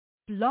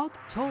Blog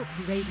Talk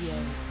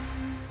Radio.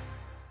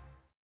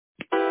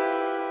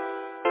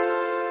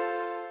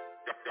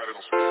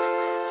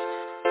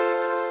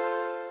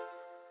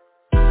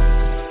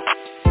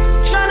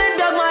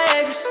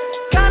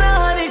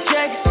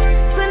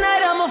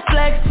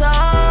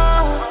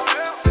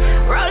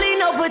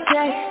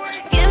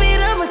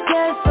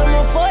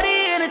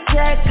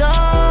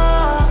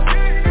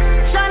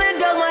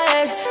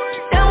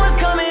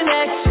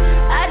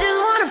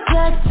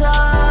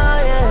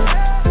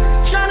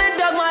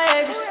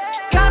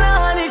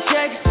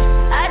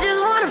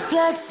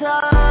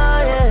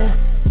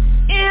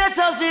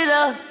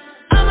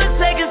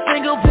 Take a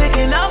single pic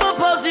and I'ma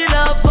post it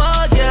up,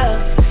 oh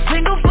yeah.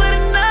 Single for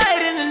the night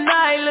and the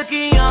night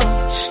looking young.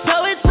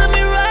 Throw it to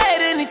me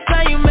right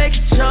anytime you make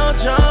it jump,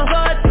 jump.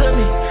 Throw it to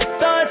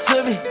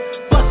me,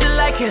 bust it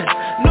like a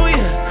New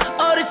Year,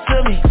 owe it to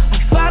me.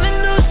 I found a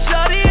new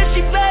shorty and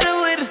she better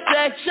with the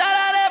sex. Shout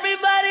out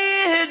everybody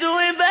in here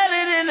doing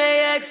better than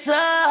they ex.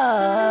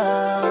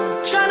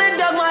 Tryna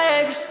duck my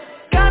ex,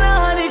 got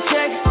 100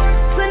 checks.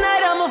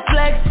 Tonight I'ma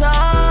flex,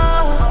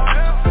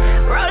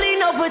 rolling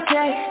no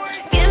protect.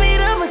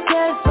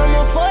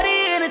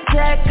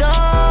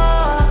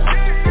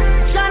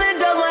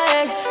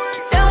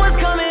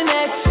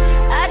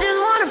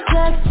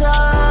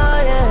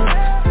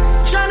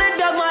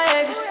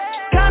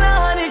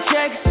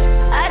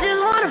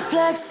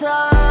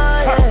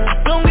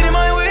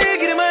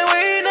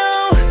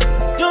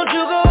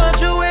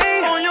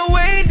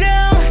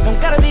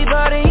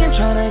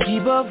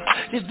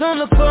 Just don't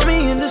look for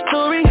me in the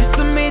story. It's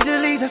the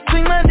major leagues. I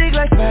swing my dick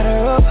like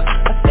batter up.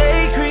 I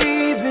stay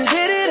creepin',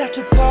 hit it at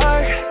your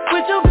park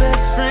with your best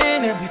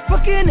friend and be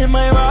fucking in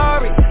my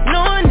Rari.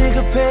 No a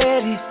nigga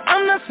petty,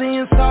 I'm not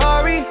saying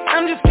sorry.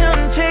 I'm just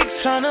counting checks,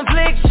 tryna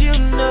flex, you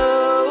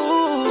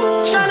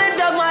know. Tryna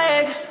duck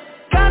my ex,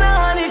 got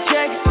 100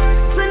 checks.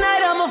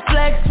 Tonight I'ma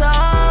flex,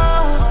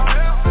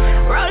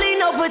 rolling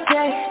no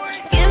protect.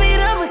 Give me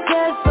the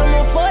protect, I'm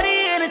on 40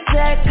 in a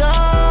tech,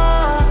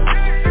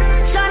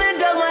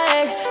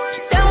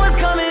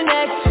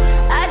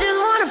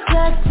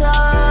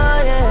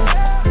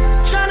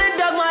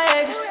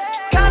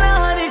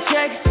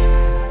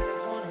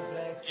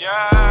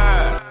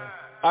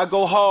 I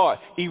go hard,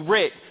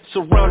 erect,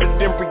 surrounded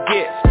in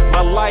briquettes.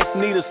 My life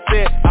need a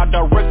set, I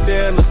direct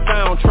there in the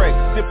soundtrack.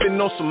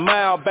 Sipping on some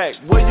Malbec,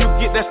 where you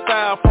get that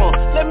style from?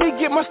 Let me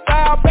get my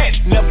style back.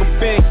 Never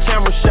been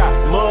camera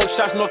shot, mug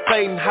shots, no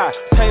Clayton high.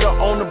 Tater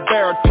on the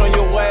barrel, turn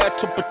your ass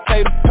to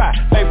potato pie.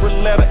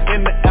 Favorite letter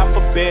in the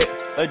alphabet,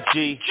 a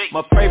G.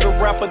 My favorite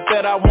rapper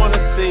that I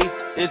wanna see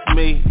is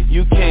me.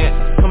 You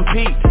can't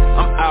compete,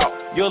 I'm out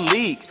your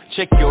league.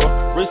 Check your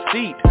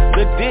receipt,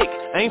 the dick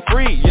ain't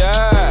free,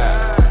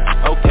 yeah.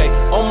 Okay,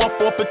 on my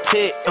fourth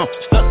protect,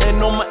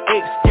 stuntin' on my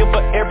ex, give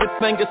her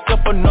everything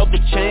except another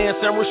chance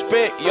and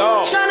respect,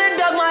 y'all. Tryna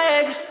duck my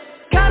ex,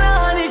 got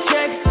 100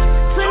 checks.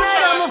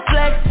 Tonight I'ma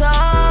flex,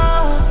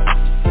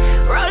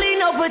 rolling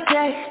no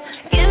protect.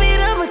 Give me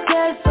the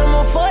protect, I'm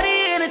on 40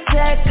 in a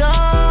tech,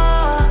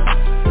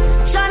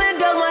 Tryna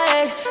duck my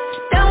ex,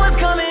 then what's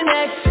coming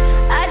next?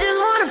 I just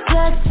wanna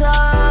flex,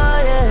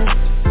 yeah.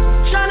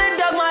 Tryna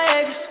duck my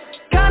ex,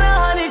 got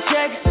 100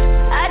 checks.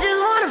 I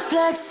just wanna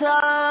flex,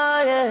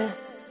 yeah.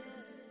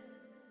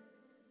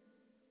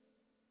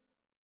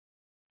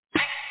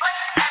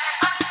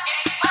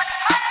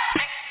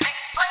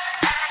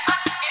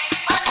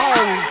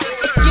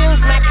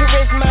 Excuse my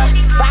charisma,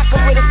 vodka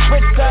with a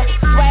spritzer,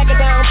 swagger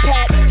down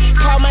pat,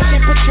 call my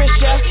shit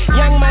Patricia,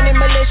 young money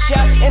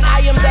militia, and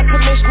I am the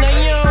commissioner.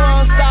 You don't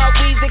want to solve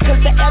easy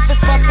cause the F is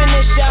for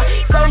finisher.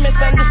 So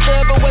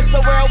misunderstood, but what's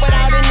the world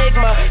without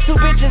enigma? Two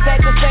bitches at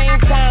the same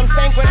time,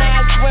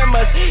 synchronized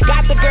swimmers.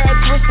 Got the girl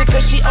twisted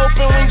cause she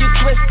open when you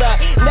twist her.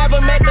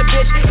 Never met the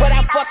bitch, but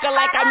I fuck her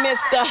like I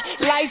missed her.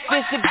 Life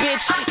is the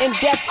bitch, and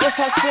death is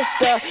her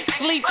sister.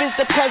 Sleep is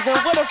the cousin,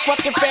 what a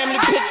fucking family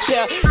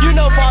picture. You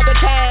know Father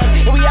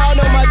Time, and we all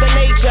know Mother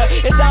Nature.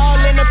 It's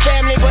all in the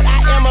family, but I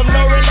am of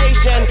no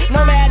relation.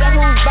 No matter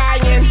who's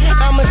buying,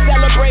 I'm a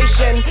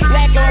celebration.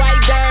 Black and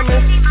white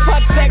diamonds,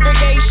 fuck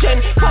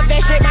segregation. Fuck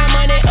that shit, my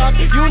money up.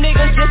 You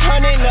niggas just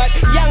hunting up.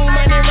 Young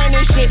money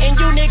running shit, and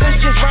you niggas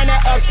just running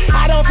up.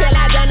 I don't feel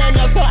I done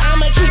enough, so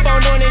I'ma keep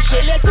on doing this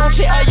shit. Let's do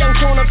shit, a young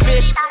tuna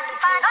fish.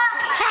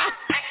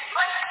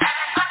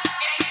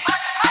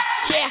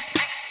 Yeah.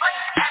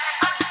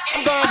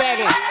 I'm going back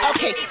in.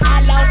 Okay,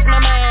 I lost my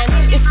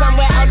mind. It's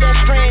somewhere out there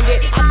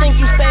stranded. I think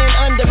you staying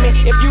under me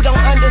if you don't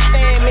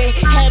understand me.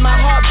 Had my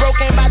heart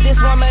broken by this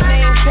woman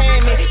named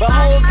Tammy, but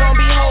hoes gon'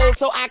 be hoes,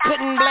 so I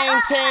couldn't blame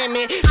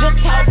Tammy. Just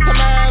talk to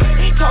mom,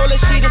 told her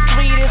she the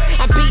sweetest.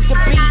 I beat the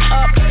beat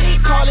up,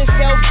 call it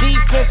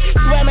self-defense.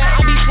 Swear man,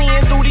 I be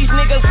seeing through these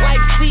niggas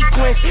like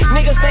sequence.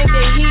 Niggas think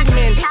they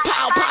heathen,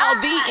 pow pow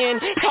beating.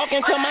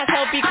 Talking to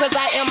myself because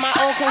I am my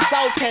own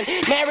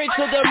consultant. Married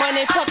to the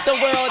money, fuck the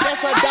world,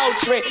 that's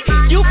adultery.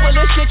 You full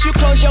of shit, you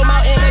close your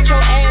mouth and let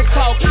your ass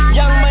talk.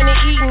 Young money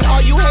eating,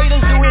 all you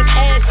haters do is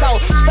ass talk.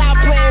 Stop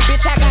playing,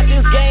 bitch, I got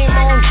this game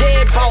on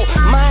deadbolt.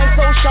 Mine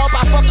so sharp,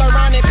 I fuck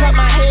around and cut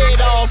my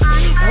head off.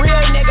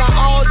 Real nigga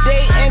all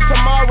day and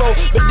tomorrow.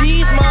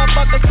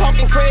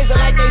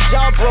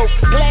 jaw broke.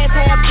 Glass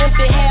half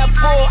empty, half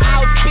full,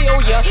 I'll spill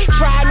ya.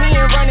 Try me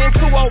and run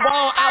into a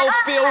wall,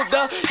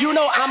 outfielder. You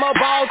know I'm a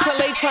ball till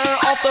they turn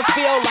off the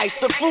field lights.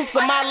 The fruits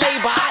of my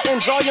labor, I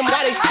enjoy them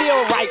while they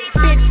still right.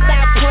 Bitch,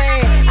 stop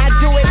playing, I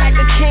do it like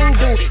a king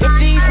do. If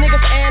these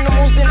niggas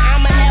animals, then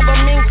I'ma have a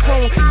mink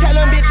soon. Tell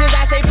them bitches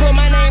I say put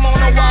my name on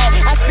the wall.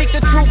 I speak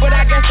the truth, but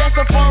I guess that's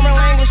a foreign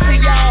language to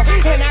y'all.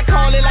 And I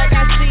call it like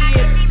I see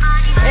it,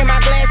 and my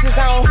glasses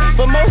on.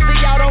 But most of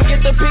y'all don't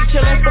get the picture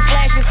unless the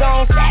flash is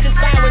on.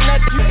 Satisfied with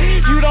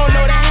nothing, you don't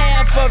know the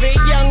half of it.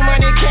 Young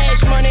money,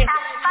 cash money.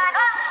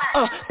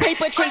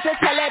 Paper chaser,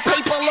 tell that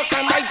paper, look,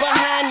 I'm right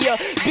behind ya.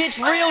 Bitch,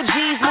 real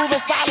G's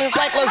moving silence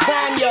like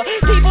lasagna.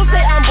 People say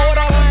I'm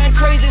borderline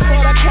crazy,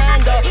 sorta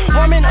kinda.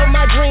 Woman of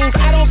my dreams,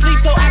 I don't sleep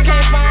so I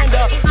can't find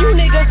her. You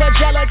niggas are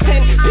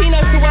gelatin,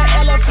 peanuts to an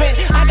elephant.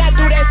 I got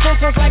through that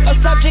sentence like a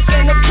subject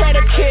and a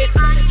predicate.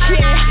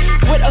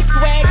 Yeah, with a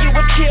swag you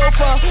would kill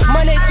for.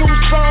 Money too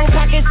strong,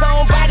 pockets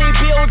on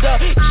bodybuilder.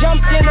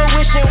 Jumped in a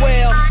wishing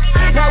well,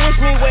 now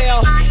wish me well.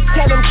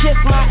 Tell them kiss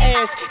my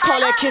ass, call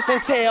that kiss and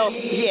tell.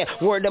 Yeah,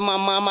 word to my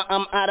mama,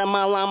 I'm out of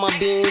my llama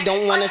bean.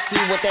 Don't wanna see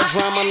what that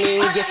drama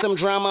mean. Get some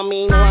drama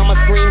mean, or I'ma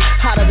scream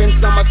hotter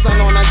than summer sun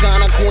on a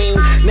Ghana queen.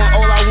 Now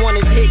all I want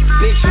is hits,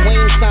 bitch,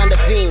 Wayne signed a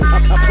fiend.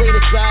 I play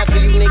the side for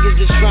you niggas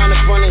just trying to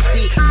front and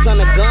see. Son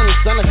of gun,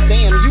 son of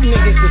Sam, you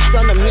niggas the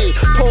son of me.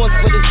 Pause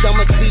for this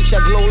dumber speech,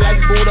 I glow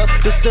like Buddha.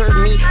 Disturb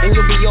me, and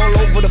you'll be all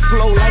over the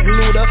flow like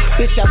Luda.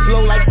 Bitch, I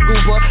flow like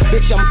scuba,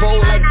 bitch, I'm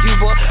bold like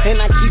Cuba. And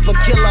I keep a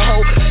killer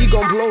hoe, she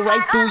gon' blow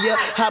right through ya.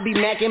 I be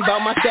macking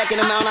about my second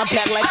amount, I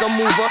pack like a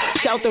mover.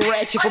 Shout the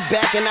ratchet for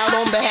backing out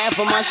on behalf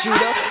of my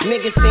shooter.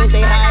 Niggas think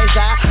they high as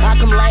I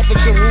come laugh at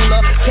your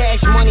ruler.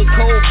 Cash money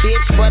cold,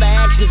 bitch, but I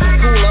actions is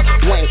cooler.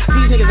 Wayne,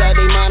 these niggas out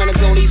they mind, and I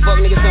told these fuck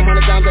niggas some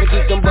 100 times that I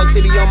keep them bucks,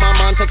 they be on my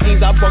mind. Tuck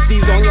these, I buck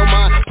these on your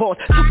mind. Pause,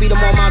 I feed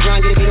them on my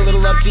grind, get a beat a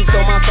little upkeep,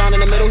 throw my sound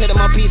in the middle, hit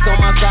my piece on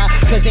my side,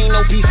 cause ain't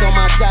no peace on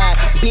my side.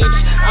 Bitch,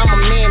 I'm a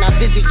man, I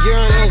visit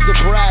urinals to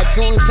bride.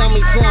 Soon tell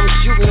me so I'm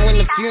shooting when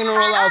the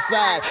funeral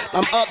outside.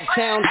 I'm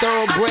uptown,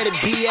 thoroughbred at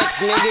BX,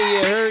 nigga, you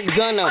heard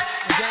Gunna.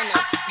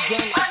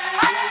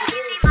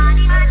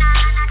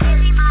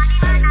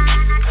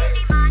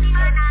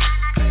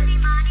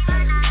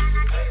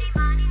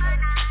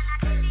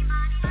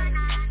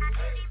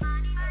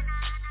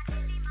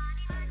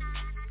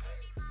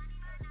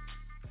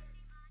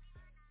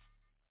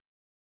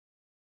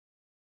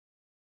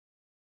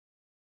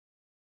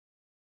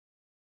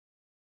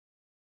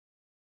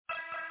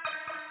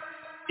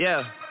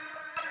 Yeah.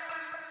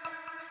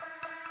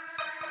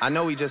 I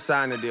know we just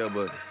signed the deal,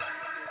 but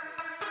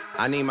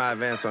I need my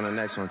advance on the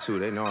next one too.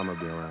 They know I'm gonna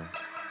be around.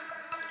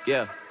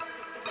 Yeah.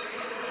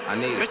 I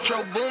need it.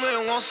 Metro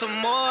Boomin want some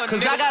more.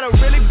 Cause I got a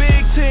really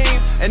big team,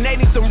 and they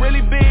need some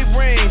really big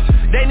rings.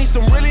 They need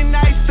some really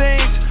nice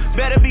things.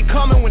 Better be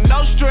coming with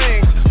no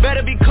strings.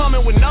 Better be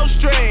coming with no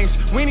strings.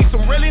 We need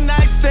some really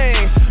nice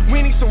things.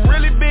 We need some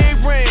really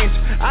big rings.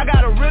 I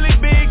got a really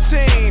big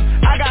team.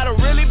 I got a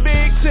really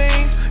big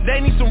team.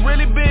 They need some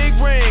really big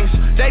rings.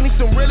 They need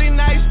some really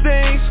nice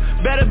things.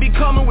 Better be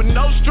coming with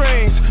no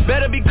strings.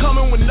 Better be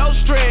coming with no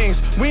strings.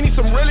 We need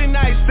some really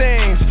nice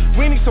things.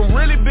 We need some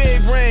really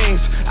big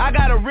rings. I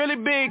got a really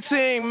big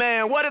team,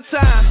 man. What a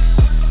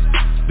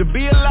time to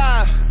be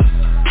alive.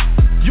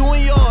 You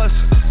and yours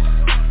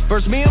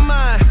versus me and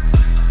mine.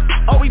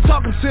 Are we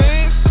talking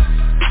teams?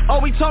 Are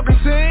we talking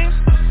teams?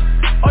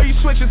 Are you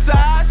switching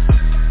sides?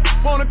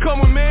 Wanna come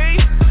with me?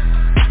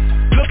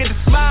 Look at the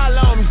smile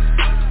on me.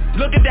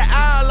 Look at the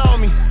aisle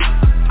on me.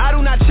 I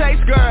do not chase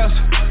girls,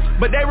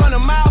 but they run a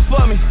mile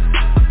for me.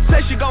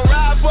 Say she gon'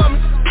 ride for me.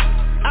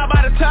 I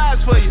buy the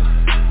tires for you.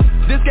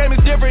 This game is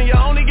different. You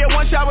only get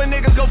one shot when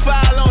niggas go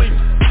foul on you.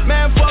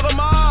 Man, fuck them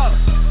all.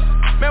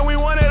 Man, we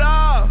want it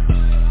all.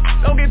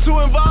 Don't get too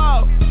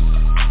involved.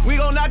 We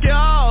gon' knock it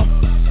off.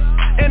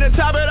 And to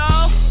top it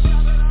off,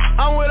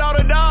 I'm with all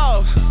the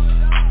dogs.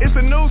 It's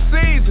a new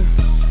season,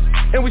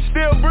 and we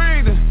still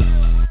breathing.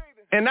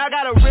 And I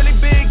got a really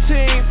big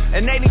team,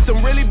 and they need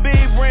some really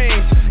big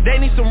rings. They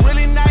need some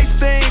really nice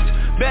things.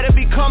 Better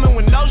be coming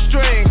with no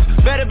strings.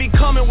 Better be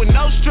coming with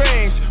no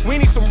strings. We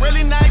need some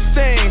really nice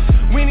things.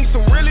 We need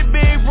some really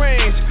big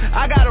rings.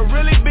 I got a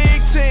really big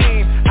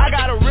team. I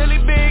got a really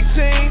big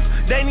team.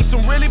 They need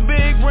some really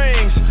big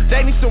rings.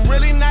 They need some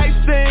really nice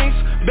things.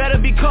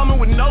 Better be coming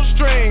with no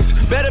strings.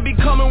 Better be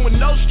coming with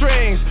no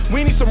strings.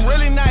 We need some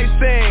really nice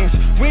things.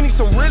 We need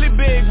some really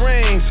big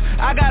rings.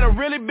 I got a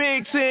really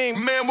big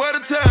team. Man, what a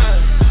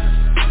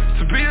time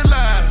to be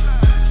alive.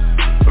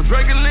 I'm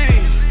drinking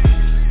lean.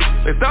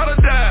 They thought I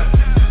died.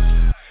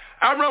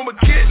 I run with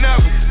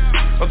kidnappers.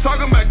 I'm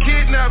talking about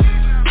kidnappers.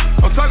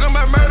 I'm talking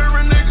about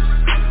murdering niggas.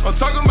 I'm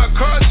talking about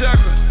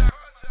carjackers.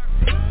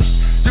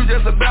 You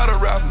just a battle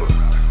rapper.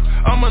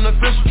 I'm an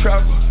official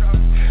trapper.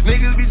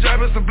 Niggas be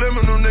driving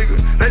subliminal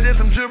niggas. They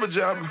just some jibber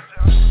jabber.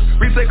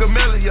 We take a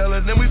melon yellow,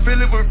 then we fill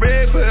it with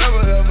red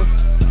forever, ever.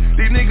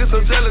 These niggas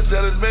so jealous.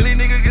 Man, these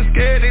niggas get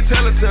scared, they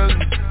tell it.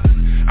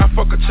 I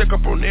fuck a check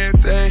up on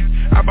everything.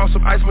 I bought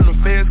some ice when the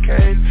feds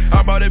came.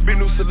 I bought that big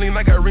new Celine.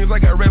 I got rings, I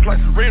got rings like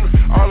Serena.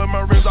 All of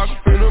my rings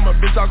Aquafina, my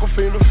bitch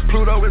Aquafina.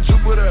 Pluto and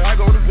Jupiter, I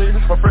go to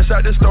Venus. I'm fresh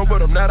out the stove,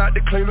 but I'm not out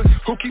the cleaner.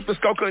 Who keep a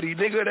scope of these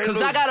niggas, they lose.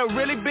 Cause I got a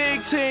really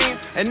big team,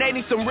 and they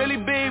need some really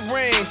big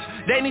rings.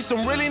 They need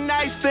some really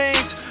nice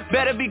things.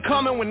 Better be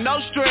coming with no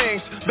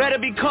strings. Better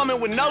be coming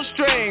with no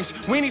strings.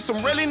 We need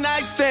some really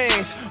nice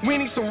things. We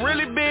need some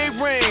really big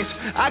rings.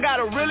 I got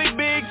a really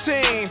big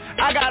team.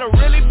 I got a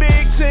really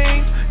big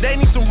team. They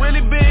need some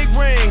really big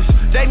rings.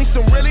 They need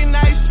some really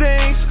nice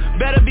things.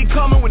 Better be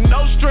coming with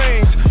no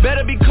strings.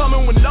 Better be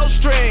coming with no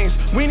strings.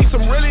 We need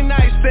some really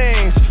nice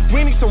things.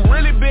 We need some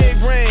really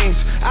big rings.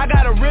 I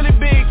got a really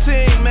big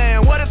team,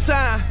 man. What a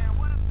time.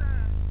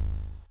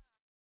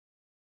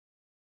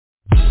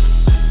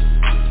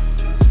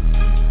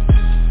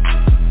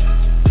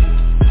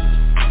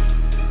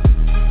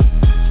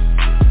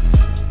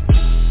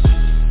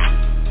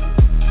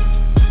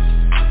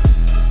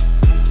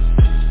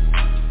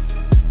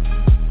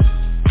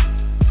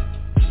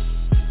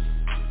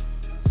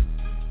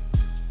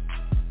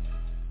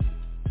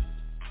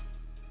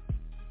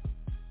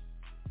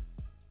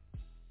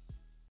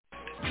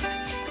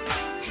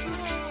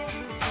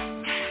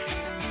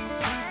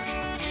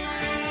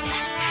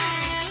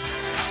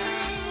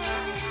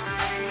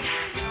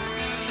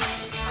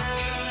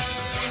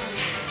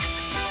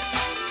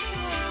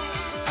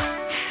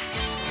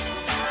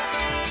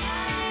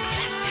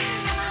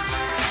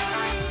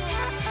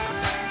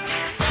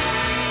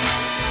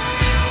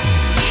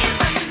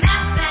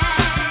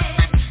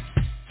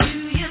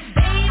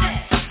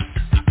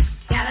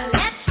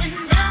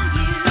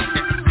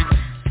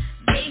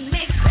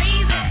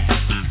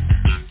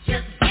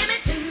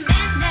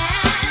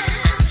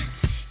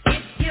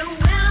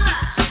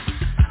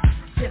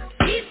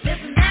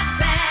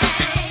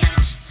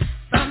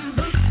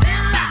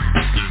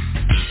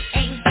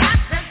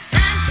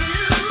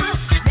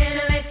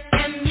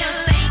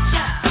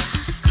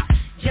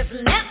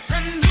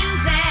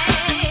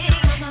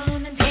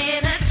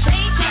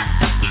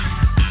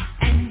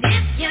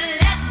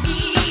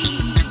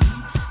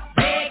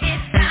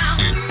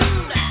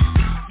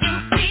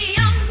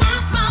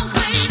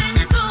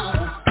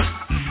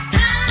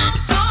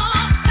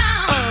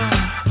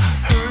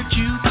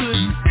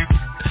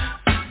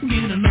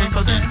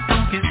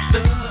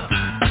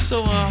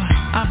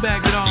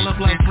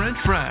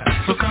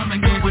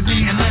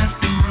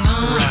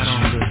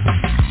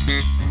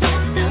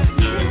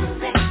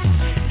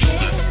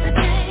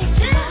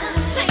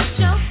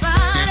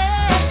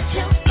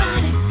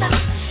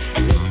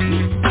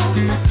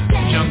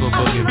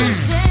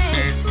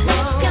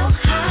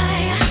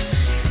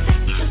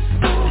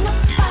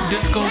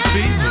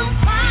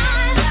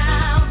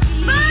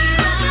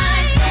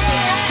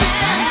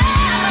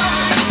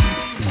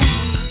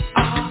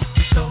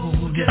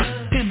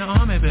 In the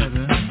army,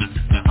 baby.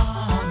 The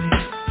army.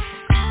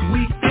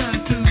 We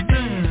got to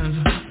dance.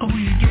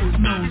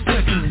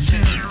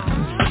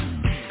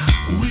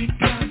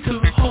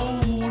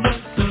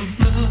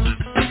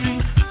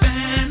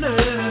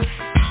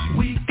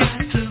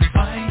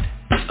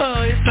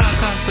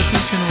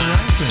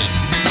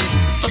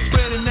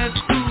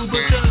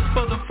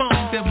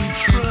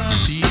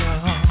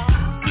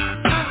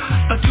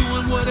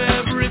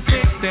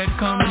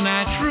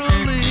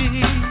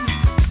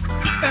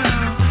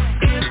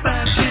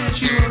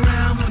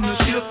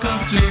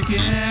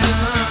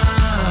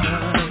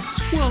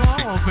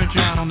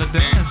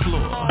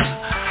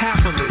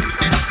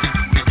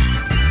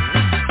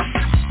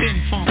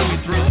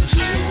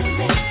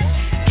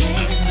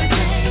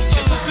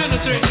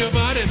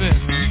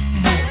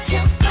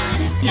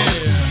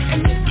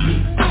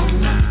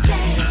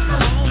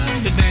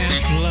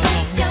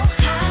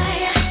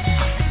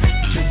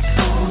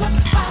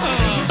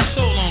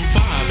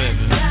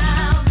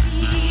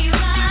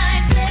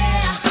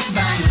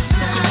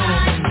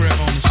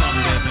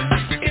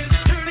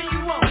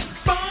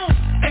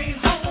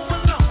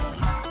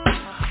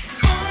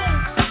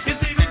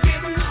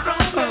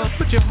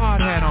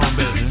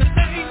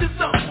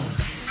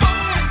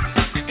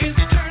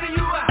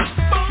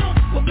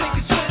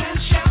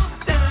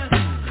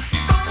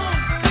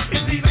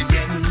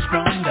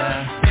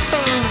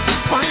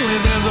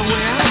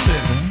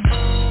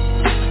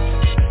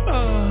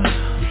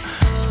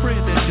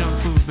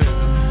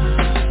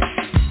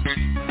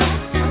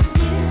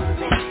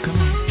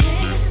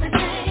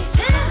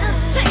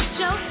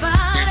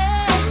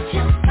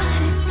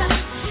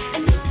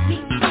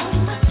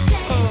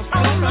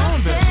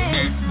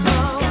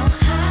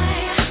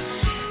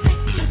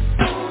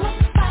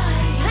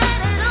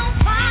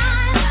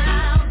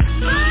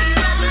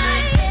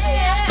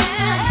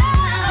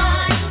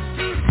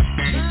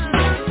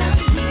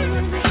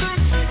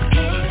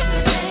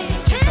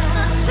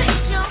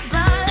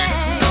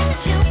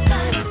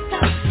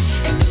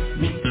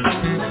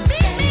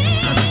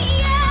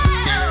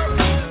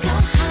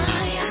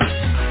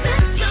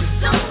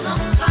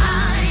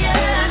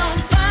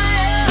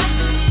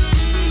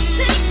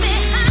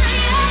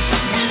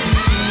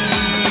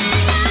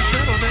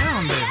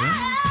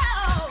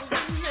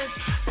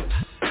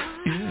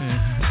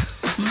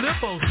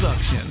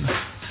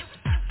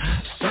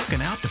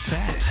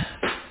 fat.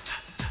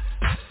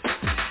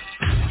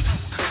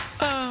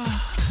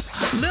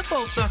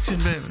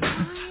 Liposuction, baby.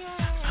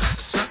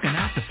 Sucking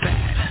out the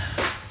fat.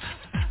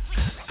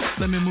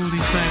 Let me move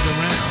these things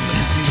around. Let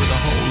me see where the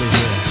hole is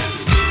at.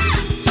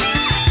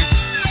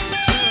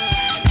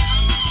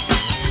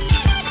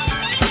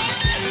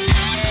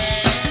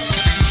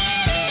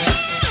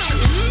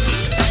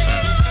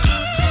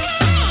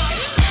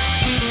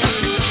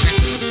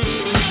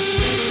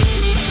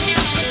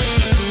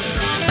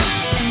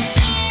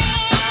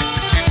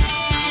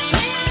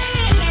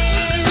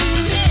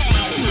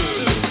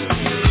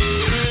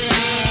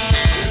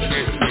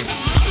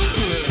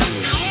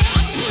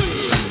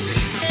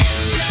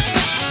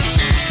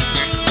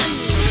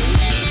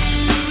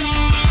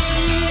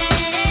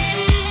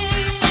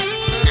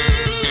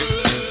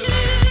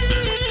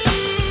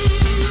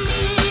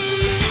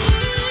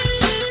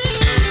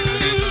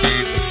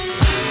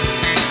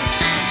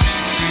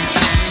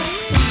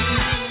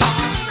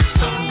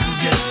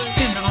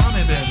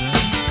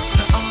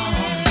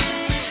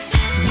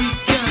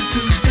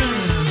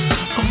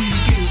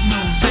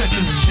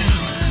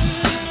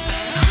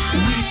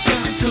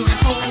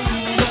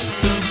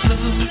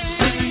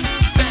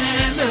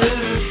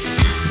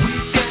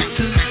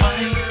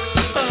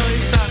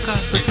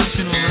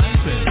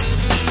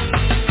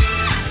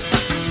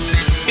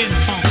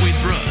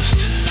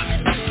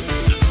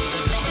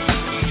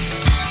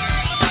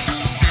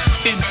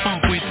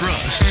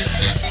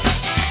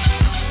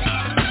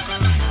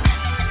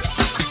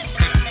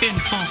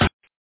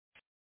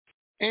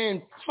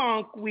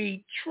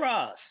 We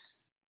trust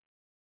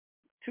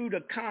to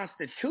the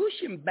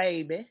Constitution,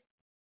 baby.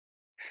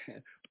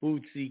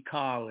 Bootsy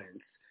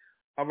Collins.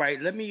 All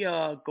right, let me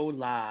go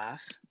live.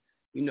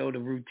 You know the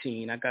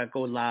routine. I gotta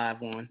go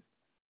live on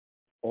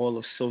all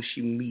of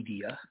social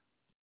media.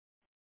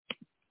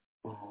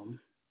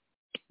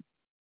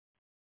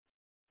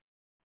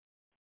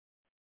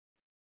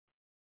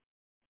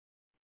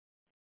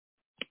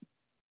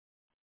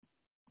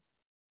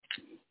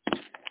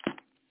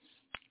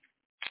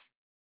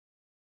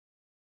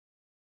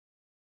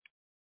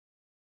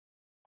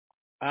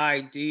 All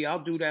right, D,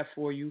 I'll do that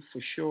for you for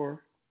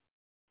sure.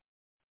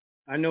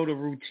 I know the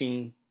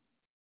routine.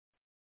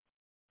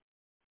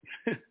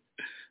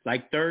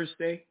 Like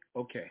Thursday?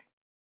 Okay.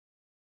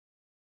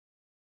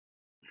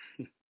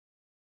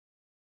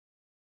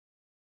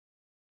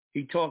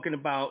 He talking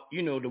about, the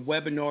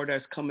webinar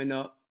that's coming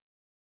up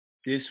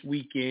this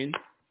weekend.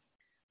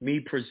 Me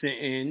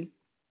presenting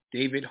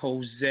David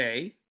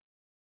Jose.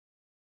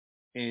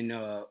 And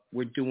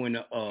we're doing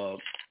a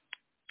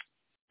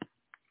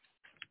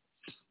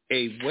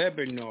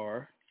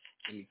webinar.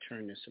 Let me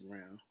turn this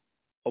around.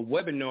 A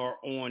webinar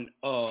on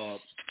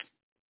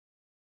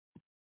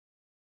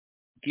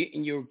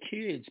getting your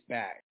kids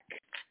back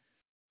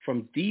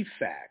from DFACS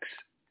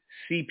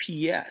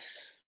CPS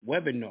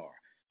webinar.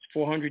 It's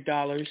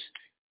 $400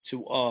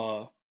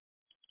 to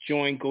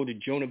join. Go to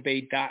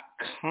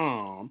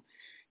jonahbay.com.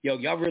 Yo,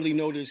 y'all really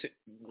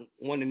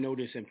want to know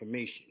this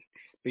information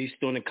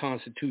based on the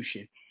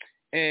Constitution.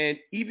 And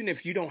even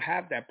if you don't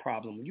have that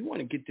problem, you want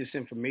to get this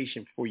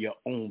information for your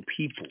own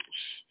peoples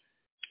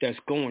that's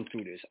going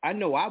through this. I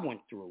know I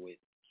went through it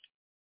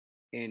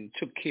and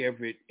took care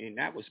of it, and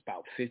that was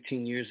about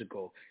 15 years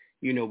ago.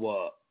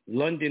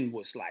 London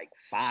was like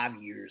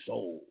 5 years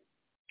old,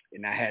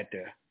 and I had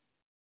to,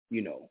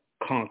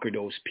 conquer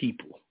those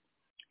people,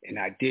 and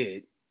I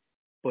did.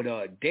 But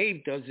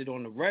Dave does it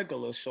on the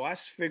regular, so I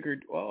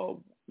figured,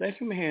 let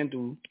him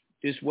handle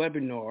this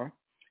webinar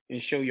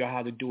and show you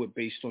how to do it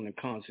based on the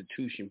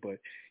Constitution. But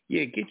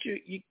yeah, get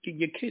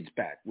your kids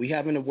back. We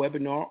having a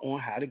webinar on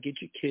how to get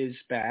your kids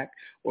back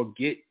or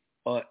get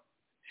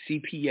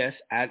CPS,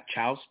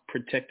 Child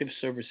Protective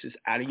Services,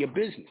 out of your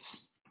business.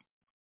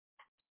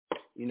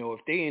 If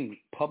they in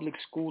public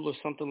school or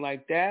something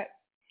like that,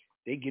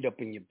 they get up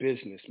in your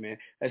business, man.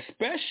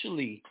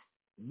 Especially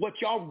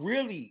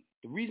the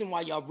reason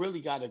why y'all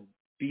really got to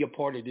be a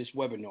part of this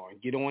webinar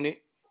and get on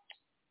it,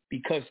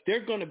 because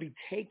they're going to be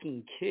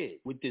taking kids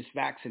with this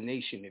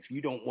vaccination if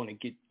you don't want to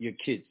get your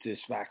kids this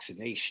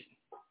vaccination.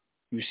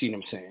 You see what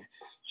I'm saying?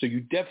 So you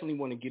definitely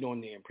want to get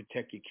on there and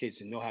protect your kids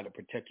and know how to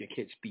protect your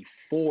kids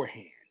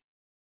beforehand.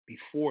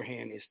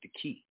 Beforehand is the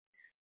key.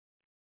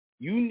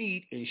 You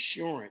need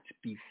insurance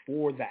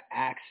before the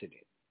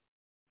accident.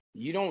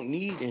 You don't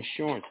need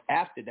insurance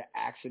after the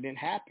accident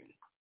happened.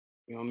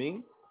 You know what I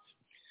mean?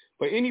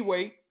 But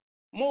anyway,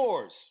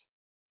 Moors,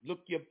 look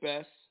your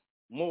best.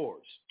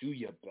 Moors, do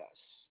your best.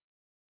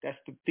 That's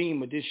the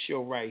theme of this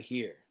show right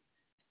here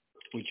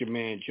with your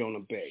man, Jonah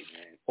Bay,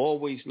 man.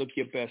 Always look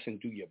your best and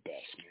do your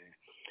best,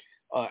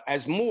 man.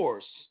 As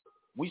Moors,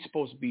 we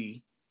supposed to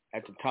be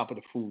at the top of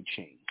the food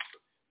chain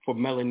for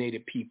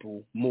melanated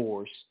people,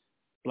 Moors,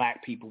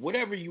 black people,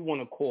 whatever you want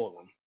to call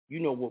them.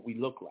 You know what we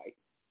look like.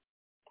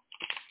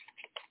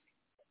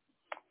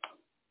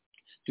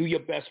 Do your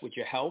best with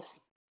your health.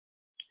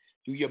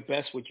 Do your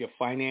best with your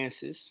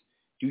finances.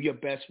 Do your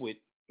best with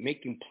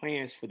making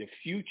plans for the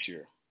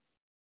future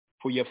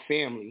for your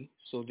family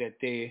so that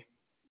they're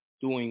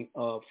doing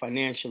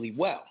financially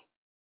well.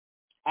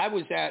 I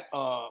was at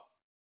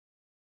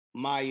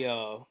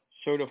my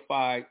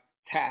certified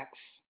tax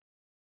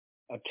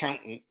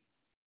accountant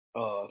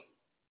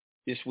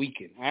this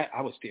weekend.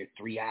 I was there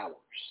 3 hours.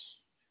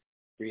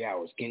 3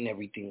 hours getting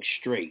everything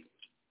straight.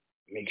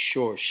 Make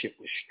sure shit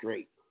was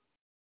straight.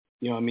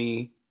 You know what I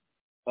mean?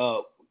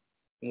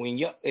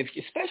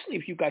 Especially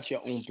if you got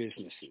your own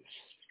businesses,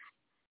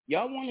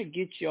 y'all want to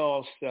get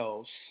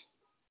yourselves,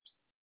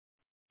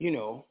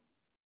 an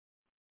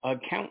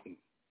accountant.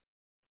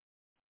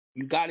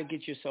 You got to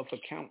get yourself an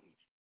accountant.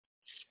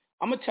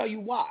 I'm going to tell you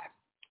why.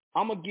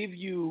 I'm going to give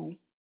you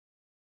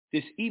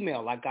this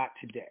email I got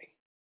today.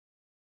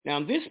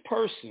 Now, this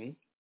person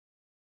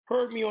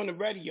heard me on the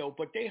radio,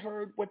 but they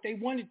heard what they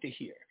wanted to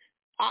hear.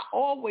 I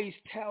always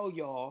tell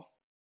y'all,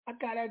 I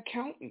got an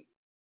accountant.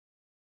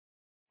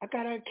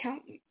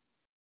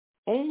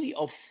 Only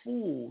a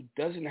fool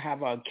doesn't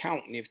have an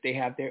accountant if they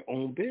have their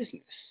own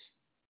business.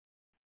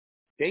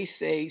 They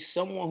say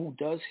someone who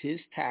does his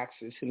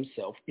taxes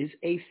himself is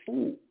a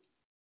fool.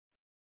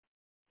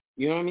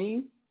 You know what I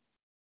mean?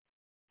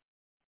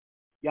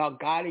 Y'all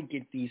got to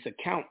get these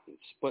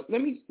accountants. But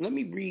let me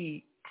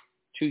read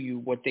to you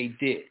what they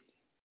did.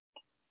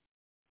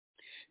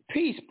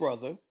 Peace,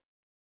 brother.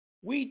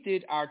 We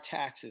did our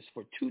taxes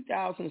for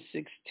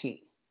 2016.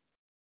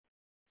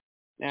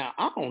 Now,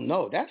 I don't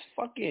know. That's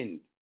fucking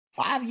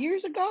 5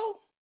 years ago?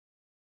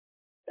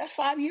 That's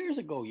 5 years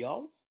ago,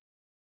 y'all.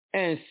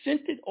 And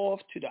sent it off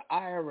to the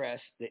IRS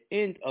the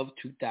end of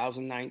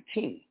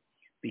 2019,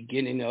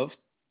 beginning of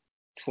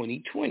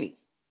 2020.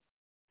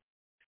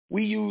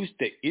 We used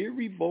the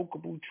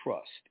irrevocable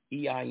trust,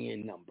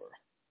 EIN number,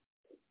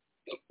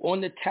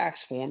 on the tax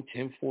form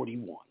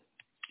 1041.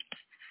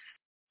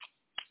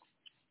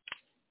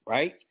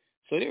 Right?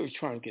 So they were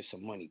trying to get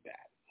some money back.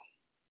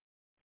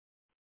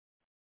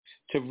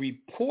 To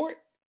report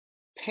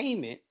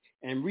payment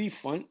and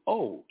refund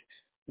owed,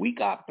 we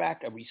got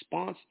back a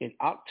response in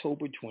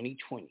October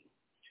 2020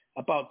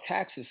 about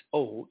taxes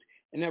owed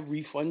and a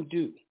refund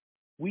due.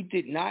 We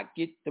did not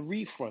get the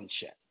refund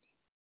check.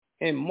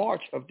 In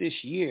March of this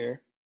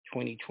year,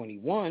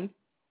 2021,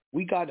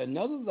 we got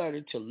another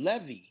letter to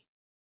levy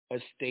a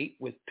state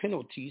with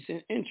penalties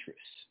and interest.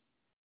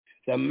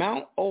 The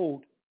amount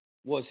owed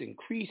was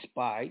increased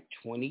by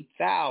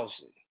 $20,000.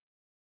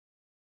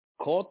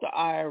 Called the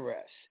IRS,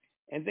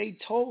 and they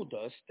told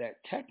us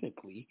that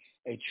technically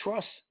a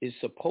trust is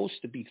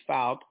supposed to be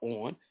filed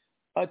on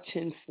a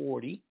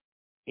 1040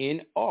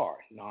 NR,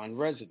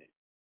 non-resident,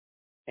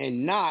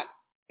 and not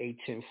a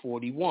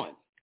 1041.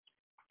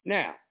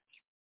 Now,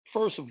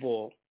 first of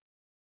all,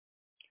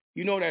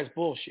 you know that's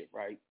bullshit,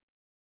 right?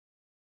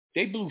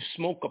 They blew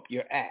smoke up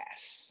your ass.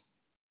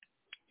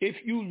 If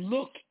you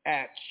look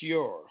at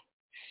your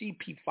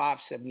CP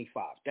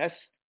 575, that's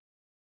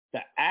the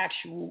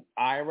actual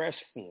IRS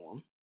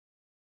form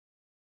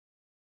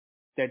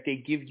that they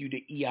give you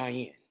the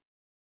EIN.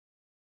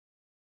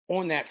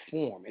 On that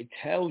form, it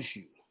tells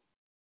you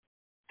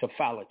to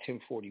file a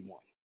 1041.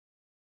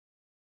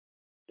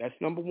 That's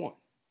number one.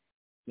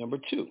 Number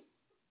two,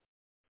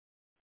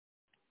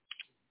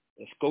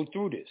 let's go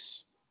through this.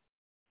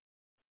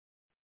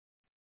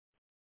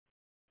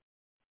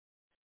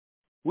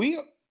 We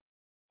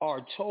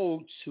are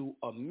told to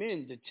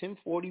amend the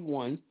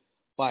 1041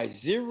 by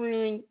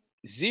zeroing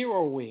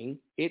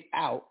it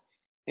out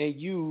and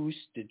use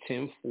the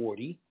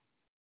 1040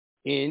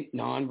 in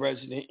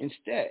non-resident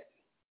instead.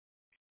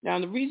 Now,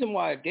 the reason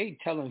why they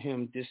telling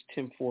him this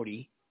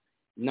 1040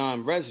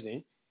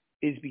 non-resident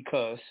is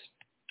because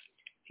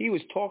he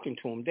was talking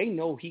to him. They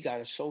know he got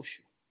a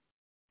social.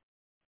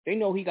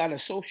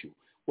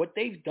 What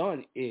they've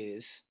done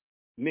is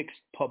mixed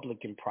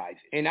public and private.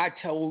 And I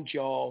told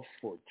y'all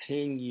for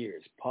 10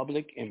 years,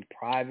 public and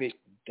private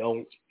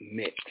don't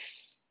mix.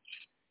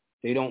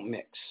 They don't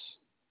mix.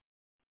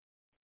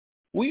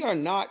 We are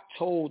not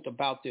told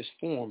about this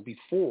form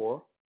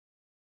before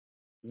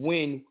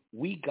when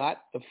we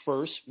got the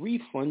first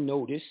refund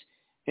notice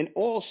and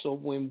also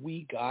when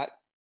we got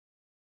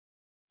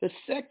the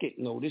second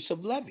notice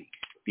of levy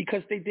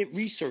because they did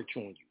research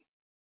on you.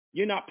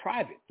 You're not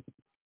private.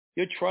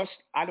 Your trust,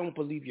 I don't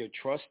believe your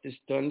trust is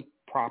done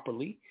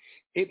properly.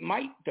 The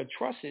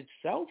trust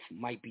itself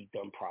might be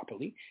done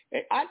properly.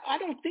 I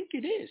don't think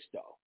it is,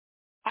 though.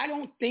 I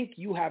don't think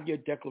you have your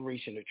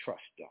declaration of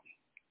trust done.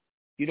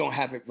 You don't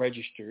have it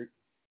registered.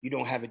 You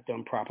don't have it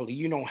done properly.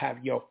 You don't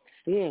have your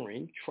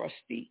foreign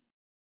trustee.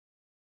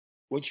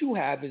 What you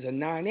have is a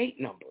 98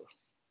 number,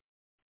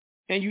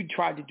 and you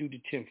tried to do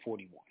the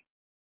 1041.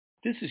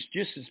 This is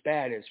just as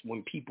bad as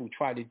when people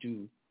try to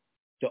do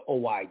the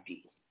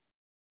OID.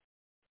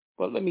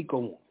 But let me go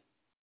on.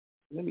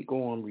 Let me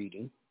go on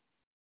reading.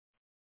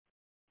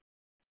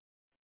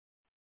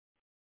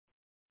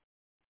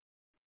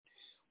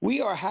 We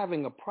are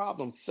having a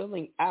problem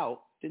filling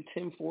out the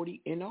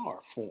 1040 NR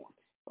form.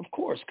 Of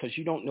course, because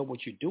you don't know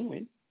what you're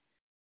doing.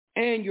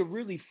 And you're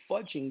really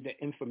fudging the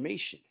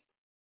information.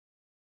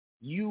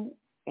 You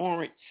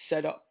aren't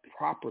set up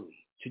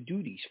properly to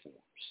do these forms.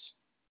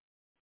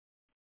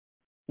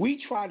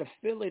 We try to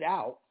fill it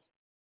out,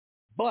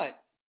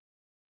 but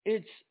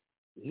it's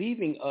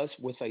leaving us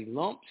with a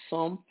lump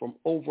sum from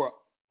over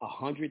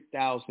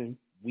 100,000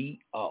 we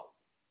owe.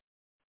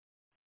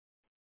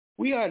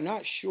 We are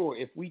not sure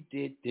if we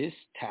did this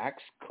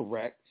tax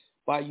correct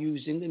by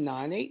using the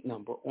 98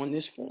 number on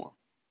this form.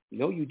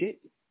 No, you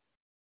didn't.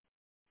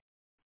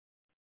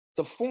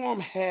 The form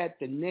had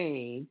the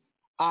name,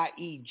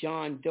 i.e.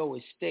 John Doe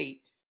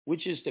Estate,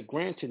 which is the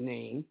grantor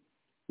name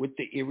with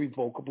the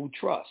irrevocable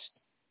trust.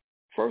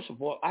 First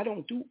of all, I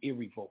don't do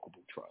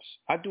irrevocable trust.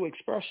 I do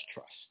express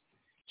trust.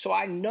 So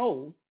I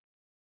know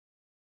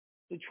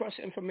the trust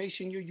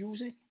information you're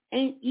using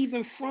ain't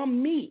even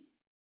from me.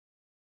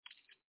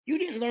 You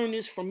didn't learn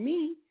this from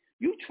me.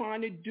 You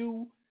trying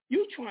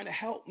to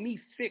help me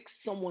fix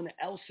someone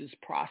else's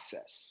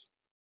process.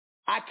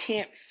 I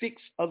can't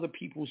fix other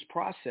people's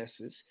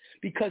processes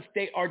because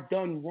they are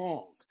done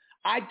wrong.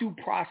 I do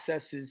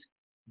processes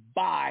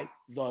by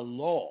the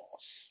laws.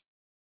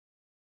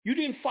 You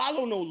didn't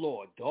follow no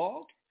law,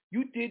 dog.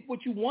 You did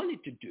what you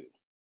wanted to do.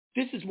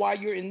 This is why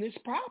you're in this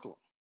problem.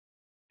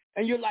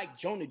 And you're like,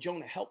 Jonah,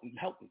 help me.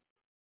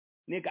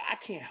 Nigga,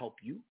 I can't help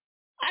you.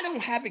 I don't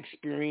have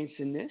experience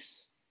in this.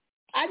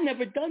 I've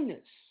never done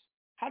this.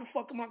 How the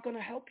fuck am I going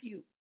to help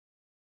you?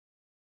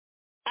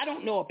 I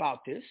don't know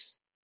about this.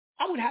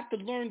 I would have to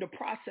learn the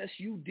process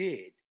you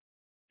did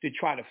to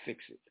try to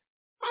fix it.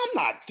 I'm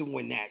not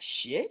doing that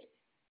shit.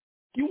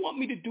 You want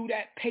me to do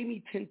that? Pay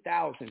me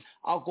 $10,000.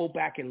 I'll go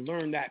back and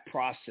learn that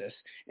process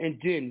and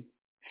then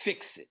fix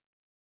it.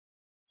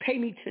 Pay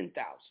me $10,000.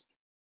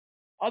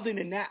 Other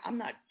than that, I'm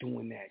not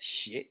doing that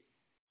shit.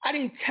 I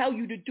didn't tell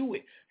you to do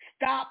it.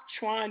 Stop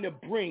trying to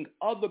bring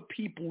other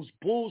people's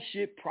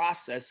bullshit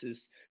processes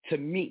to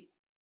me.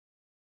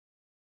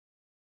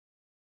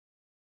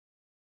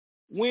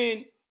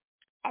 When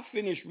I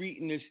finish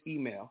reading this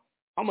email,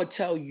 I'm going to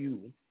tell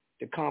you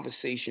the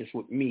conversations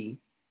with me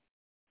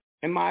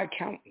and my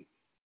accountant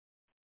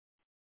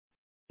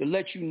to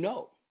let you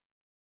know.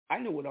 I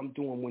know what I'm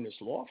doing when it's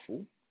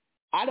lawful.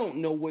 I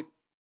don't know what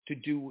to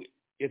do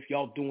if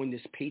y'all doing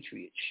this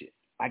patriot shit.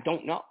 I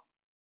don't know.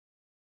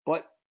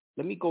 But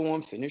let me go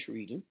on, finish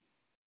reading.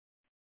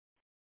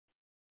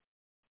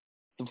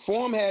 The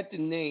form had the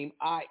name,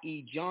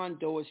 i.e. John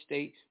Doe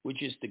Estate,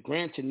 which is the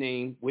grantor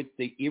name with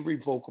the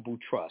irrevocable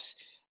trust,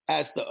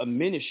 as the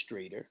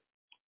administrator,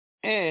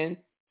 and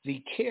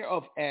the care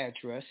of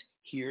address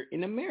here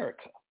in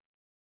America.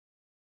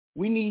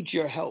 We need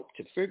your help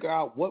to figure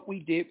out what we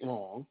did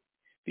wrong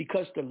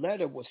because the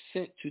letter was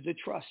sent to the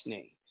trust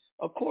name.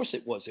 Of course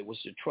it was. It was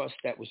the trust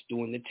that was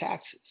doing the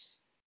taxes.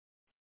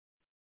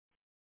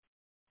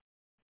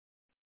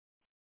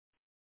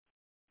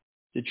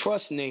 The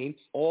trust name,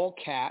 all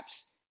caps,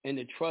 and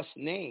the trust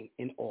name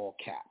in all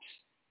caps.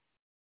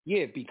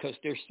 Yeah, because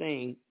they're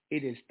saying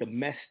it is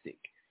domestic.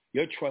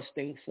 Your trust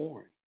ain't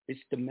foreign. It's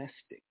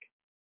domestic.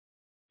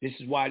 This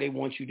is why they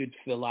want you to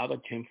fill out a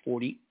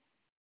 1040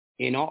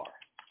 NR,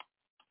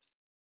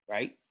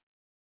 right?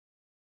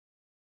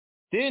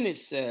 Then it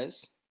says,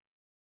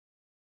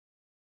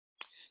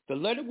 the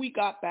letter we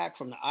got back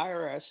from the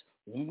IRS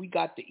when we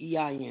got the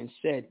EIN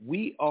said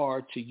we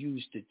are to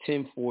use the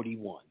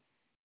 1041.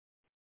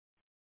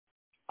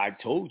 I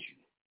told you.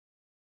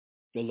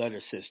 The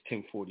letter says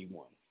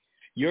 1041.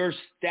 Your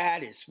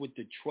status with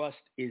the trust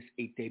is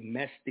a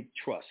domestic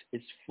trust.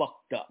 It's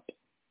fucked up.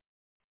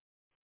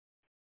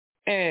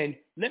 And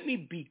let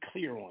me be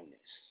clear on this.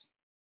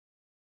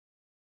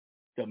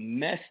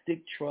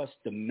 Domestic trust,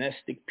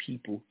 domestic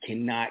people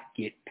cannot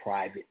get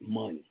private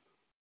money.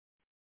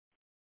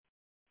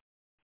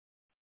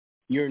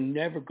 You're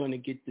never going to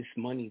get this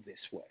money this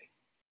way.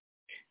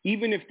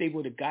 Even if they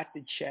would have got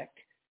the check,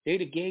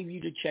 they'd have gave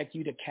you the check,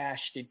 you'd have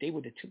cashed it, they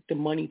would have took the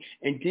money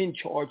and then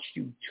charged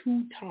you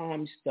 3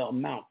 times the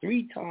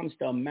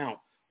amount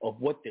of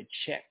what the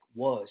check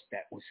was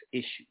that was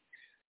issued.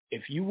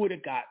 If you would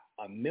have got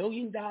 $1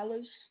 million,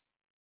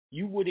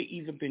 you would have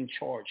either been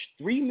charged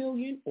 $3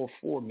 million or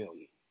 $4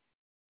 million.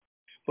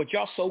 But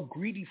y'all so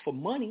greedy for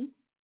money,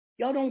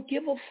 y'all don't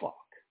give a fuck.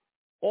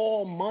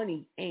 All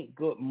money ain't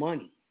good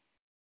money.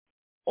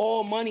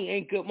 All money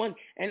ain't good money.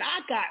 And I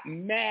got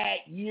mad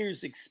years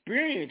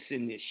experience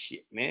in this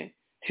shit, man.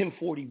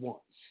 1041s.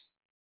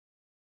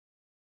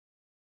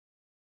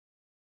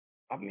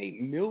 I've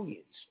made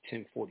millions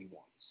 1041s.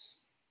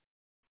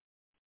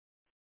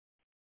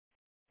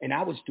 And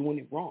I was doing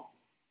it wrong.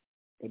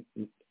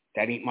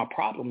 That ain't my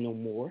problem no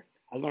more.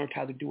 I learned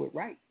how to do it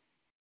right.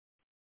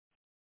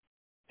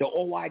 The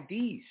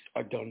OIDs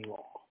are done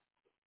wrong.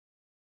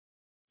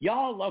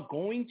 Y'all are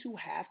going to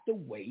have to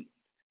wait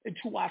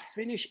until I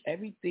finish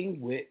everything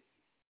with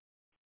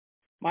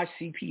my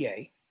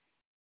CPA,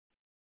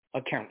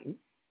 accountant,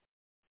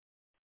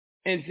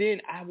 and then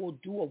I will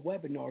do a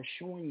webinar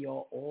showing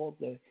y'all all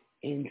the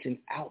ins and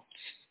outs.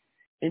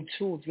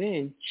 Until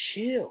then,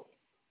 chill.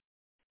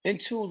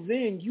 Until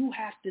then, you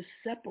have to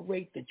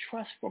separate the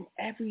trust from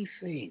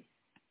everything.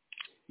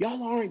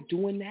 Y'all aren't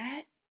doing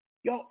that.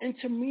 Y'all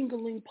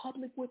intermingling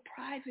public with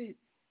private.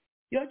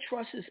 Your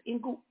trust is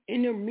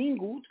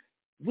intermingled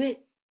with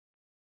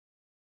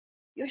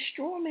your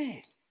straw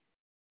man.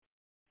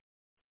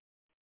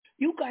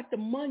 You got the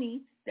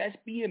money that's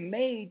being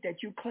made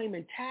that you're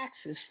claiming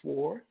taxes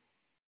for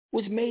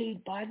was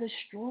made by the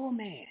straw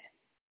man.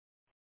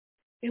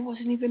 It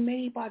wasn't even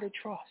made by the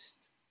trust.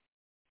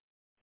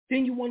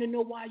 Then you want to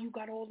know why you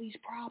got all these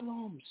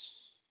problems.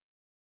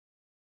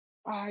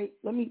 All right,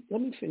 let me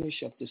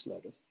finish up this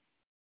letter.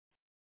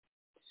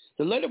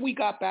 The letter we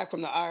got back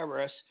from the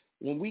IRS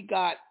when we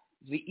got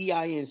the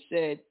EIN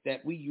said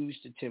that we used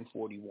the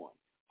 1041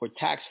 for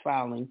tax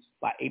filing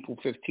by April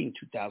 15,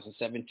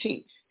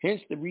 2017.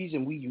 Hence the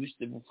reason we used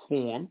the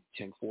form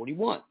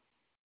 1041.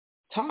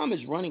 Time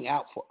is running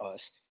out for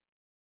us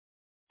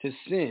to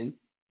send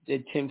the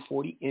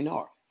 1040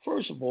 NR.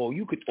 First of all,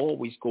 you could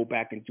always go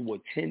back and do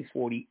a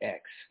 1040X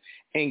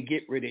and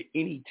get rid of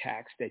any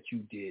tax that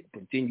you did,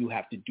 but then you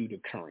have to do the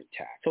current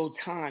tax. So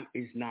time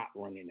is not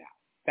running out.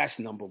 That's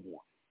number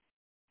one.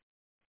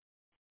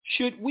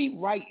 Should we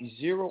write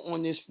 0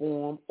 on this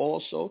form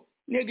also?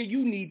 Nigga,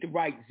 you need to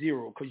write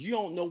 0 because you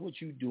don't know what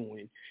you're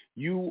doing.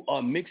 You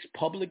mix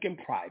public and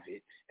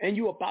private, and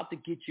you're about to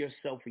get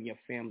yourself and your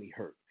family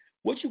hurt.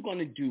 What you going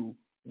to do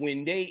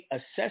when they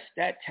assess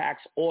that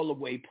tax all the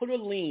way, put a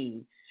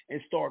lien,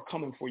 and start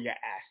coming for your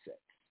assets?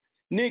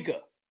 Nigga,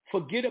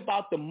 forget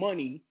about the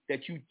money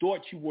that you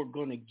thought you were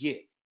going to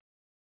get.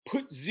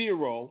 Put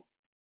 0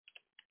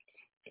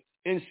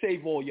 and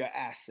save all your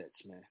assets,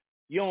 man.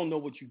 You don't know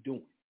what you're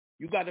doing.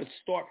 You got to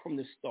start from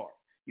the start.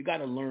 You got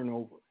to learn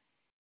over.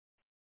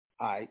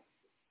 All right.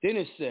 Then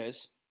it says,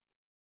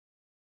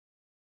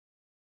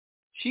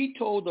 she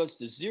told us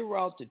to 0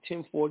 out the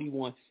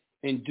 1041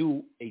 and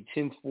do a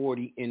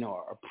 1040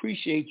 NR.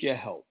 Appreciate your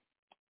help.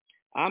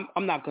 I'm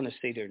not going to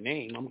say their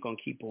name. I'm going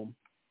to keep them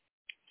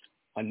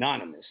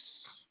anonymous.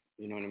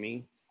 You know what I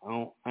mean?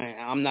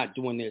 I'm not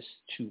doing this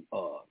to,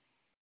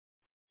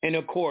 and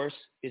of course,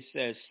 it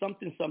says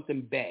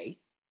something Bay.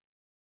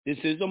 This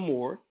is a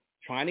more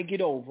trying to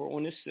get over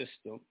on the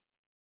system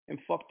and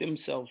fuck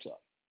themselves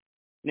up.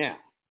 Now,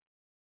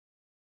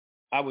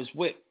 I was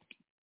with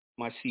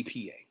my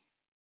CPA,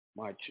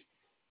 my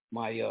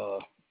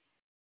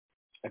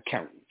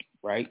accountant,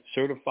 right?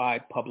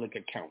 Certified public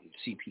accountant,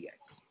 CPA.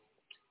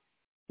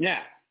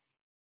 Now,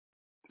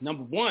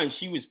 number one,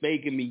 she was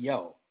begging me,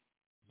 yo,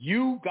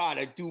 you got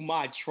to do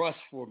my trust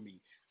for me.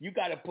 You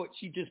got to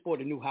she just bought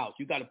a new house.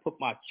 You got to put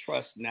my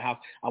trust in the house.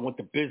 I want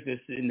the business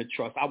in the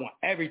trust. I want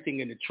everything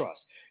in the trust.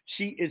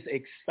 She is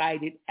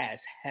excited as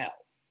hell.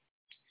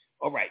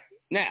 All right.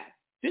 Now,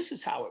 this is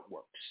how it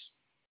works.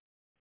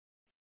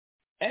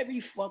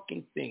 Every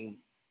fucking thing,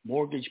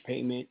 mortgage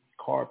payment,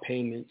 car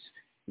payments,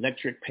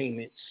 electric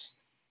payments,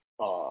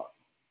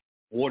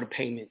 water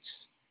payments,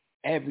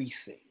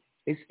 everything.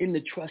 It's in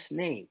the trust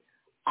name.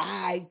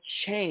 I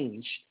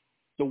changed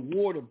the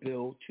water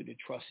bill to the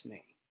trust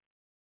name.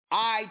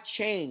 I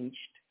changed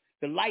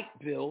the light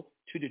bill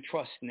to the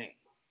trust name.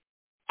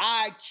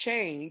 I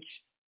changed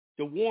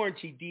the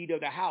warranty deed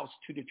of the house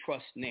to the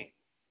trust name.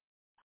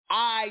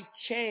 I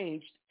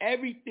changed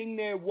everything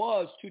there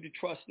was to the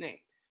trust name.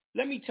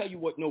 Let me tell you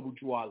what Noble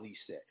Drew Ali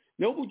said.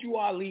 Noble Drew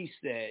Ali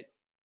said,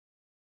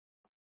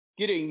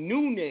 get a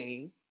new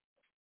name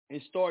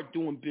and start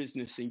doing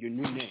business in your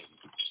new name,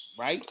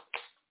 right?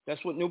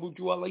 That's what Noble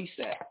Drew Ali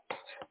said.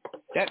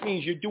 That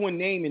means you're doing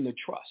name in the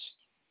trust.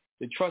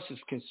 The trust is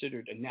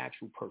considered a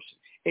natural person.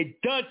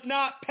 It does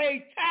not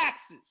pay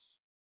taxes.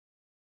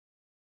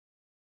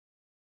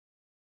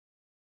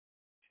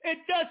 It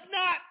does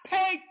not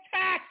pay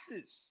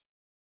taxes.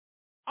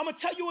 I'm going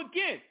to tell you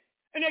again.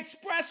 An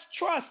express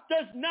trust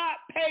does not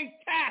pay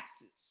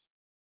taxes.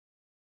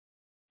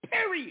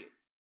 Period.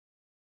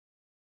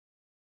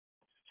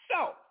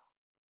 So,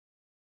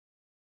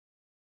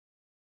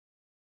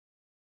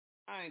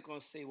 I ain't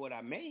going to say what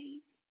I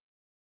made.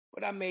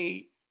 What I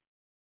made,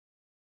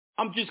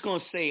 I'm just going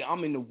to say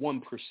I'm in the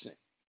 1%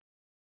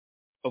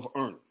 of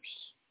earners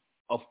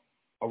of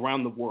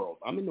around the world.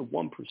 I'm in the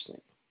 1%.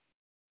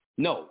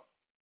 No,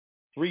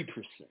 3%.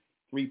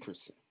 3%.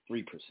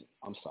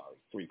 I'm sorry,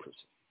 3%.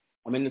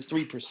 I'm in the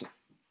 3%.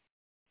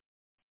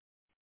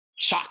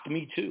 Shocked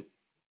me too.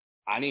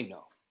 I didn't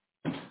know.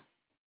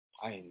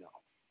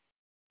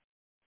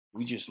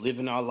 We just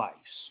living our lives.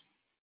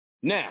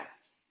 Now,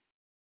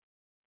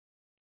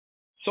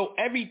 so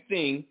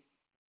everything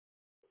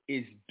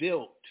is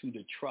built to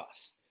the trust.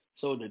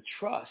 So the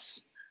trust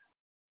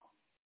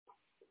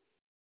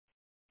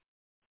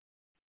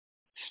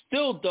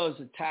still does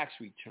a tax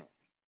return.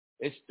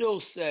 It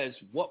still says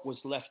what was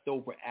left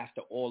over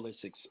after all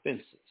its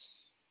expenses.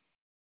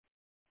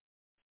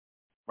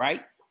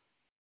 Right?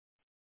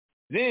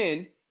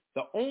 Then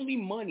the only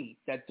money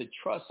that the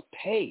trust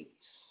pays,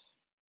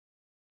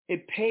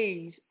 it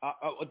pays,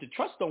 the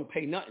trust don't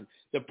pay nothing.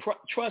 The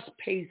trust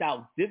pays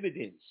out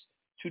dividends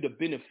to the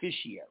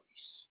beneficiaries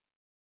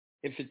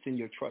if it's in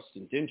your trust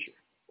indenture.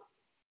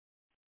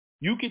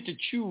 You get to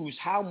choose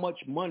how much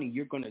money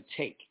you're going to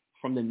take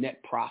from the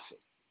net profit.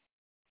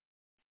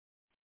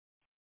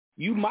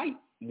 You might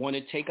want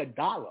to take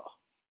 $1.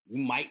 You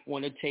might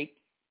want to take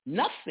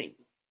nothing.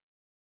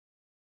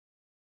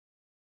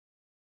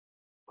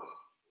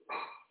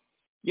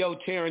 Yo,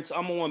 Terrence,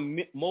 I'm on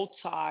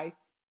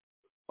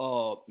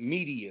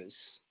medias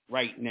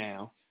right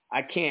now.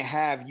 I can't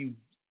have you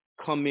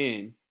come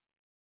in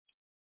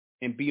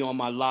and be on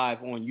my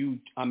live on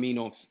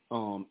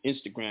on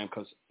Instagram,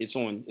 because it's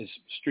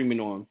streaming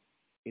on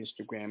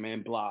Instagram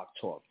and Blog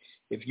Talk.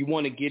 If you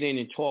want to get in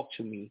and talk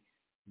to me,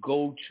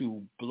 go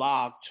to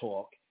Blog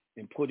Talk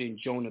and put in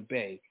Jonah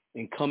Bey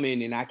and come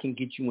in, and I can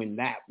get you in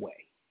that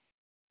way.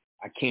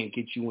 I can't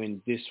get you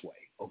in this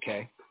way,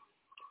 okay?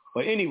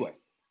 But anyway,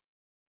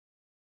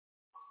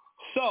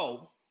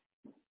 so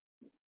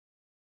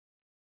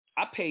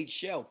I paid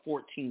Shell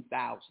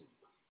 $14,000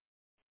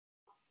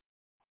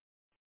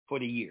 for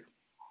the year.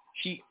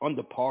 She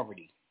under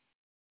poverty.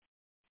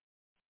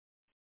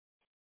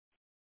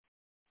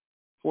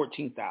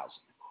 $14,000.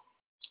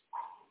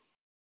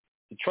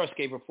 The trust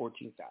gave her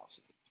 $14,000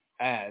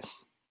 as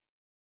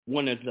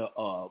one of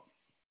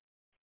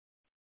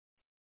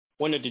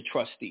the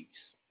trustees.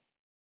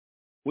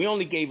 We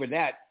only gave her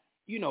that,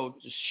 to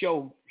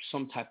show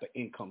some type of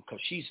income,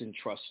 because she's in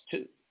trust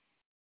too,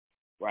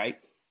 right?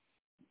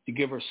 To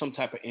give her some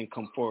type of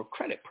income for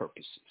credit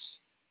purposes.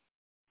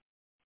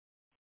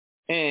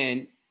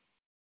 And,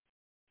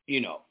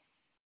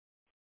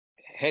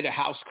 head of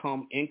house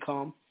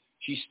income,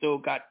 she still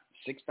got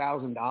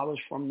 $6,000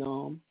 from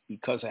them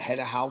because of head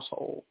of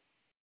household.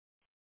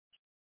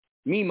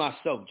 Me,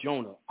 myself,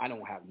 Jonah, I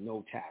don't have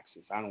no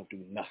taxes. I don't do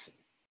nothing.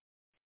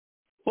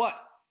 But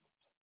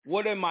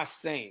what am I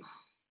saying?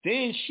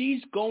 Then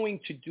she's going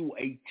to do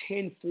a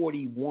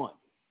 1041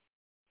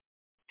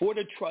 for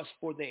the trust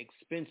for the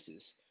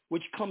expenses,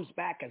 which comes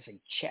back as a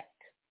check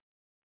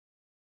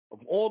of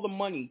all the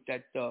money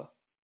that the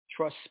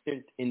trust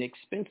spent in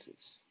expenses.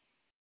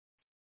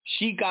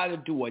 She got to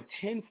do a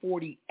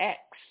 1040X.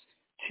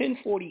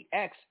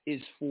 1040X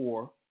is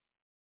for,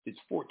 it's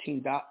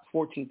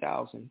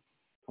 $14,000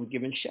 I'm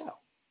giving Shell.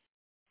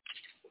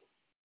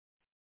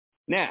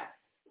 Now,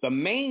 the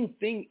main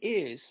thing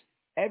is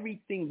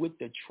everything with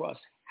the trust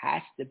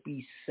has to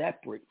be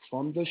separate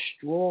from the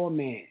straw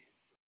man.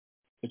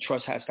 The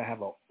trust has to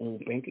have an own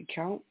bank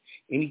account.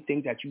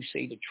 Anything that you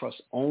say the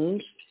trust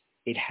owns,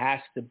 it has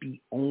to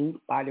be owned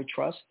by the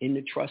trust in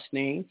the trust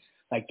name.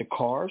 Like the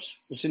cars,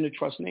 it's in the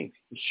trust name.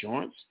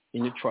 Insurance,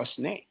 in the trust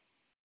name.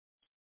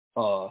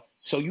 So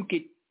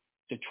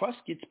the trust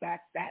gets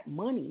back that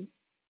money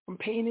from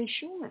paying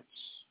insurance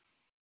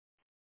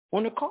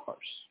on the cars,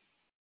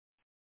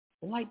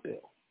 the light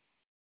bill,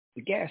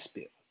 the gas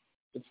bill,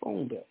 the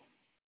phone bill,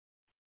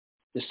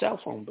 the cell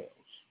phone bills.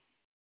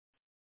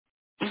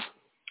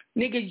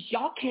 Niggas,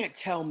 y'all can't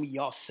tell me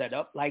y'all set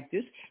up like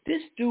this.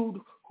 This dude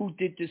who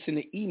did this in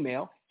the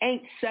email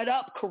ain't set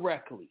up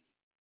correctly.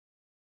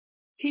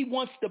 He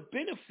wants the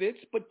benefits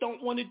but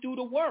don't want to do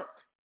the work.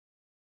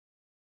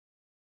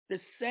 The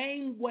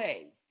same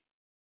way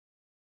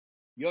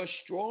your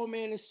straw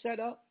man is set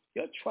up,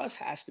 your trust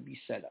has to be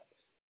set up.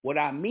 What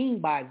I mean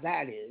by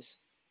that is,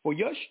 for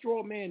your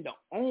straw man to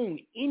own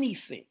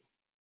anything,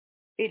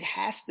 it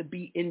has to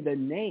be in the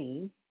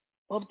name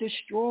of the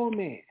straw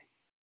man.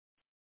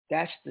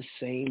 That's the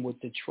same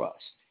with the trust.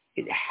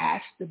 It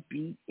has to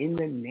be in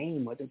the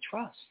name of the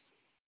trust.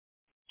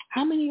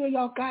 How many of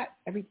y'all got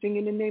everything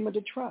in the name of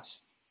the trust?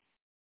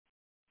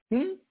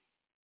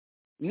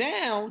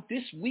 Now,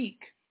 this week,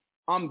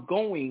 I'm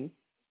going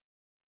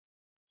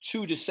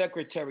to the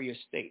Secretary of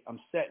State. I'm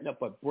setting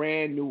up a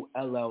brand new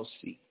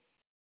LLC.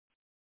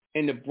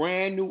 And the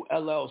brand new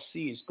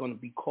LLC is going to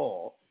be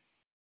called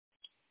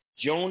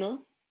Jonah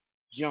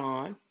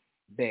John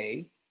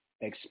Bey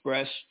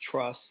Express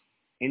Trust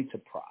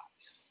Enterprise.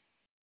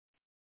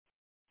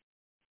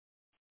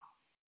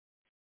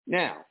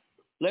 Now,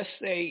 let's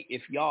say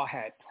if y'all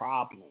had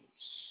problems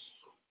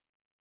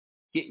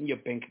getting your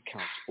bank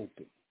accounts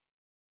open,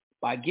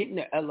 by getting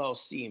the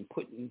LLC and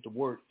putting the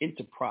word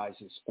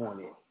enterprises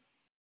on it,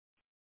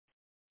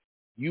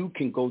 you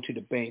can go to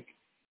the bank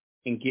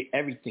and get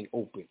everything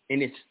open.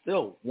 And it's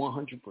still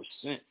 100%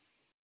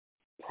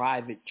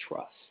 private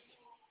trust.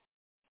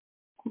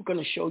 I'm going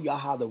to show y'all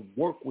how to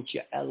work with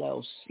your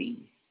LLC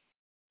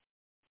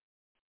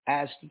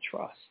as the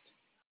trust.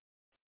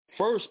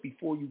 First,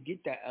 before you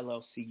get that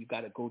LLC, you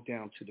got to go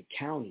down to the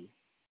county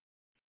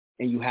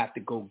and you have to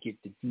go get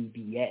the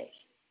DBA.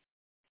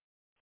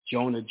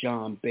 Jonah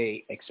John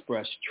Bey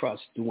Express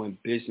Trust, doing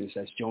business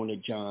as Jonah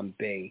John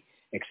Bey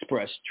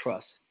Express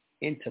Trust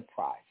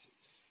Enterprises.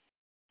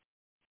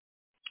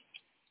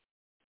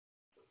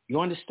 You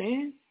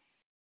understand?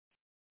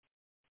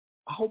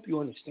 I hope you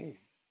understand.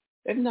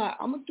 If not,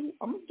 I'm gonna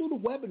do the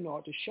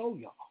webinar to show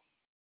y'all.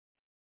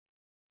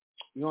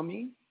 You know what I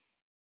mean?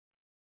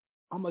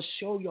 I'm gonna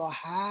show y'all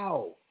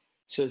how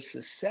to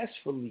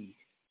successfully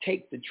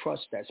take the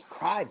trust that's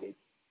private,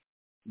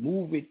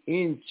 move it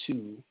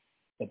into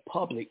the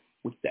public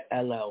with the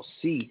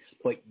LLC,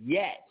 but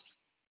yet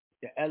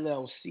the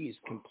LLC is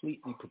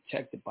completely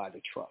protected by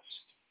the trust.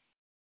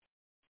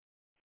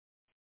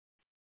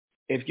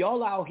 If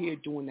y'all out here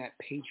doing that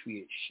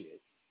patriot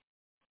shit,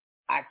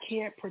 I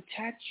can't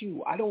protect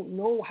you. I don't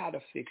know how to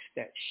fix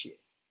that shit.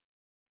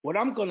 What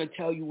I'm going to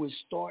tell you is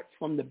start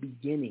from the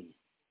beginning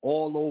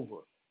all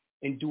over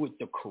and do it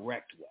the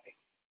correct way.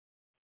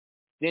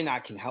 then I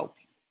can help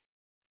you.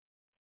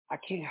 I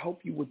can't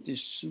help you with this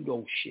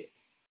pseudo shit.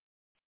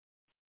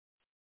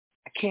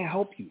 I can't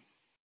help you.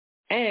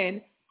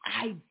 And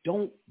I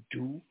don't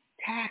do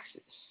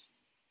taxes.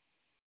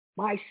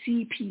 My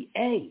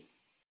CPA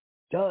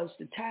does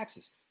the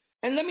taxes.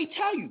 And let me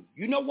tell you,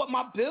 you know what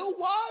my bill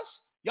was?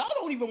 Y'all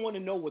don't even want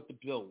to know what the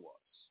bill was.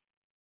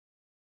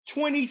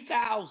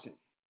 $20,000.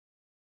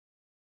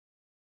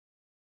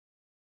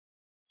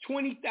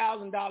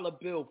 $20,000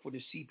 bill for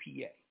the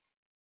CPA,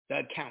 the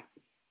accountant.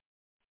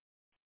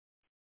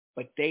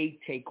 But they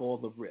take all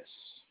the risks.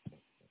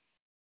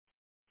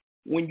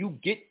 When you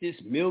get this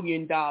 $1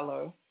 million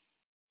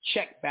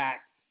check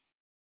back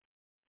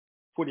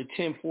for the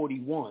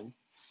 1041,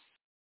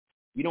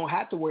 you don't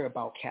have to worry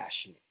about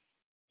cashing it.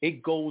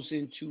 It goes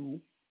into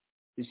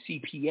the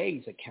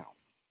CPA's account.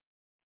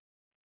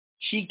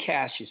 She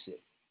cashes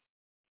it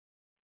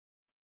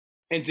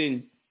and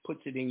then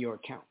puts it in your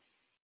account.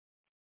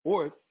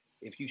 Or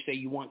if you say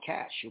you want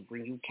cash, she'll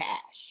bring you cash.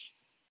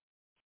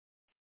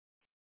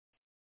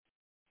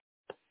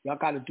 Y'all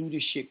got to do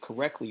this shit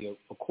correctly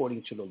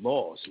according to the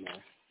laws,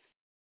 man.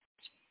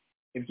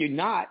 If you're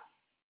not,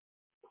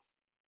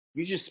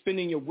 you're just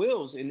spinning your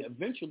wheels, and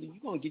eventually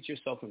you're going to get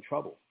yourself in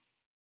trouble.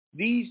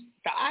 The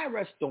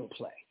IRS don't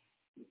play.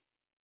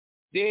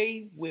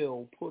 They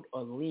will put a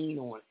lien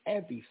on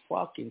every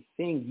fucking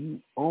thing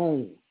you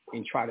own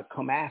and try to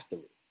come after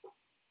it.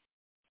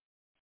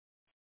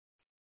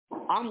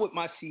 I'm with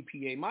my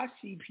CPA. My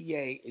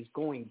CPA is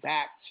going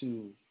back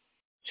to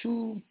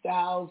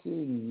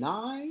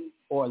 2009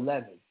 or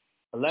 11.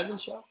 11,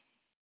 show?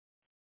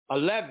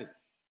 11.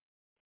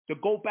 To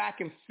go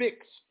back and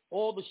fix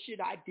all the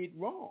shit I did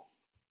wrong.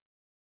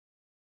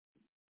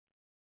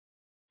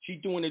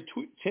 She's doing a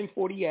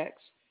 1040X,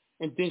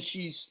 and then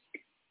she's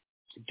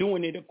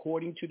doing it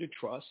according to the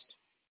trust.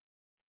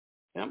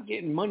 And I'm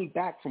getting money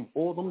back from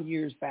all them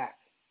years back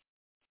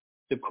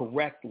the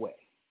correct way.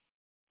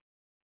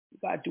 You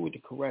got to do it the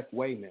correct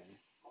way, man.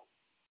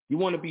 You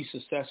want to be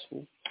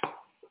successful.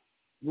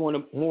 You want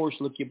to, Morris,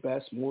 look your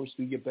best. Morris,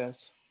 do your best.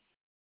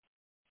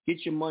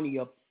 Get your money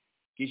up.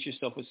 Get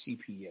yourself a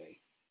CPA.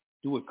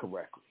 Do it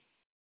correctly.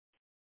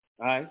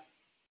 All right?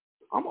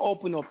 I'm going to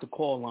open up the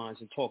call lines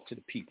and talk to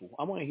the people.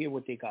 I want to hear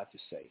what they got to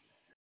say.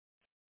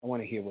 I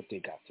want to hear what they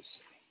got to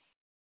say.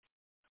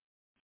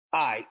 All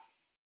right.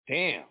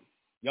 Damn.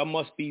 Y'all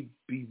must be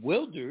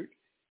bewildered.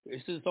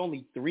 This is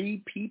only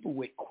 3 people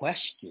with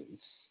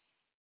questions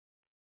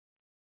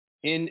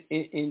in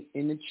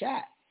the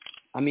chat.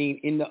 I mean,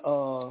 in the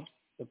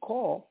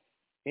call,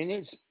 and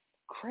it's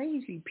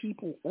crazy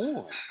people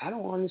on. I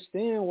don't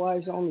understand why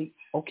it's only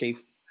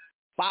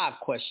 5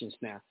 questions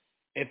now.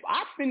 If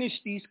I finish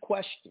these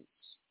questions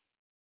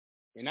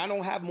and I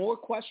don't have more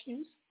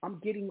questions, I'm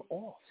getting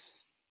off.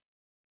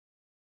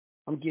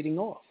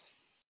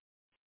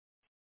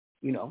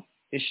 You know,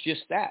 it's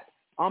just that.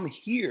 I'm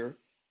here.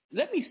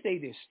 Let me say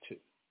this too.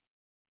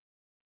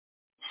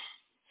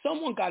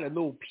 Someone got a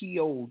little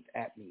PO'd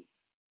at me.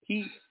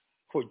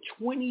 For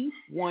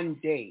 21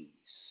 days,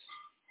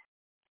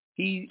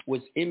 he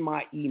was in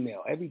my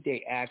email every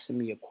day asking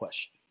me a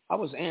question. I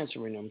was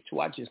answering them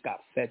till I just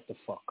got fed the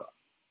fuck up.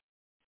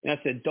 And I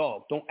said,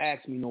 dog, don't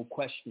ask me no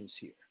questions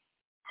here.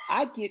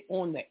 I get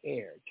on the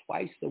air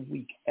twice a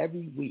week,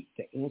 every week,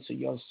 to answer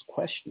your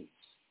questions.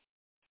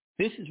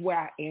 This is where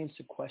I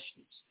answer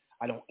questions.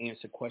 I don't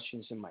answer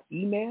questions in my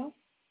email.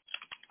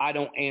 I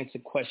don't answer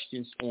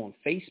questions on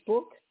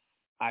Facebook.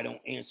 I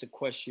don't answer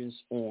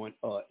questions on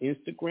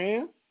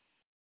Instagram.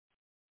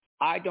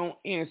 I don't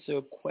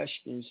answer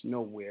questions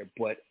nowhere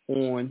but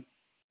on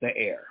the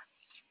air.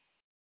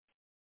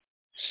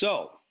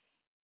 So,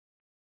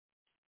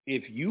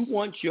 if you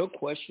want your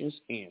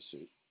questions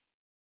answered,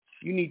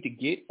 you need to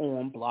get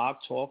on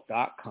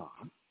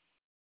blogtalk.com,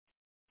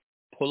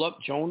 pull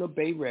up Jonah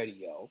Bay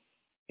Radio,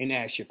 and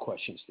ask your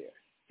questions there.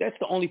 That's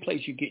the only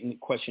place you're getting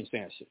questions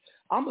answered.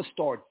 I'm going to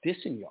start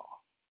dissing y'all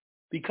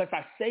because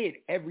I say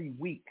it every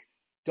week.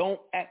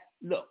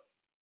 Look,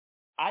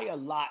 I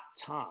allot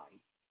time,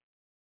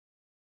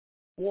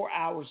 4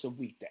 hours a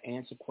week to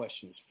answer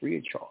questions free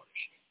of charge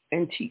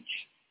and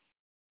teach.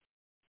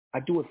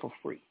 I do it for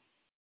free.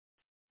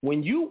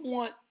 When you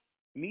want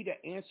me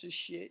to answer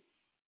shit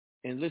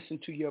and listen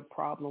to your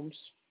problems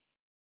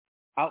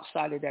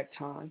outside of that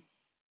time,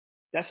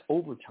 that's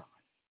overtime.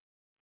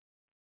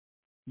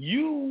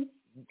 You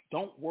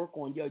don't work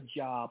on your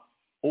job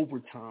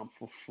overtime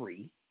for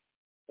free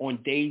on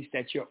days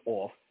that you're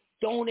off.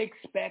 Don't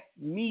expect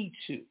me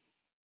to.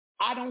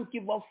 I don't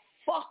give a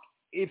fuck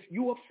if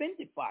you're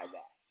offended by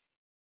that.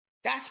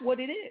 That's what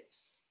it is.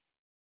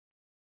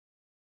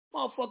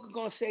 Motherfucker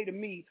gonna say to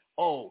me,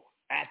 oh,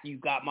 after you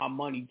got my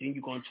money, then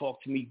you're gonna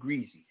talk to me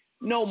greasy.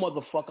 No,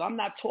 motherfucker, I'm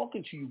not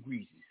talking to you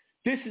greasy.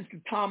 This is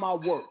the time I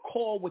work.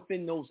 Call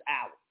within those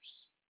hours.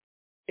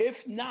 If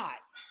not,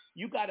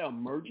 you got an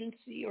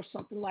emergency or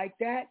something like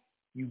that,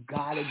 you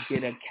gotta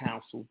get a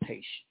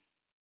consultation.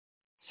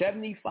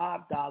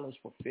 $75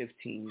 for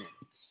 15 minutes.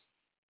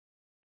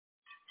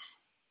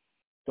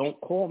 Don't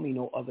call me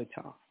no other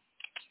time.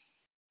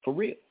 For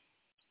real.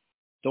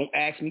 Don't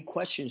ask me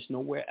questions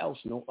nowhere else,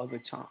 no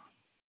other time.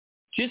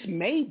 Just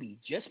maybe,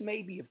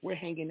 if we're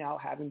hanging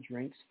out having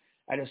drinks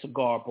at a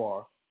cigar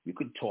bar, you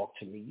could talk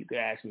to me. You could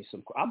ask me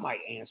some. I might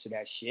answer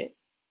that shit.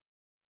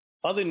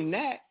 Other than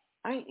that,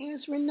 I ain't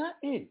answering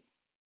nothing.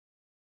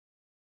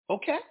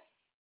 Okay?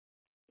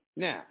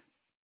 Now,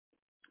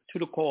 to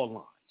the call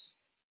lines.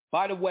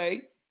 By the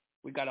way,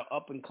 we got an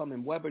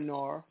up-and-coming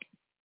webinar.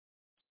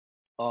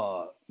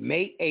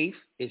 May 8th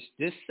is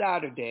this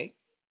Saturday.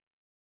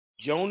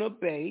 Jonah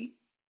Bay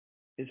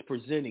is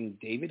presenting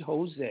David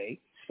Jose,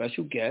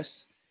 special guest.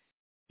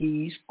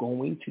 He's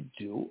going to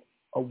do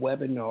a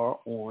webinar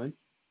on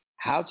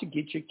how to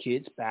get your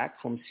kids back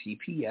from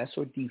CPS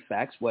or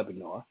DFACS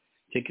webinar.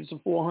 Tickets are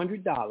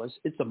 $400.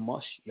 It's a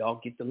must. Y'all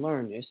get to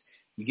learn this.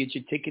 You get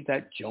your tickets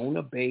at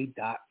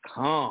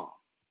jonahdbay.com.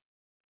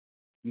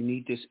 You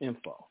need this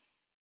info.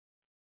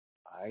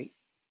 All right.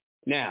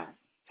 Now,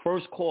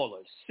 first caller,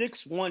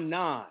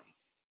 619-946.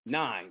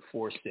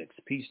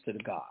 Peace to the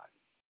God.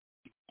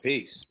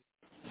 Peace.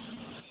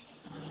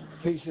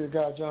 Peace to the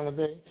God, Jonah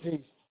Bay.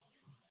 Peace.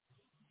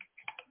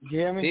 You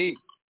hear me? Peace.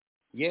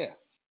 Yeah,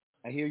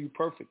 I hear you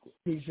perfectly.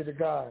 Peace to the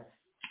God.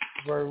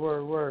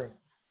 Word.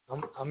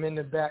 I'm in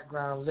the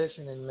background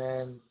listening,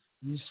 man.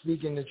 You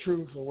speaking the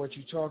truth of what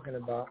you're talking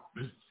about,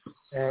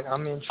 and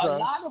I'm in trust. A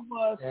lot of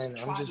us and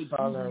I'm try just to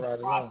following do right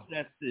these along.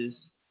 processes.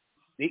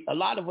 A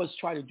lot of us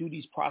try to do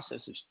these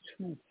processes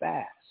too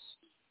fast.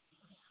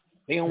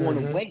 They don't want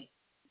to wait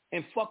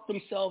and fuck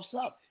themselves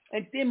up.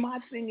 And then my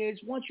thing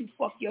is, once you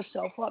fuck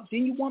yourself up,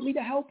 then you want me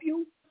to help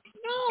you?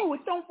 No,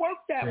 it don't work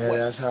that way. Yeah,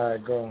 that's how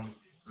it goes.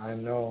 I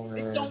know,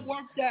 man. It don't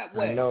work that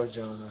way. I know,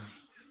 Jonah.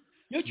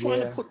 You're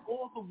trying to put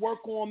all the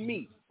work on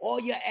me. All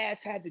your ass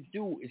had to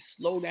do is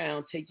slow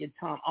down, take your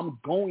time. I'm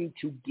going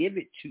to give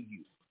it to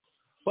you.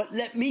 But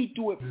let me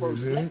do it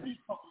first. Let me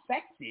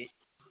perfect it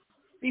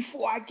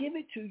before I give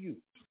it to you.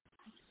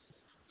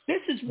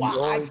 This is why you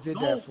always did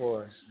that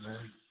for us,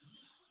 man.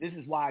 This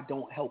is why I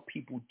don't help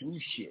people do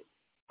shit.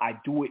 I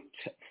do it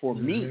for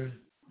me.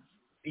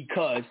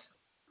 Because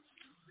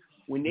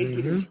when they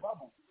get in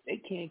trouble, they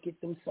can't get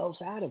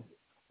themselves out of it.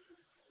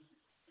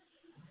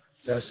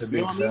 That's a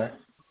big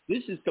fact.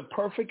 This is the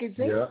perfect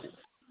example. Yeah.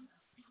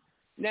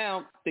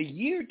 Now, the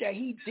year that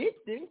he did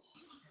this,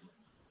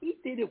 he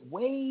did it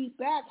way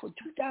back for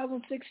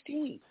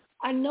 2016.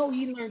 I know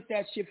he learned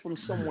that shit from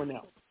someone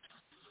else.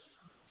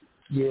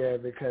 Yeah,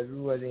 because we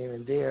wasn't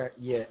even there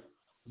yet.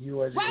 You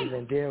wasn't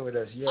even there with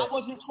us yet. I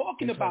wasn't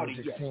talking about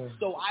it yet.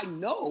 So I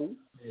know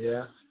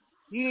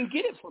he didn't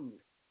get it from me.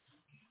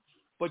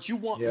 But you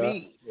want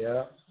me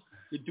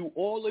to do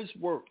all this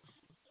work.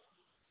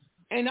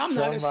 And I'm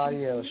not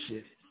somebody else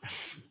shit.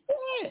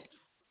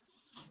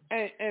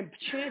 Yeah. And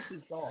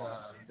chances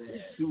are,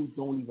 this dude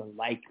don't even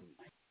like me.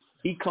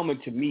 He coming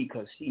to me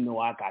because he know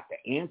I got the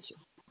answer.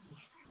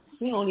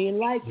 He don't even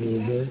like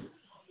me.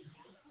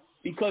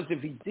 Because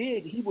if he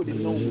did, he would have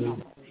known how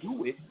to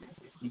do it.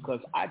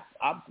 Because I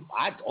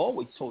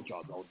always told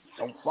y'all,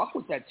 don't fuck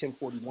with that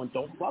 1041.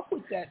 Don't fuck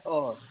with that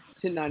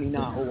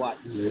 1099 OI.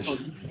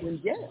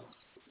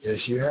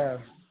 Yes, you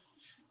have.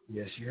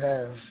 Yes, you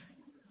have.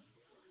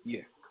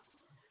 Yeah.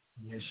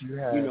 Yes, you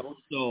have. You know,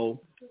 so.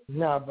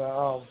 Nah,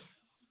 but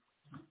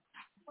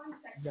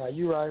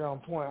you right on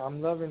point.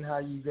 I'm loving how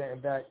you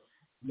getting back.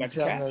 You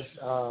telling us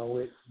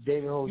with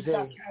David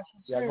Jose,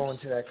 y'all going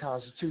to that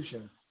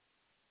Constitution.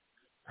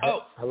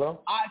 Hello?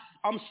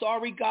 I'm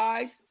sorry,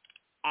 guys.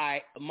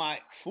 My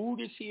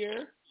food is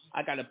here.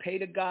 I gotta pay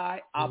the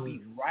guy. I'll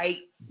be right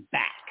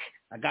back.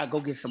 I gotta go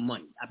get some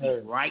money. I'll be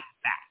right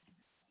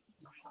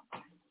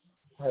back.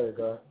 There you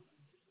go.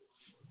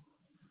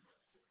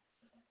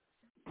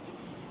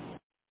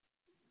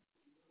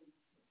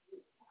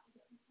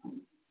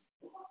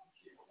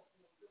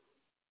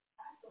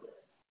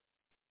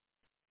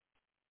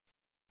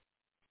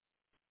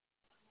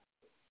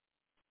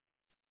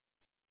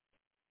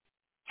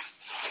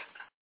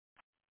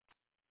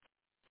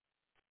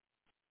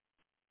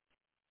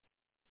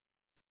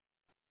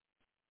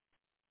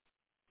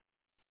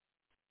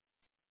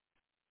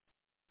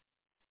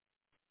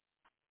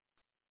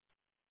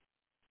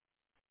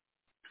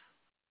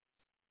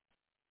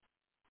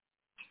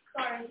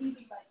 Sorry, he's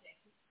by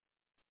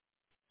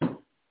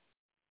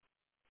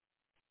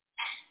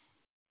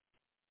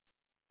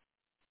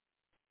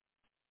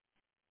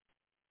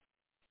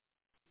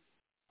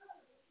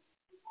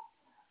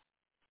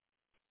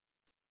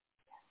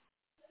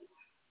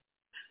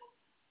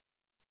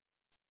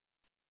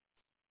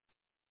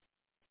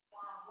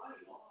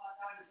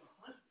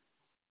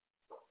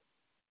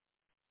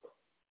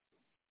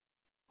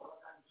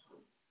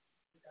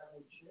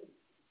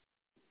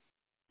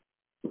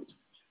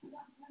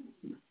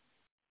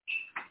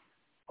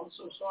I'm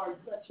so sorry.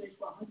 You got chased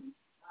by 100?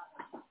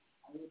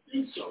 I don't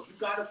think so. You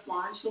got to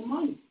find some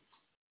money.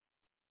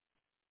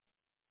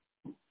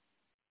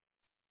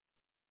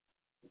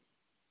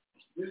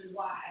 This is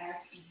why I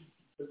asked you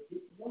to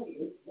get money.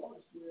 It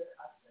was where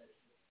I said it.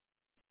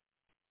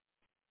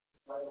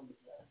 Right on the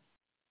back.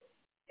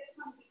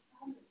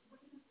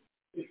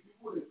 If you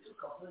would have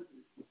took 100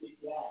 to get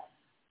gas,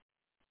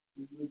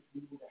 we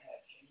would have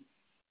had change.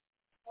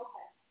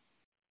 Okay.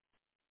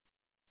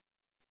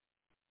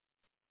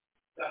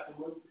 Got the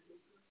money?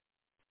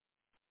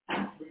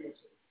 Thank you.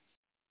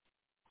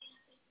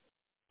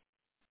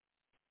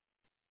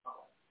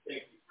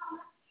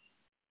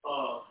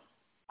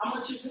 How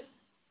much is it?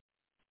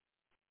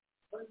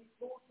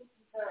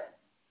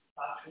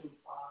 525.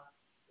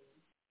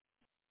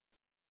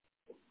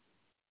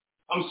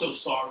 I'm so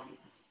sorry.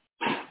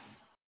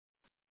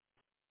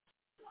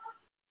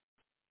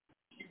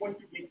 She went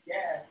to get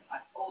gas. I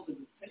told her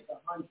to take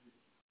 100.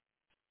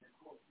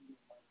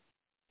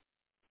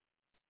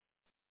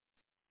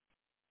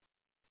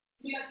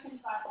 We got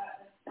 $25.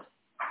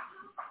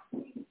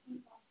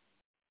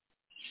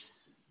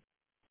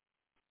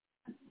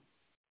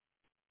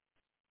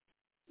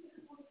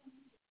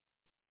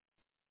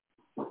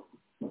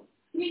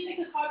 Can you take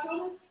a card,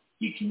 Jonah?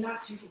 You cannot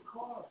take a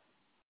card.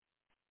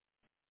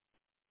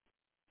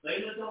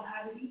 Layla don't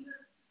have it either.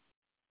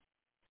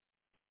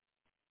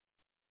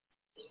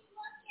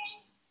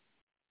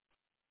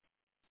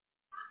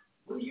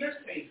 What are yours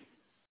paying?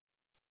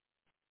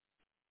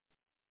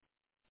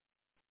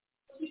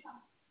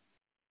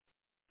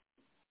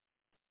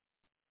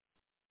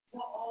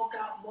 Y'all all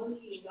got money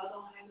and y'all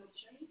don't have no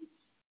change?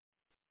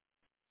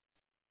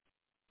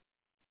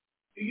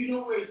 Do you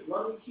know where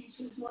Lovey keeps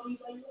his money,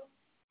 Layla?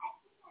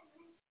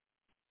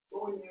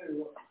 Go in there and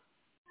look.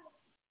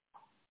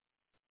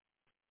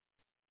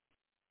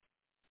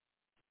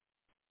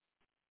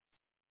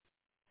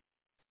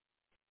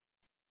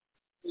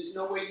 There's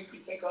no way you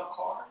can take a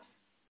card?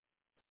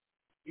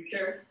 You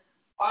care?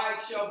 All right,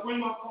 Shell, bring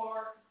my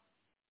card.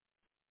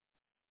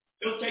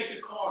 He'll take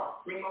the card.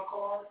 Bring my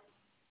card.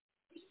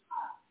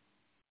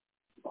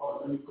 Oh,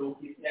 let me go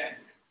get that.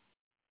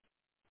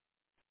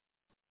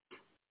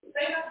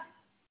 Layla,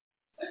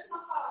 where's my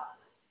card?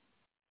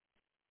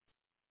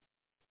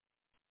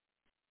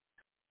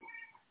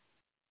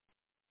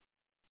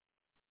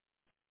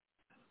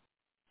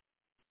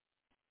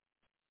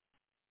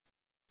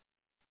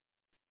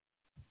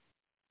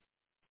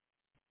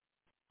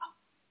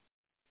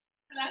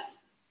 Hello?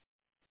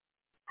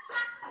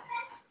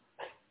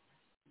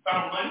 You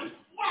found money?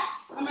 Yeah.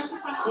 How much you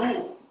found?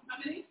 Cool. How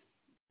many?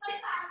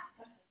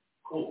 25.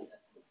 Cool.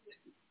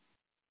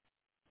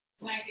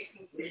 Blanket.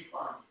 Where you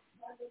find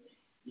it?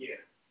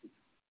 Yeah.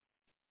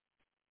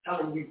 Tell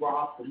him we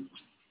robbed him.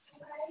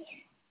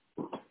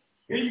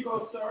 Here you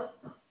go, sir.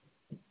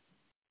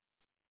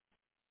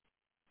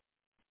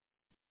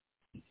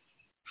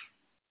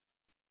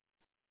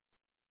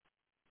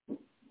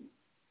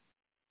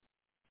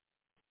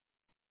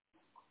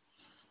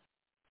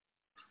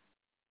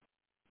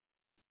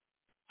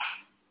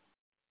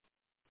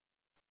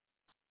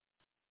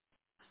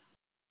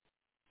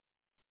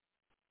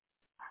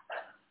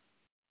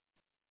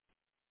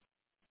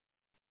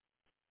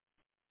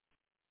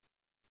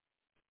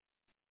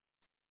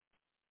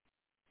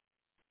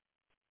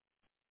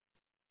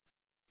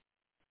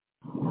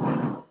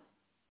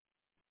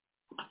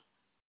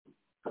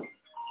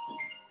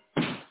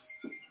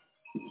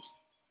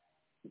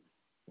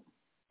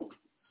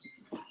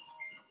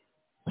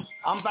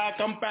 I'm back.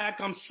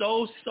 I'm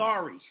so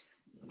sorry.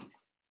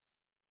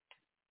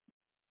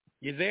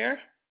 You there?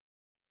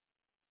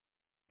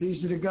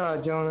 Peace to the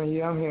God, Jonah.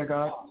 Yeah, I'm here,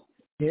 God.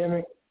 You hear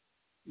me?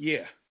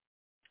 Yeah.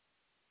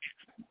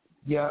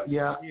 Yeah.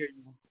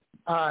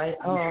 All right.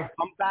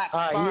 I'm back. All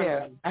right, finally.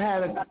 yeah. I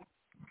had a...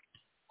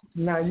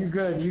 No, you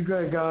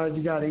good, God.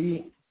 You got to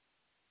eat.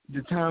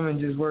 The timing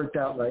just worked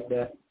out like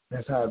that.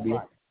 That's how it be.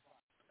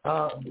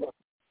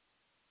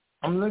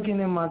 I'm looking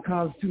in my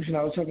Constitution.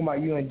 I was talking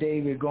about you and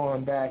David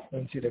going back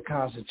into the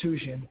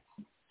Constitution.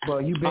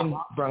 Well, you've been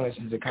brought us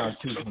into the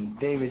Constitution.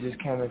 David just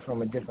came in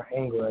from a different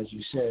angle, as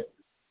you said.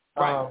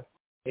 Right.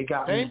 It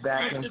got me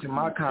back into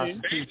my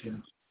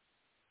Constitution.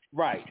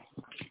 Right.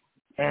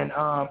 And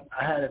I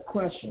had a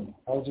question.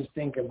 I was just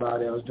thinking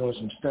about it. I was doing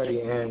some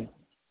study, and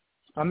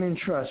I'm in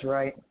trust,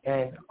 right?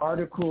 And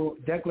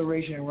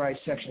Declaration of Rights,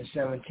 Section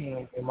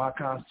 17 in my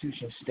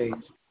Constitution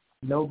states,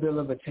 no bill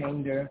of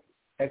attainder,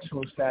 ex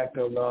post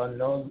facto law,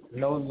 no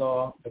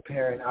law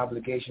preparing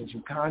obligation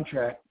to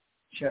contract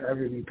shall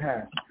ever be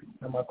passed.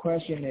 Now, my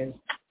question is,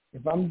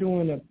 if I'm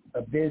doing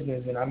a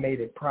business and I made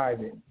it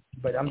private,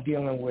 but I'm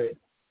dealing with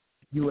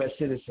U.S.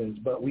 citizens,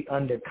 but we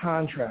under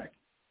contract,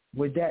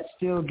 would that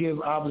still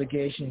give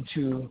obligation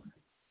to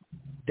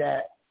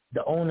the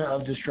owner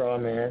of the straw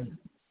man,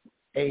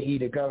 i.e.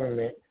 the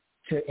government,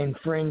 to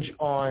infringe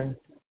on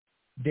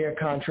their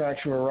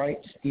contractual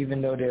rights,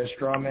 even though they're a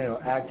straw man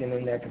or acting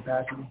in that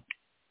capacity?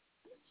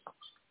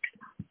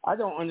 I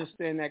don't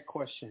understand that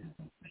question.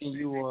 Can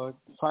you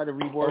try to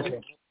reword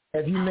it?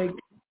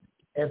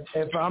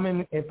 If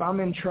I'm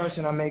in trust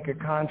and I make a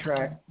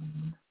contract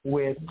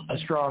with a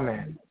straw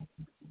man,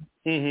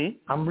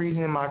 I'm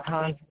reading in my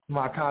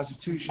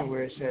Constitution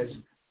where it says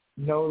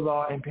no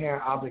law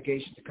impairing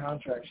obligation to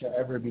contract shall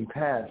ever be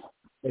passed.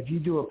 If you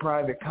do a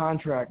private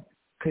contract,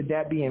 could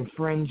that be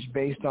infringed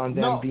based on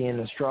them being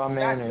a straw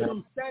man? That's what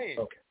I'm saying.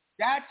 Okay.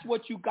 That's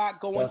what you got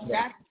going.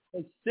 That's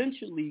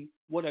essentially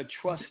what a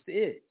trust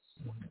is.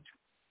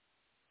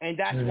 And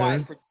that's why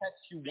it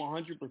protects you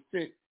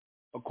 100%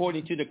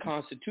 according to the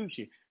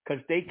Constitution,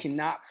 because they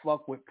cannot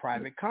fuck with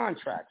private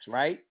contracts,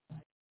 right?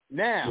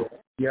 Now,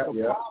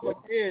 the problem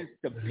is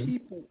the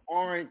people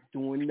aren't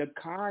doing the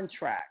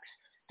contracts.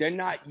 They're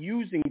not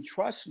using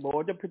trust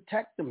law to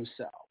protect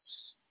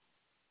themselves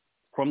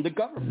from the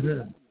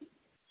government.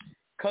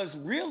 Because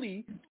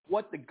really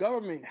what the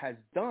government has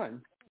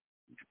done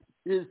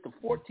is the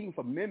 14th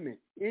Amendment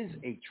is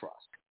a trust,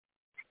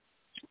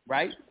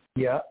 right?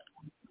 Yeah.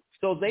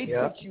 So they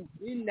put you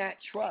in that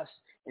trust,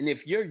 and if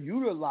you're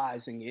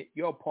utilizing it,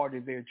 you're a part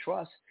of their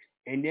trust,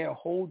 and they're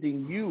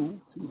holding you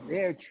to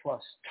their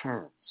trust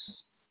terms.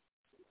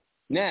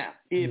 Now,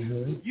 if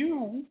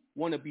you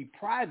want to be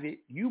private,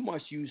 you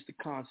must use the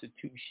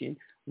Constitution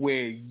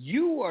where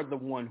you are the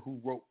one who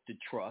wrote the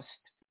trust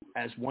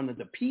as one of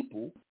the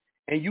people,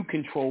 and you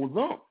control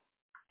them.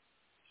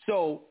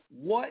 So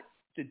what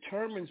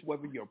determines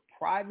whether you're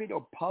private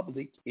or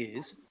public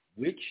is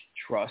which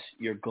trust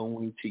you're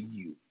going to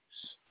use.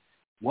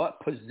 What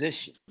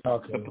position?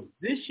 Okay. The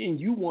position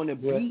you want to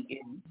be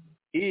in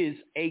is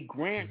a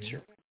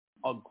grantor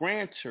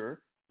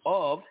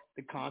of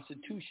the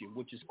Constitution,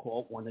 which is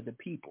called one of the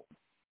people.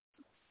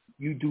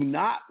 You do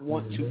not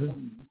want to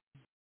be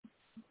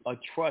a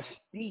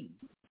trustee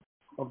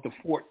of the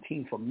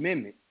 14th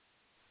Amendment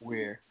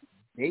where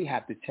they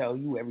have to tell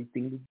you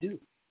everything to do.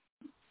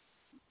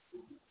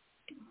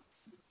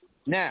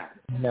 Now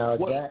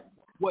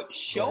what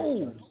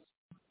shows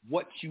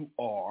what you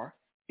are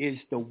is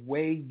the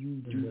way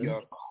you do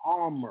your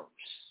commerce.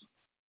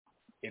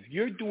 If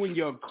you're doing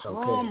your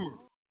commerce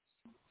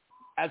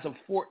as a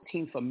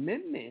 14th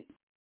Amendment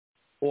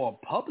or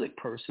a public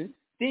person,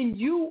 then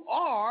you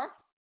are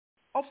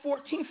a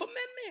 14th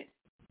Amendment.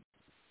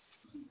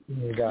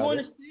 You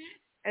understand?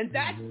 And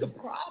that's the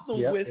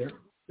problem with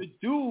the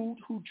dude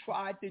who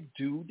tried to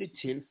do the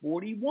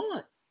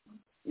 1041.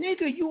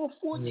 Nigga, you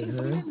a 14th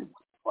Amendment.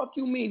 What the fuck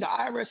you mean? The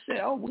IRS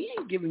said, oh, we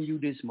ain't giving you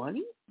this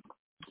money.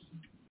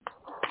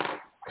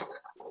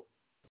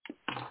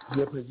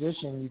 Your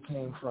position you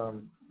came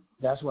from,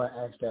 that's why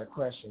I asked that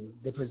question.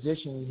 The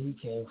position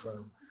he came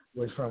from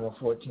was from a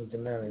 14th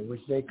Amendment,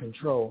 which they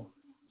control,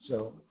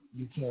 so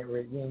you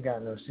ain't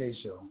got no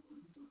say-so.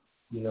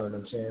 You know what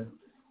I'm saying?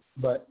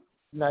 But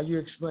now you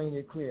explained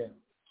it clear.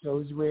 So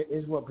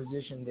is what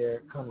position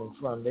they're coming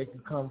from. They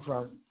can come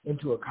from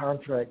into a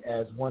contract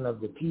as one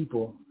of the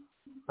people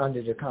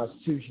under the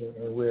Constitution,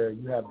 and where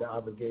you have the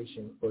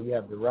obligation or you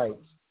have the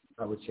rights,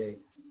 I would say,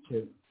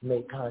 to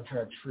make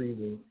contracts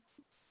freely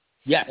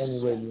any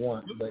way you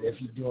want. But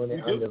if you're doing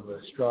it under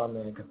a straw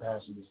man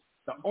capacity,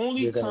 the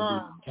only you're going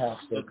time to be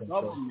taxed or the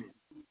controlled. government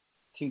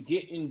can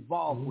get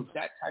involved with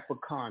that type of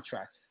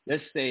contract,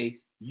 let's say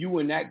you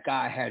and that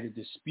guy had a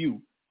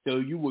dispute, so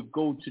you would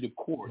go to the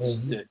courts to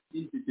end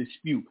the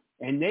dispute,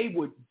 and they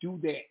would do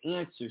their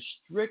answer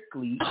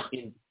strictly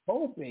in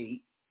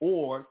probate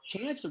or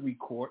chancery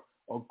court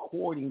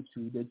according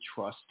to the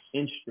trust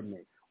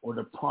instrument or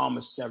the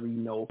promissory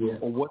note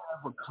or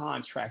whatever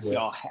contract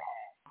y'all have.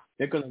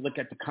 They're going to look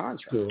at the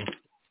contract. True.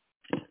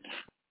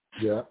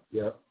 Yeah.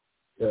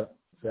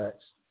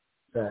 Facts.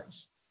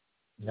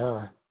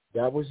 Nah,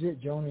 that was it,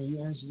 Jonah.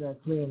 You answered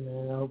that clear,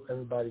 man. I hope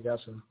everybody got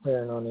some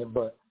clarity on it.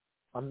 But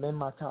I'm in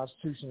my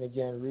Constitution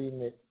again,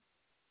 reading it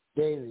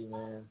daily,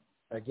 man.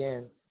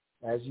 Again,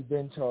 as you've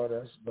been taught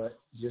us, but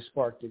you just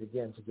sparked it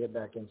again to get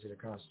back into the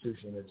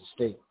Constitution of the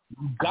state.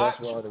 That's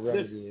where all the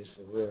remedy is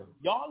for real.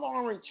 Y'all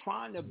aren't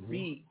trying to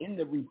be in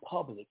the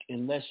republic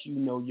unless you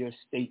know your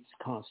state's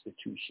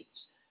constitutions.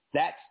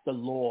 That's the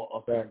law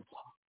of the republic.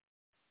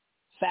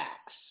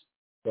 Facts.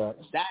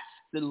 That's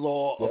the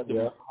law of the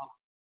republic.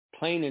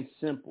 Plain and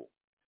simple.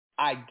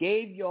 I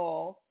gave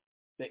y'all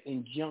the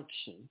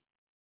injunction.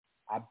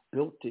 I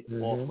built it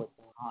off of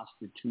the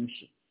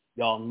Constitution.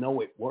 Y'all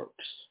know it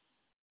works.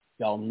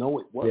 Yes,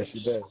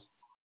 it does.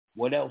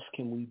 What else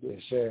can we do?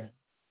 Yes, sir.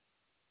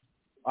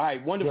 All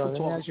right, wonderful talk.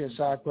 Let me ask you a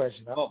side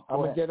question. I'm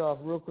going to get off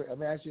real quick. I'm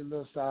going to ask you a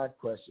little side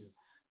question.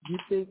 Do you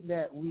think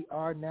that we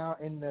are now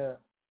in the,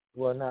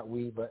 well, not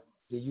we, but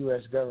the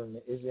U.S.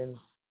 government is in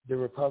the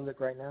republic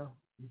right now?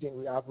 You think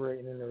we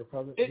operating in the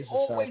republic? It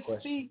always,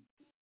 see,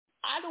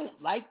 I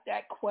don't like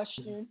that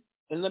question,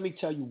 and let me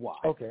tell you why.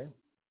 Okay.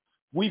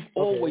 We've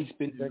always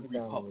been in the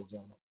republic.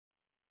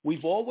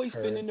 We've always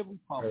been in the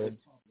republic.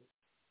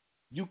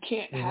 You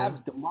can't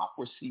have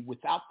democracy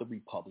without the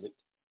republic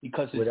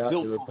because it's built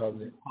on the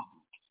republic.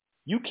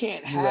 You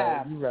can't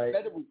have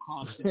federal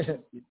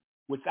constitution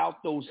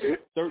without those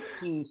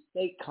 13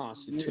 state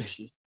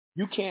constitutions.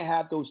 You can't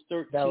have those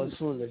 13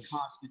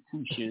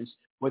 constitutions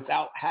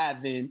without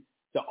having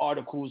the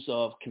Articles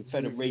of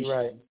Confederation,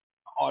 the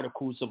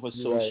Articles of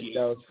Association,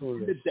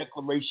 the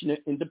Declaration of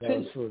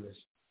Independence. That was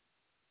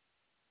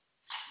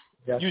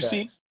foolish. You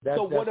see?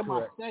 So what am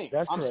I saying?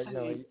 That's I'm correct.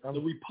 saying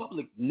the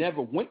republic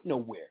never went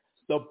nowhere.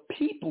 The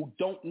people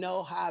don't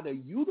know how to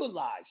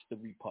utilize the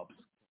republic.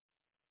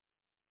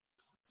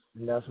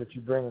 And that's what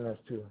you're bringing us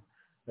to.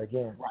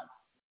 Again. Right.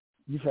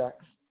 You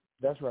facts.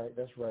 That's right,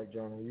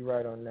 Jonah. You're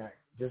right on that.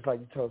 Just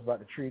like you told us about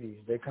the treaties.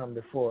 They come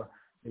before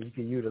You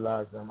can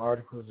utilize them.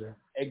 Articles of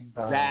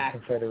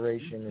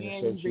Confederation and you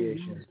can't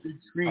Association. even use the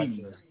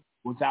treaty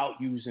without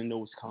using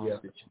those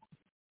constitutions.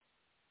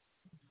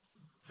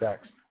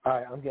 Facts. All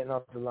right, I'm getting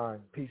off the line.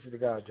 Peace to the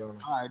God, Jonah.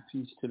 All right,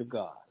 peace to the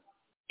God.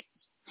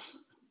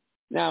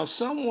 Now,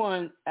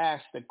 someone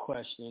asked a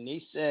question.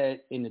 They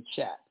said in the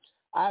chat,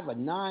 I have a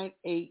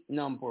 98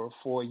 number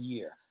for a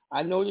year.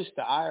 I noticed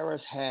the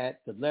IRS had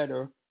the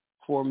letter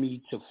for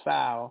me to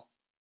file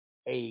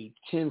a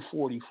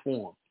 1040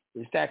 form.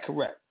 Is that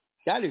correct?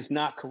 That is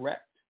not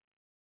correct.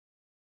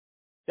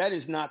 That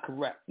is not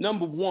correct.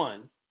 Number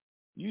one,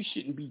 you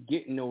shouldn't be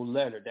getting no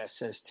letter that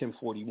says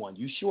 1041.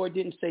 You sure it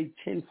didn't say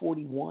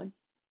 1041?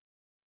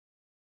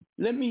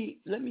 Let me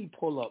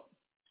pull up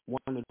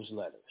one of those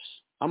letters.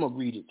 I'm going to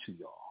read it to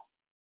y'all.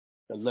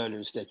 The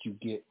letters that you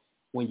get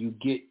when you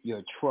get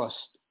your trust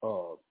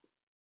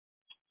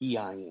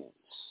EINs.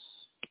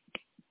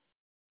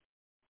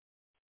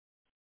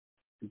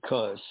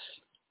 Because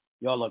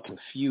y'all are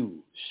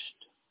confused.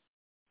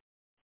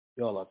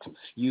 Y'all are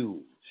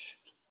confused.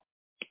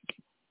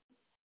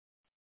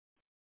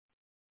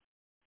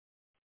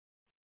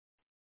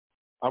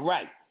 All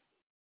right.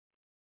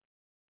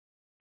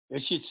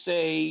 It should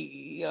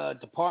say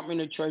Department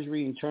of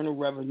Treasury, Internal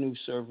Revenue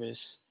Service,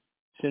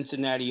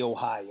 Cincinnati,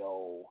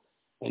 Ohio.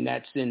 And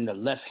that's in the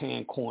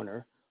left-hand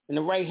corner. In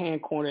the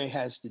right-hand corner, it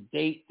has the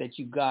date that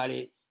you got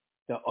it,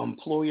 the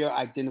employer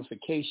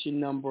identification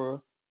number.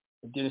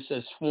 And then it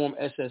says Form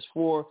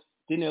SS4.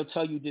 Then they'll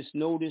tell you this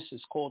notice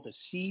is called the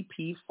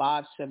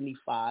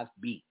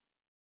CP575B.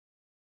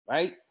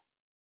 Right?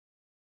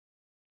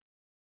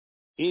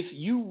 If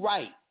you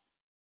write,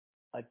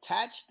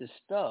 attach the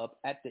stub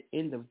at the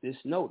end of this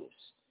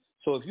notice.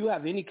 So if you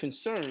have any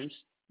concerns,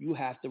 you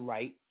have to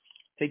write,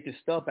 take the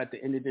stub at the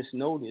end of this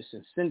notice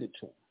and send it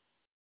to them.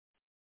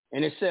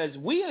 And it says,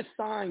 we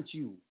assigned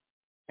you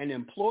an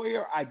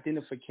employer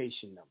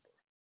identification number.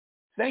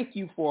 Thank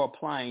you for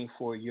applying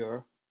for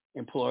your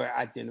employer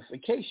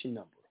identification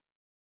number.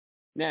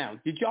 Now,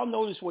 did y'all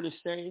notice what it's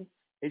saying?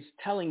 It's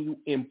telling you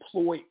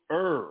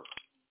employer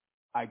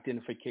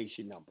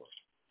identification number.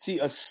 See,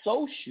 a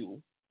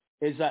social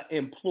is an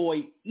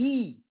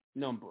employee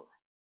number.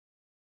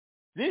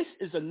 This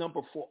is a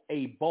number for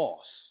a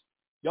boss.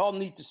 Y'all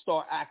need to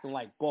start acting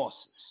like bosses.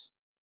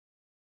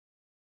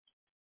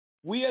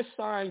 We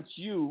assigned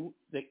you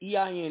the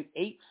EIN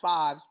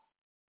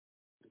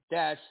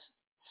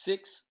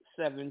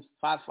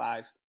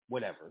 85-6755,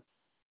 whatever.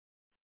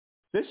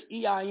 This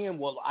EIN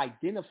will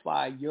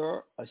identify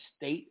your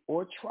estate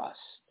or trust.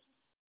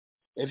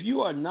 If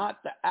you are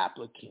not the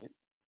applicant,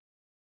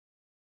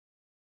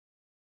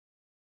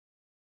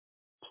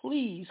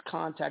 please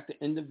contact the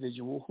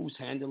individual who's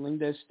handling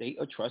the estate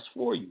or trust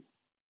for you.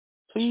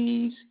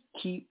 Please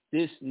keep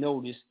this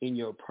notice in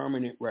your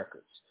permanent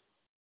records.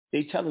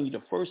 They're telling you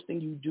the first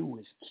thing you do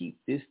is keep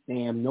this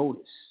damn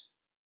notice.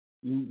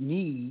 You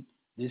need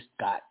this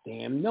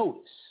goddamn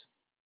notice.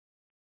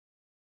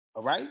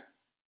 All right?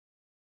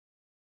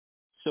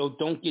 So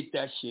don't get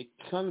that shit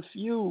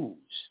confused.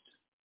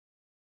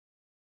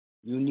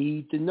 You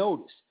need to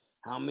notice.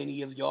 How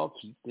many of y'all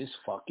keep this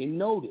fucking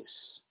notice?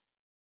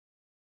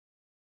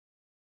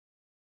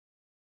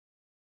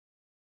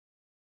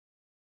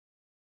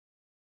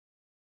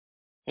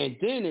 And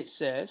then it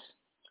says,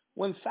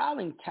 when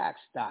filing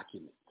tax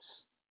documents,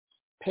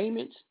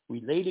 payments,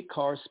 related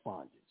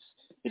correspondence,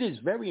 it is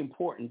very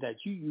important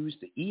that you use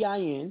the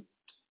EIN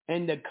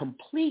and the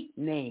complete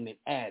name and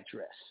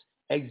address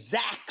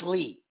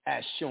exactly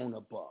as shown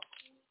above.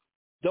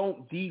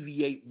 Don't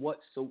deviate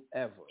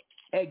whatsoever.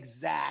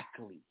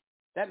 Exactly.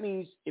 That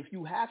means if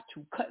you have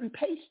to, cut and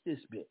paste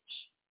this bitch.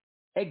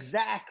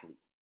 Exactly.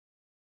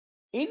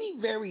 Any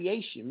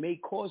variation may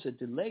cause a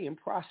delay in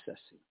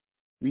processing,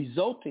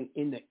 resulting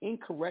in the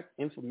incorrect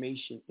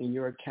information in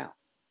your account,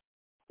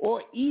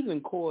 or even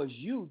cause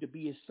you to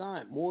be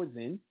assigned more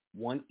than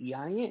one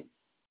EIN.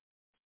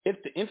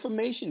 If the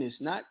information is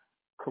not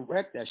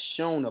correct as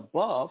shown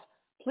above,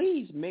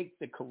 please make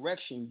the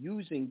correction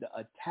using the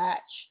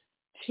attached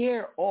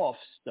tear-off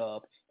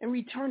stub and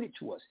return it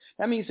to us.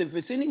 That means if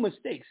it's any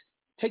mistakes,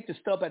 take the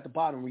stub at the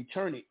bottom,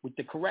 return it with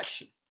the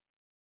correction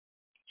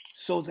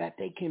so that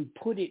they can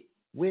put it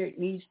where it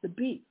needs to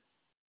be.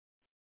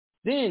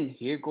 Then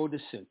here go the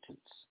sentence.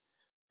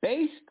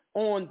 Based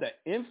on the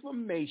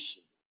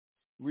information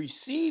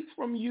received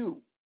from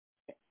you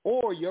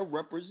or your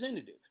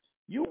representative,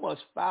 you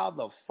must file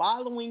the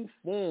following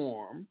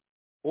form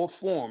or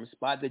forms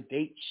by the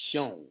date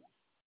shown.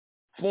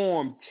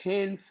 Form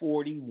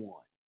 1041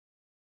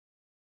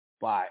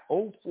 by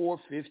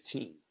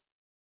 04/15,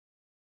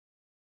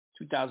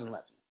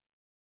 2011.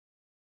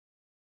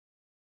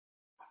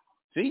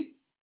 See?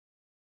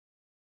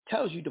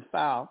 Tells you to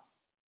file,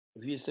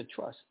 if it's a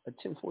trust, a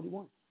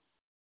 1041.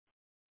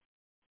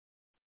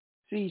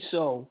 See,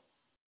 so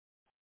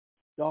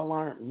y'all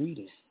aren't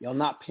reading. Y'all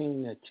not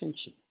paying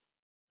attention.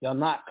 Y'all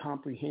not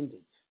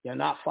comprehending. Y'all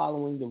not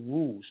following the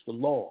rules, the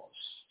laws.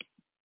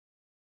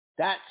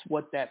 That's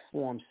what that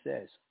form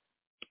says.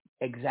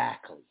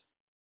 Exactly.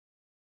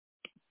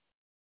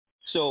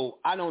 So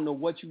I don't know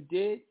what you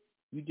did.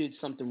 You did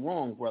something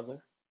wrong,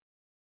 brother.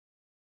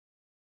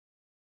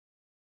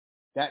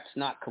 That's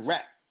not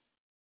correct.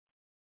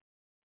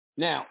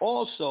 Now,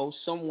 also,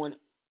 someone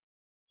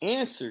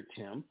answered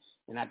him,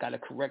 and I got to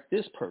correct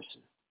this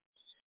person.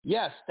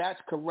 Yes,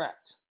 that's correct.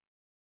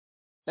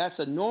 That's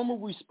a normal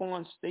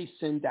response they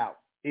send out.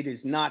 It is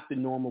not the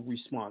normal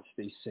response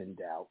they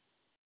send out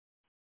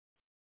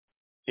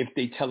if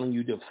they're telling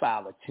you to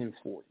file a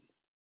 1040.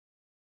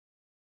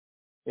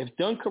 If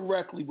done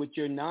correctly with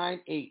your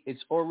 9-8,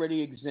 it's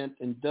already exempt,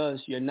 and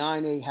does your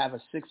 9-8 have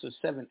a 6 or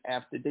 7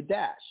 after the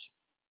dash?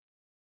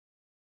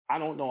 I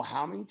don't know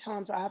how many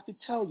times I have to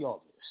tell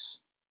y'all this.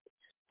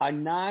 A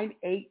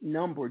 9-8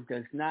 number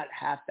does not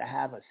have to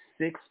have a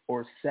 6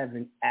 or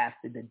 7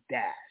 after the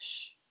dash.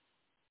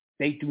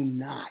 They do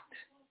not.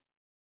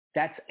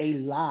 That's a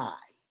lie.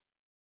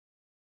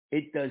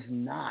 It does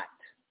not.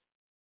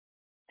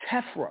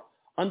 TEFRA,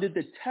 under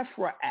the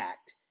TEFRA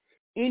Act,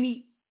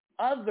 any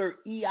other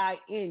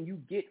EIN you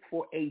get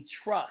for a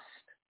trust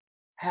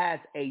has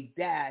a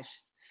dash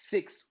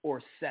 6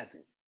 or 7.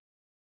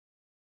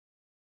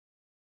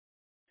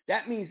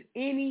 That means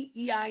any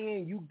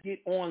EIN you get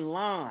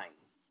online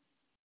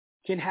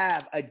can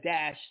have a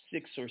dash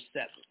 6 or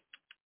 7.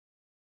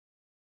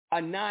 A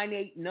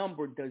 9-8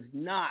 number does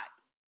not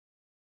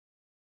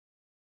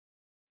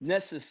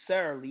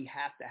necessarily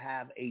have to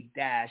have a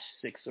dash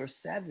 6 or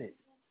 7.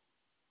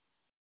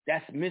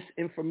 That's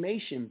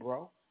misinformation,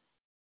 bro.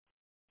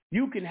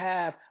 You can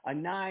have a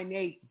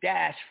 9-8-5,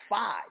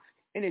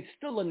 and it's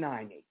still a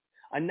 9-8.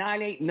 A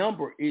 9-8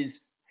 number is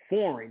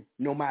foreign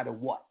no matter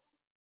what,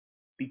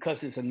 because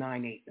it's a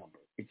 9-8 number.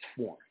 It's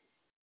foreign.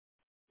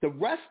 The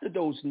rest of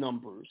those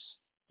numbers,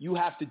 you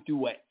have to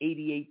do an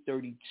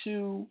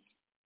 8832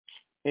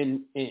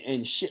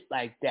 and shit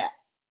like that,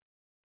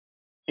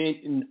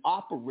 and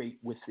operate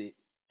with it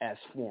as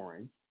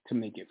foreign to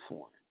make it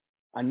foreign.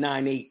 A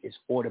 9-8 is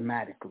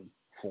automatically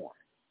foreign.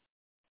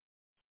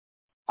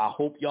 I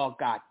hope y'all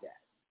got that.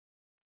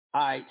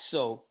 All right,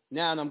 so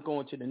now I'm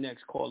going to the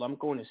next call. I'm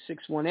going to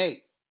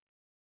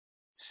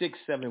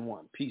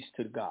 618-671. Peace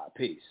to the God.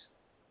 Peace.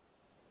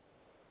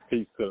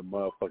 Peace to the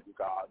motherfucking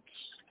gods.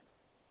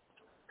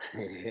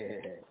 Can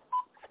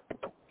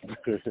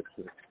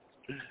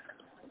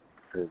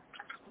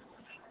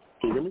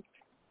you hear me?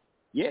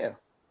 Yeah,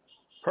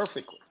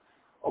 perfectly.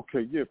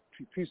 Okay, yeah,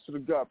 peace to the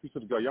God, peace to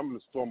the God. Yeah, I'm in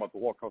the store, I'm about to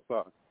walk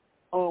outside.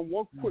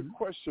 One quick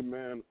question,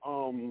 man.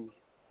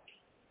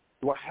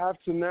 Do I have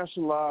to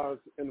nationalize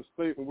in the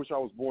state in which I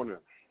was born in?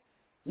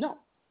 No.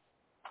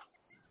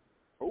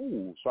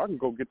 Oh, so I can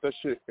go get that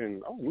shit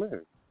in, oh,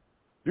 man,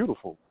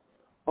 beautiful.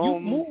 You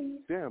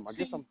move. Damn, I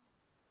guess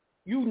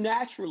You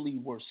naturally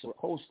were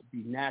supposed to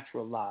be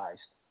naturalized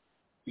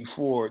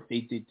before they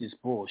did this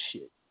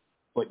bullshit,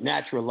 but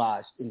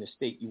naturalized in the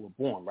state you were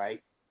born,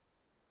 right?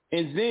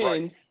 And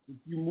then if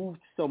you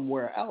moved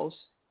somewhere else,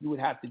 you would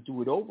have to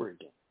do it over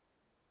again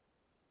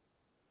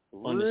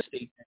on the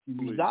state that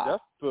you reside.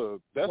 That's the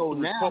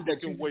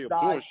Republican way of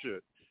doing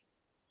shit.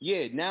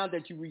 Yeah, now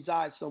that you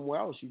reside somewhere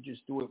else, you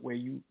just do it where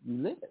you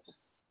live.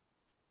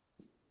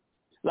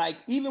 Like,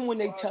 even when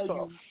they tell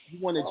you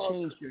want to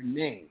change your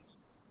name,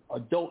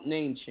 adult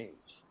name change,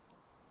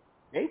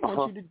 they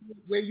want you to do it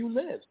where you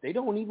live. They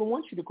don't even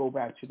want you to go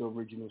back to the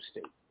original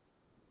state.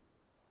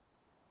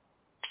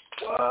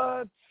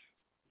 What?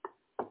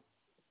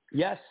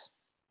 Yes.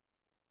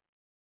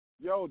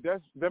 Yo,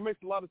 that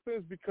makes a lot of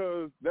sense,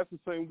 because that's the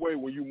same way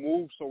when you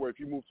move somewhere. If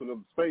you move to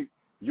another state,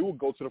 you would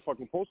go to the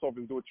fucking post office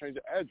and do a change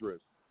of address.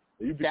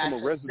 And you become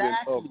a resident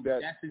of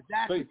that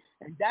state.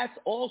 And that's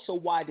also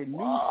why the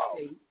new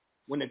state,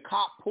 when the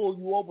cop pulls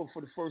you over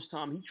for the first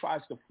time, he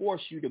tries to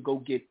force you to go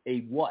get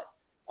a what?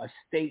 A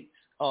state.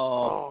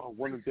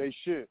 One of their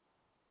shit.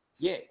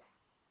 Yeah,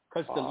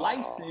 because the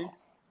license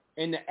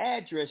and the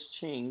address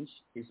change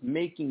is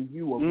making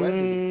you a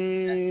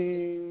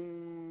resident.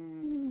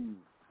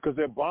 Because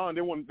their bond,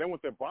 they want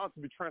their bond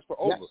to be transferred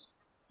over.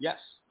 Yes.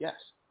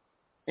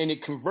 And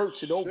it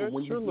converts it over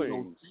when you do those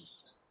things.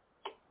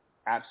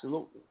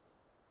 Absolutely.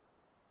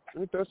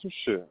 Ain't that some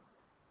shit?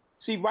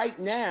 See, right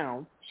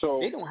now,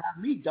 they don't have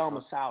me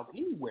domiciled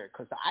anywhere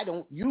because I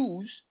don't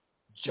use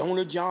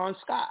Jonah John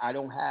Scott. I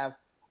don't have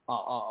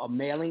a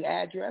mailing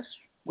address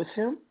with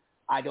him.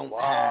 I don't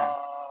have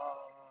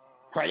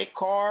credit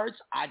cards.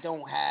 I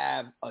don't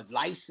have a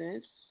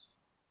license.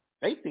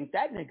 They think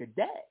that nigga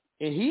dead,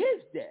 and he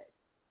is dead.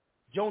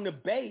 Jonah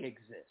Bay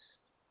exists.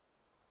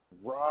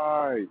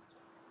 Right.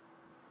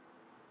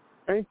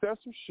 Ain't that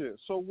some shit?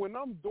 So when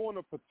I'm doing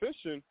a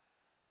petition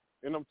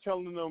and I'm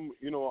telling them,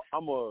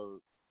 I'm a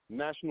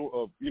national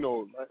of,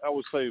 I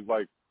would say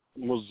like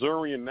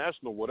Missourian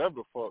national, whatever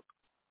the fuck,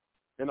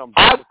 and I'm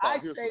I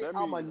here, say so that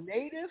I'm means a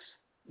native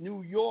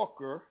New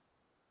Yorker,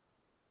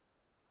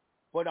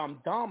 but I'm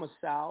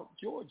domiciled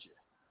Georgia.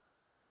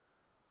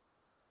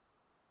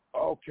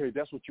 Okay,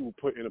 that's what you would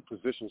put in a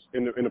position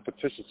in a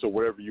petition. So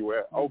wherever you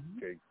at,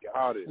 okay,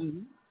 got it,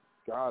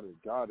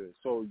 got it.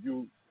 So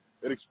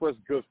it expressed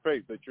good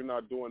faith that you're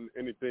not doing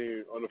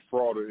anything on a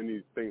fraud or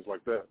any things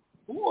like that.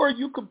 Or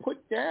you could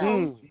put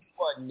down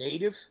a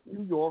native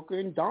New Yorker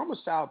and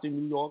domiciled in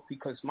New York,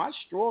 because my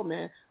straw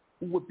man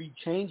who would be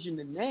changing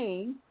the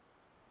name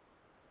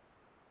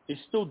is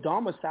still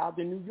domiciled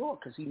in New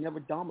York because he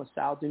never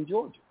domiciled in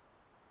Georgia.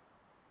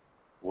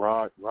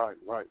 Right.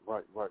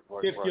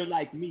 If you're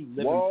like me,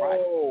 living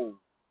Whoa.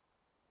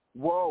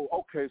 Whoa,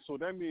 okay, so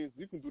that means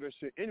you can do that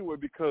shit anyway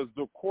because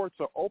the courts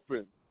are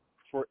open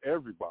for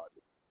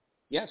everybody.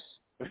 Yes.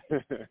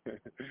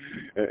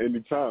 At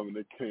any time, and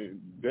they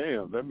can.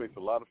 Damn, that makes a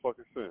lot of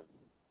fucking sense.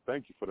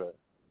 Thank you for that.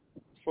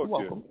 Fuck You're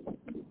welcome.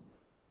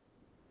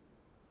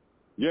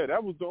 Yeah,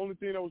 that was the only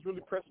thing that was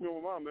really pressing me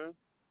on my mind, man.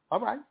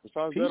 All right.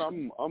 Besides Peace. that,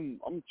 I'm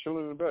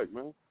chilling in the back,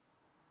 man.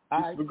 All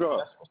Peace right. to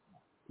God.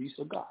 Peace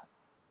of God.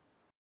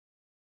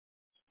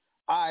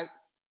 All right.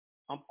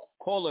 I'm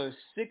caller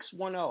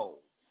 610-427.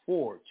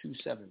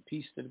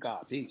 Peace to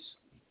God. Peace.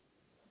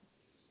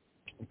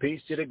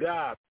 Peace to the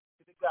God.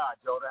 Peace to God,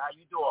 Jonah. How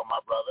you doing, my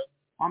brother?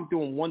 I'm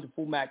doing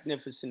wonderful,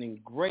 magnificent,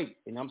 and great.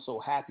 And I'm so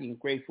happy and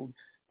grateful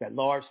that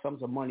large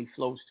sums of money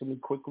flows to me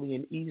quickly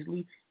and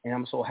easily. And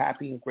I'm so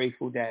happy and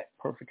grateful that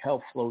perfect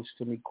health flows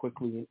to me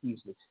quickly and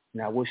easily.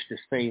 And I wish the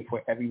same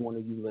for every one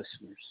of you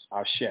listeners.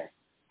 Ashe.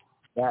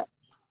 Yeah.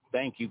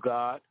 Thank you,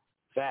 God.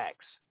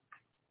 Facts.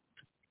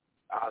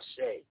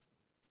 Ashe.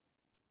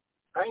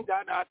 I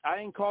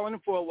ain't calling in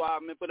for a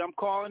while, man, but I'm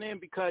calling in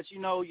because, you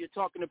know, you're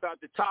talking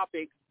about the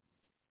topic.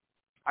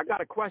 I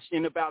got a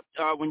question about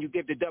when you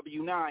give the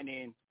W-9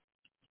 in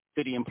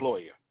to the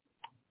employer.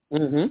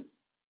 Mm-hmm.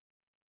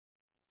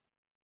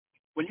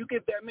 When you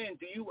give them in,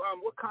 do you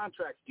what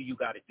contracts do you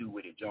got to do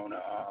with it, Jonah?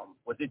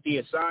 Was it the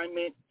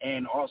assignment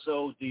and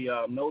also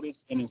the notice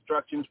and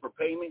instructions for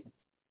payment?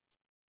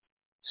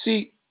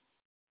 See,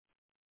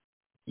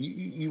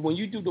 you when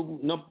you do the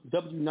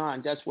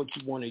W-9, that's what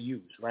you want to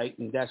use, right?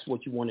 And that's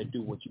what you want to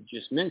do, what you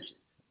just mentioned.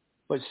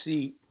 But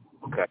see,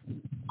 okay,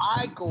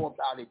 I go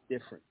about it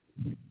different.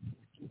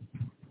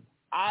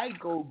 I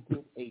go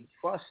get a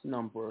trust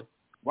number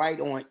right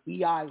on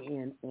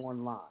EIN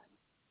online.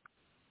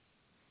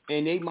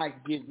 And they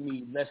might give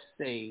me, let's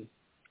say,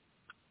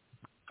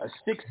 a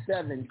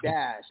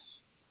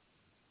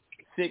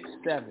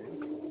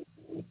 67-67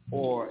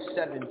 or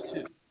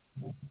 72.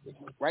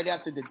 Right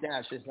after the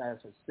dash, it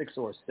has a 6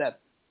 or a 7,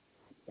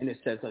 and it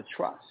says a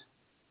trust.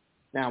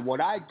 Now,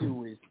 what I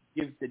do is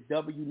give the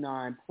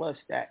W-9 plus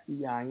that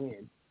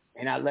EIN,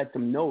 and I let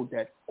them know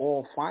that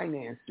all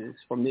finances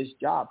from this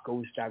job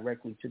goes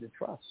directly to the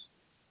trust.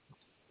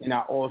 And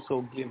I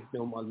also give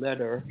them a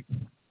letter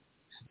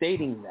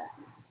stating that.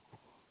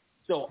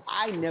 So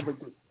I never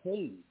get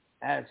paid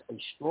as a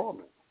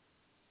strawman.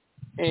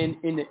 And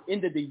in the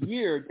end of the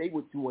year, they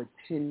would do a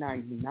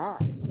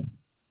 1099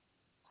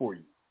 for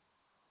you.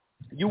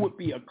 You would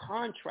be a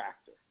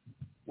contractor.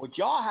 What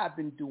y'all have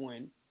been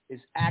doing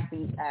is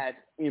acting as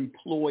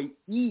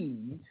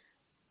employees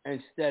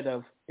instead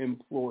of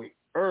employers.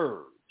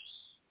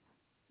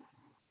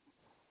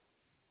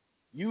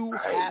 You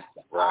have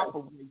to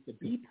operate, to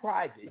be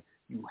private,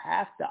 you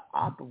have to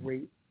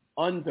operate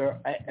under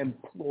an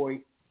employer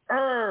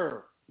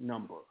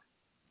number.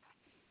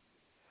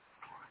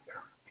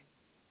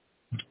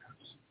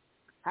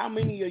 How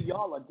many of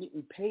y'all are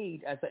getting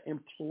paid as an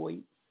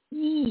employee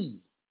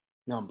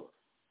number?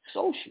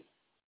 Social.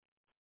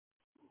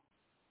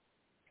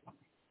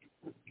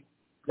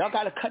 Y'all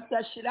got to cut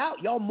that shit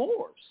out. Y'all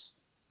Moors.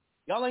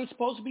 Y'all ain't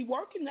supposed to be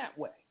working that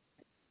way.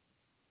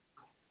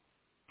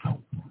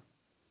 No.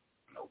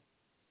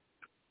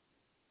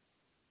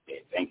 Yeah,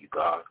 thank you,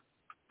 God.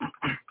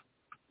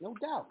 No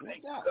doubt. Thank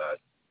you, God.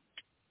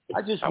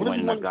 I just I really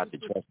went and I got the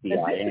trust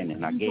EIN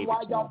and I gave it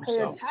why to y'all him.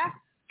 paying tax.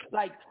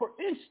 Like, for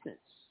instance,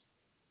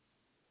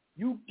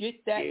 you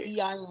get that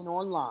EIN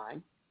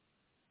online,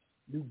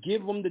 you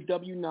give them the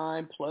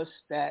W-9 plus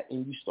that,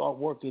 and you start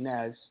working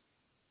as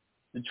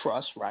the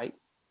trust, right?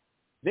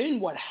 Then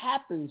what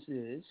happens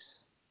is,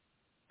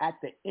 at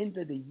the end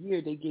of the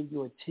year, they give you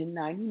a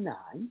 1099.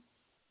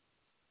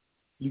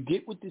 You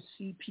get with the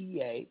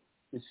CPA.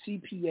 The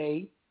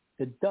CPA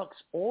deducts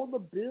all the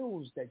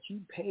bills that you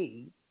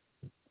paid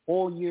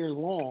all year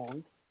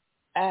long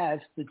as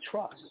the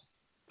trust.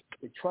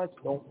 The trust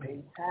don't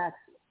pay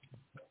taxes.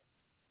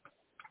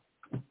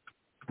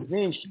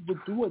 Then she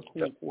would do a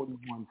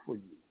 1041 for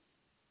you.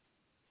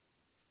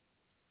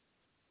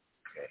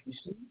 You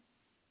see?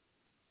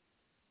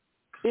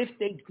 If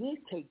they did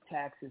take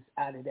taxes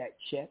out of that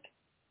check,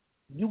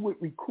 you would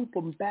recoup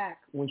them back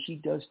when she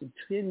does the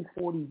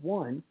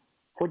 1041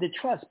 for the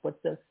trust.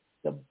 But the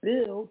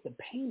bill, the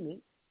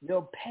payment,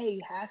 your pay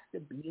has to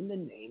be in the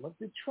name of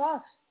the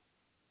trust.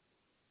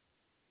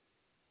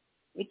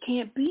 It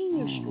can't be in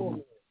your straw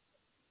man.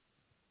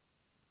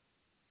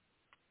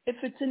 If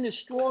it's in the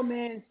straw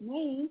man's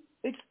name,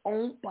 it's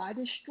owned by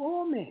the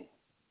straw man.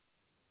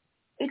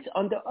 It's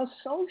under a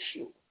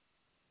social.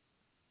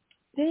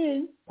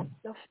 Then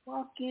the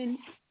fucking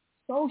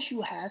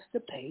social has to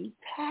pay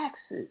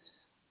taxes.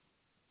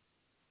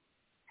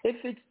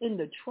 If it's in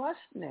the trust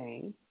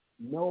name,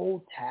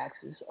 no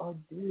taxes are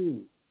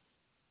due.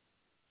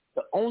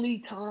 The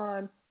only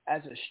time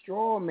as a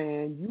straw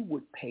man, you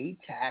would pay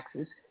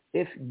taxes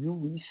if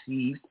you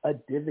received a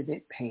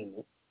dividend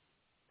payment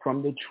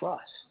from the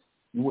trust.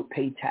 You would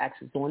pay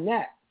taxes on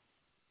that.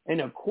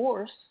 And of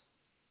course,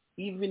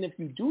 even if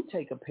you do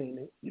take a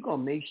payment, you're going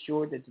to make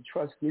sure that the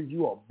trust gives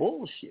you a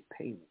bullshit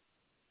payment.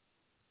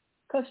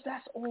 Because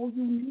that's all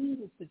you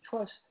need is the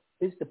trust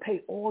is to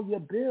pay all your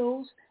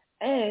bills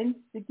and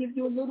to give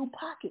you a little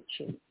pocket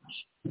change.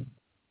 Right.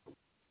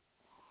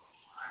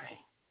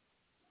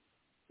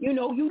 You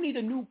know, you need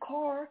a new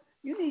car.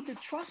 You need the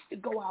trust to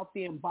go out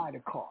there and buy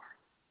the car.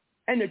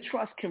 And the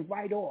trust can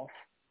write off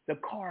the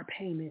car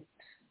payments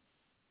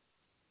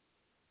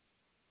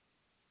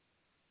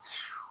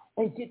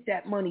and get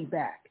that money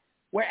back.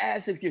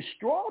 Whereas if your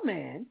straw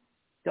man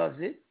does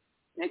it,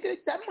 nigga,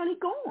 that money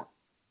gone.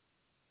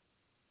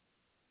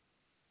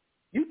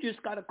 You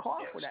just got a car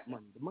for that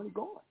money. The money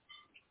gone.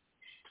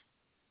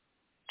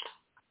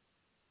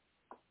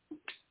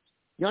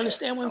 You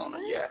understand what I'm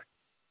saying?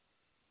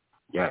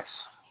 Yeah.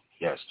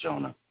 Yes,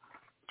 Jonah.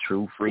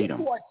 True freedom.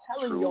 People are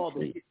telling y'all to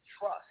get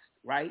trust,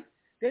 right?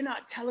 They're not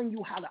telling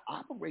you how to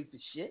operate the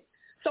shit.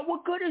 So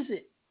what good is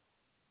it?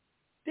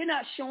 They're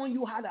not showing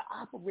you how to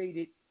operate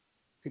it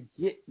to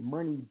get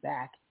money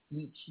back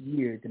each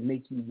year to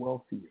make you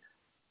wealthier.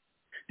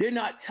 They're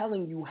not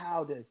telling you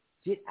how to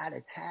get out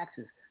of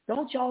taxes.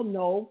 Don't y'all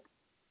know,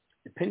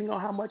 depending on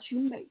how much you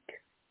make,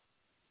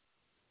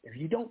 if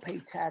you don't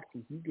pay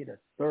taxes, you get a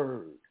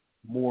third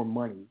more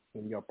money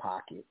in your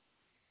pocket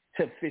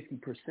to 50%,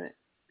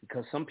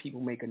 because some people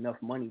make enough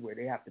money where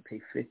they have to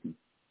pay 50%.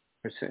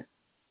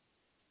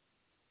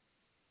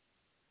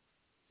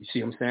 You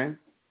see what I'm saying?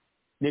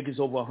 Niggas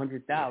over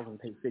 100,000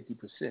 pay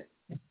 50%,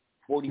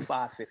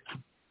 45, 50.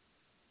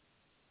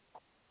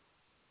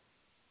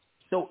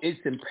 So it's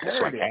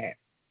imperative.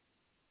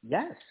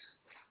 Yes.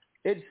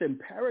 It's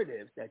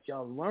imperative that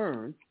y'all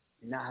learn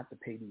to not have to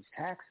pay these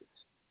taxes.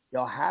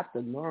 Y'all have to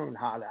learn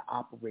how to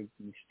operate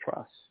these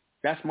trusts.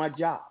 That's my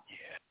job.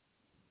 Yeah.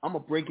 I'm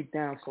going to break it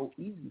down so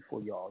easy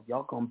for y'all.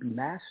 Y'all going to be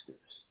masters.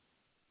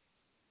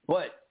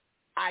 But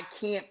I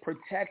can't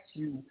protect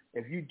you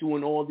if you're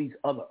doing all these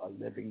other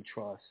living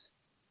trusts,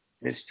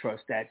 this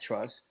trust, that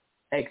trust,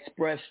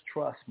 express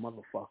trust,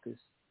 motherfuckers.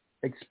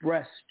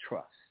 Express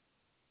trust.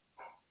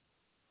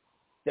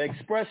 The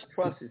express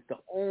trust is the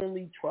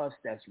only trust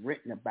that's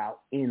written about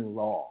in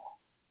law.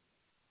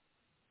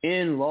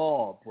 In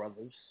law,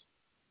 brothers.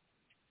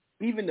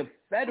 Even the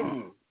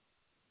federal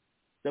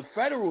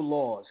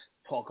laws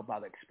talk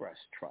about express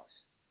trust.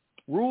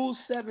 Rule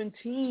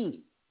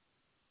 17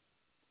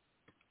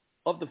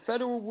 of the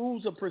Federal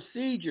Rules of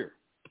Procedure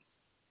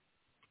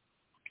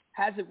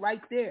has it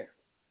right there.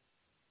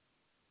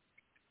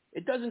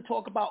 It doesn't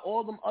talk about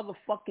all them other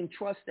fucking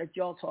trusts that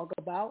y'all talk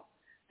about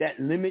that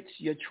limits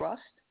your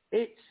trust.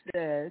 It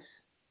says,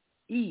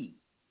 E,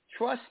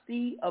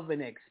 trustee of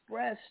an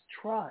express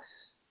trust.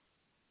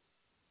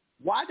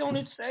 Why don't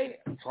it say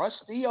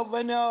trustee of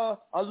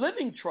a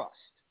living trust?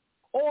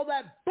 All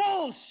that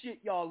bullshit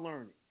y'all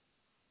learning.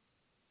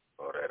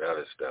 All that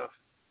other stuff.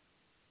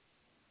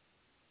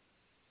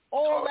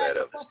 All that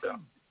other stuff.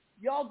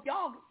 Y'all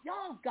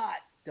got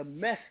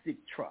domestic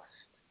trust.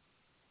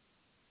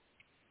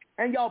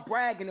 And y'all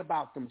bragging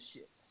about them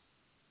shit.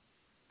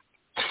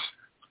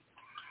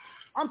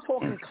 I'm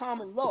talking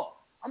common law.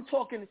 I'm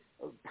talking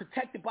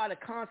protected by the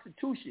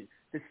Constitution,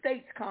 the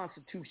state's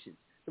Constitution,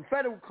 the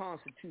federal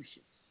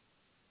Constitution.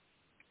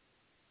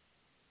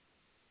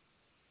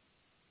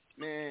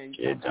 Man,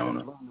 you gotta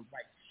learn the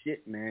right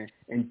shit, man,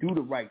 and do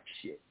the right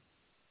shit.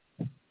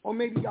 Or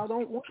maybe y'all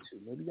don't want to.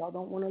 Maybe y'all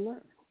don't want to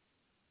learn.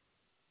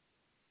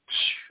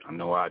 I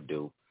know I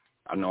do.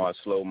 I know I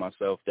slowed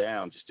myself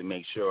down just to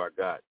make sure I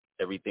got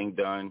everything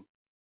done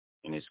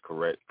in its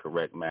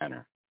correct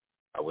manner.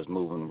 I was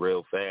moving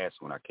real fast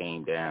when I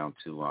came down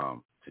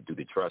to do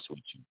the trust with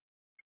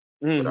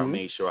you. Mm-hmm. But I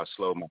made sure I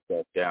slowed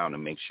myself down to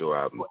make sure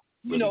I'm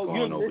really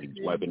going over these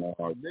webinars.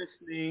 I'm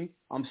listening.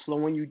 I'm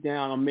slowing you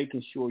down. I'm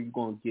making sure you're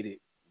going to get it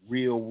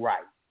real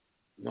right.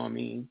 You know what I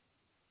mean?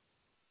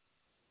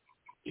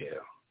 Yeah.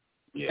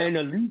 Yeah. And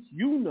at least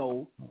you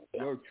know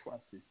your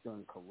trust is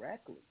done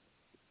correctly.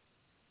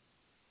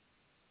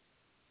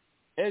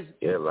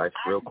 Life's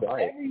real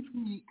quiet. Every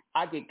week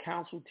I get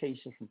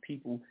consultations from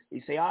people.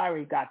 They say, I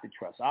already got the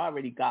trust. I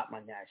already got my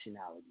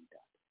nationality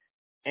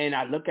done. And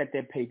I look at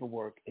their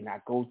paperwork and I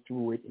go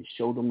through it and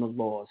show them the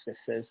laws that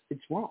says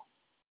it's wrong.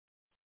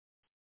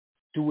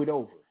 Do it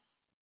over.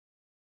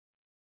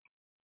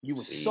 You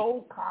were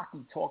so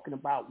cocky talking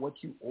about what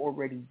you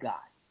already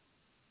got.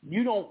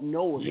 You don't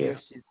know if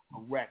this is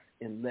correct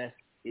unless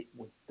it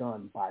was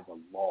done by the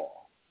law.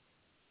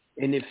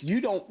 And if you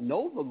don't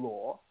know the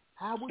law,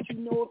 how would you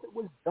know if it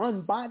was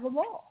done by the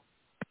law?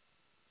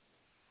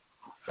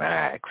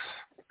 Facts.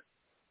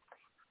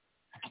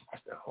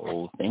 That's the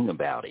whole thing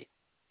about it.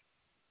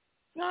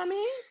 You know what I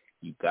mean?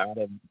 You got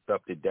to look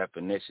up the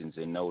definitions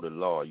and know the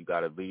law. You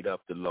got to read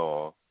up the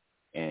law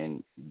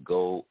and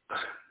go.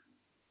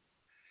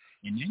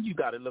 And then you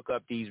got to look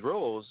up these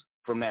rules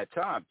from that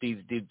time,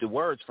 the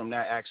words from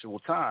that actual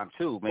time,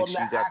 too. Make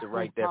sure you got the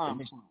right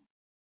definition.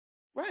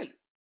 Right.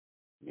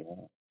 Yeah.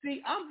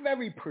 See, I'm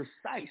very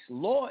precise.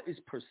 Law is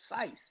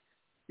precise.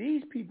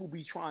 These people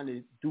be trying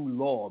to do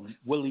law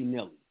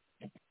willy-nilly.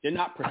 They're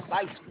not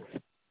precise with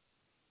it.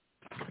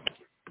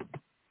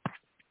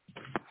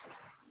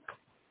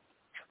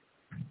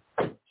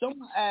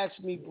 Someone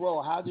asked me,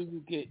 bro, how do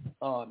you get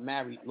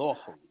married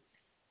lawfully?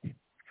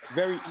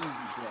 Very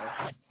easy,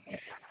 bro.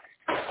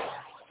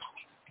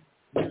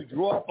 You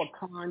draw up a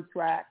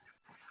contract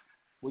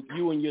with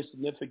you and your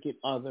significant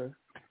other,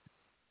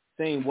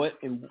 saying what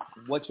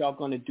y'all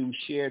gonna do,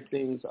 share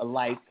things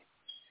alike,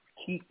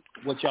 keep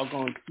what y'all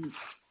gonna keep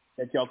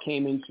that y'all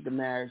came into the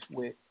marriage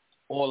with,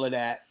 all of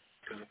that,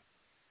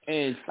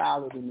 and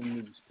file it in the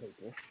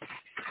newspaper.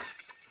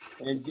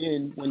 And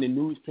then when the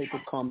newspaper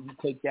comes, you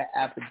take that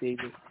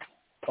affidavit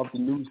of the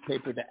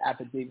newspaper, the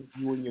affidavit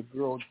you and your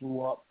girl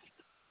drew up,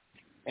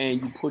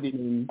 and you put it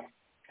in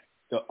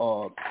the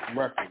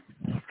record,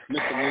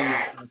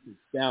 miscellaneous records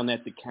down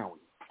at the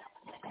county.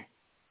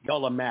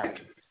 Y'all are married.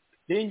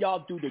 Then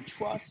y'all do the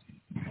trust,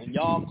 and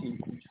y'all can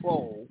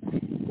control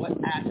what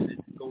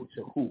assets go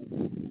to who.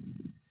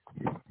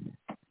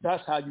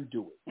 That's how you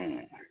do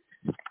it.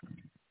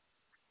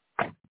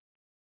 That's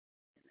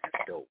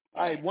dope.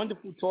 All right,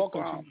 wonderful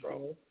talking to you,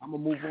 bro. I'm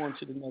going to move on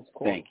to the next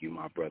call. Thank you,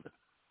 my brother.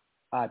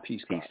 All right,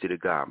 peace. Peace to the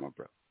God, my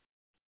brother.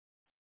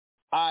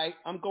 All right,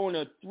 I'm going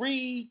to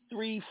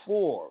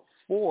 334.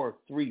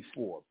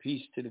 434.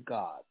 Peace to the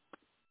God.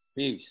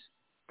 Peace.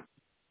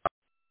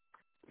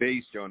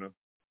 Peace, Jonah.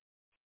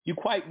 You're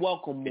quite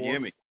welcome, Can you hear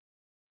me?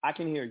 I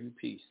can hear you.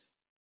 Peace.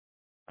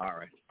 All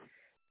right.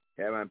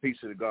 Yeah, man, peace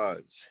to the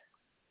gods.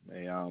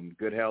 May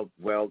good health,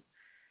 wealth,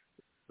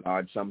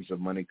 large sums of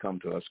money come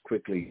to us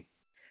quickly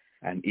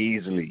and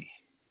easily.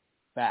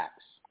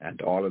 Facts.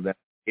 And all of that,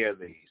 hear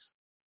these.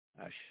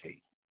 Ashe.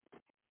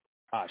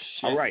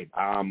 All right.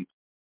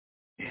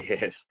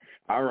 Yes.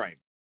 All right.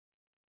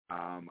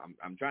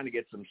 I'm trying to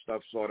get some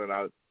stuff sorted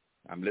out.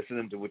 I'm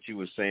listening to what you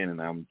were saying,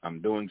 and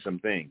I'm doing some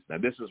things. Now,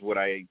 this is what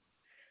I've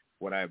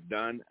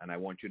done, and I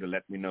want you to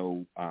let me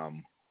know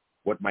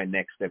what my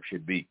next step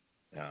should be.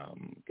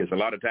 Because a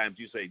lot of times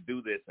you say,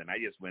 do this, and I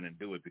just went and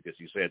do it because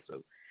you said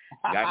so.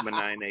 Got my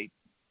 9-8.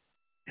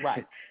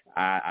 Right.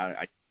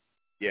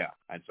 Yeah,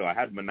 and so I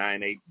had my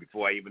 9-8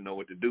 before I even know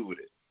what to do with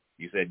it.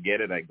 You said,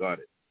 get it, I got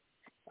it.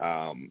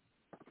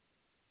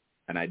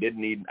 And I didn't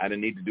need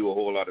to do a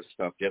whole lot of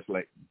stuff, just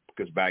like,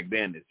 because back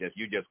then it's just,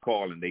 you just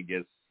call and they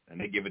give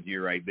it to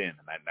you right then,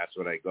 and that's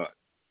what I got.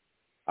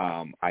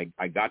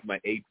 I got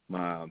my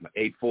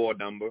 8-4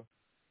 number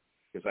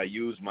because I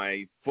used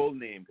my full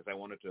name because I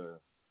wanted to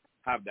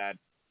have that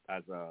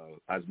as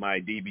my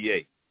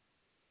DBA.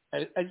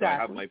 Exactly. So I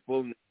have my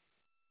full name,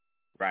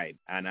 right,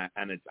 and I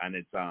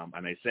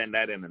send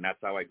that in, and that's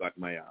how I got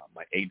my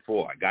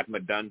 8-4. I got my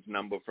DUNS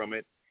number from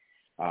it.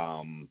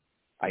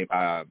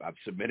 I've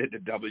submitted the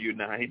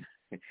W-9,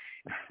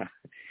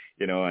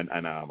 you know,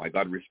 and I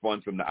got a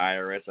response from the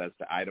IRS as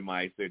to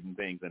itemize certain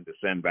things and to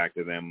send back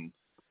to them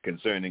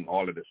concerning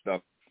all of the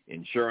stuff.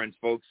 Insurance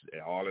folks,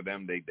 all of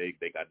them, they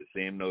got the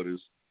same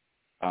notice.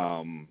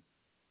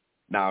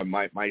 Now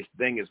my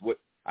thing is what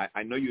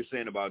I know you're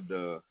saying about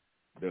the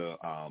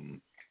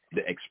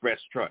Express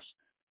Trust.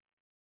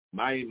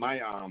 My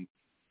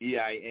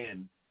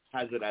EIN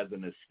has it as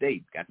an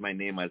estate. Got my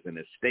name as an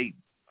estate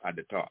at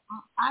the top.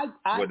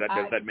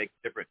 Does that make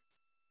a difference?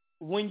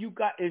 When you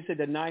got, is it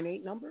a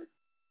 9-8 number?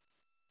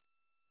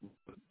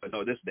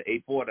 No, this is the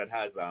 8-4 that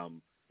has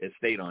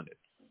estate on it.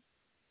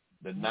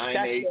 The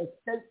 9-8.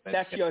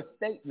 That's your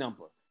estate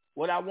number.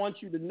 What I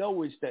want you to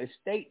know is the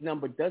estate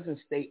number doesn't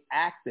stay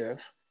active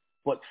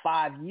but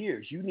 5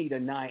 years. You need a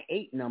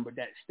 9-8 number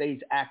that stays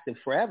active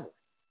forever.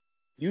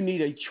 You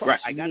need a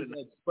trust. Right, an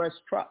Express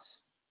Trust.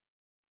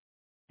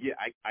 Yeah,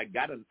 I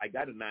got a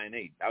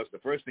 9-8. That was the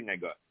first thing I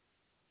got.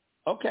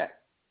 Okay.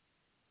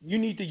 You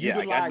need to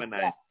utilize I got my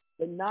that.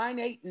 The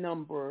 9-8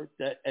 number,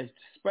 the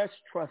Express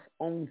Trust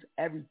owns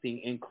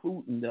everything,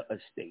 including the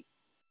estate.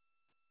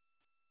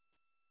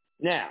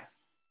 Now,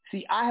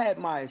 see, I had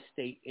my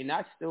estate, and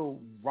I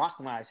still rock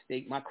my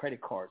estate. My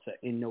credit cards are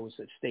in those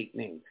estate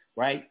names,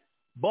 right?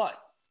 But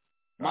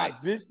my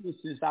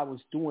businesses I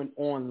was doing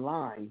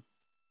online,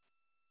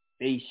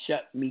 they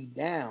shut me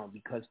down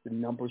because the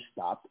number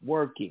stopped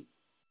working.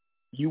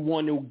 You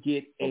want to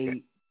get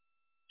a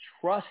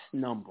trust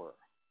number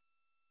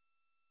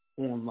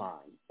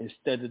online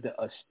instead of the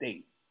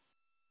estate.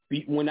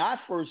 When I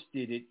first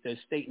did it, the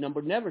estate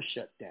number never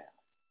shut down,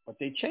 but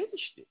they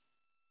changed it.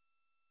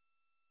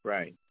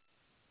 Right.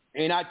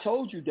 And I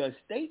told you the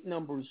estate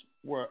numbers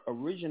were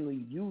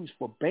originally used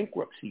for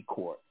bankruptcy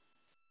court.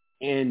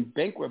 In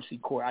bankruptcy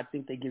court, I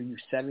think they give you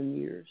 7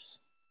 years,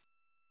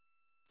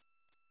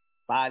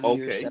 5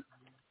 years,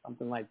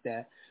 something like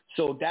that.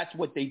 So that's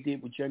what they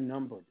did with your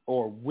number,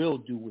 or will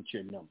do with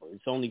your number.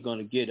 It's only going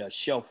to get a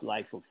shelf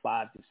life of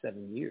 5 to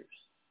 7 years.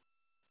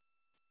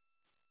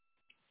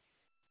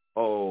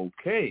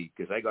 Okay,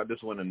 because I got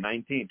this one in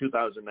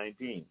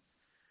 2019.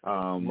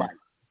 Right.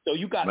 So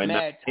you got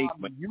mad time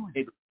to use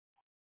it,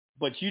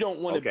 but you don't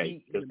want to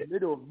be in the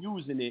middle of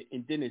using it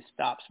and then it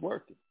stops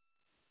working.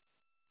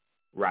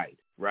 Right.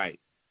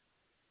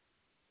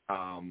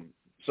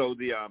 So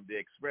the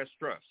Express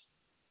Trust.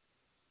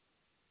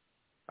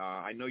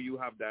 I know you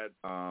have that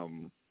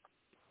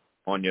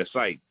on your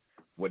site.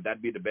 Would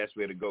that be the best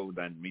way to go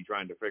than me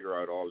trying to figure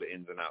out all the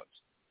ins and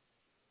outs?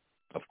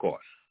 Of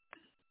course.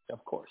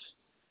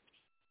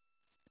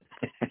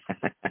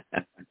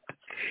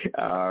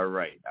 All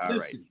right.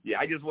 Listen, Yeah,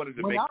 I just wanted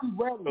to when make. I'm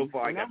ready, So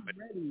far,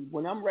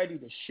 when I'm ready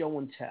to show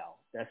and tell.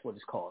 That's what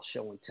it's called,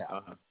 show and tell.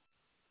 Uh-huh.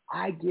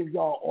 I give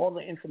y'all all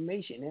the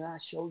information, and I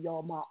show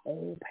y'all my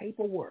own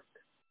paperwork.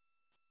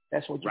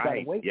 That's what you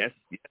gotta wait. Yes.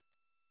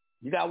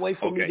 You gotta wait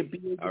for me Okay. to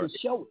be able to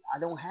show it. I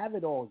don't have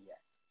it all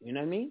yet. You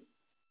know what I mean?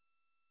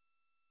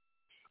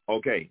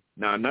 Okay.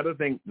 Now another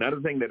thing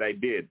that I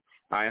did,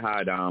 I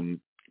had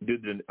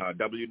did the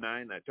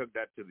W-9. I took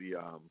that to the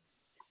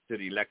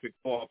electric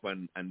co-op,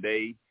 and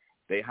they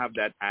have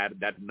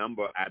that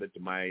number added to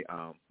my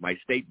my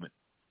statement.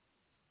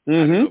 I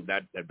don't know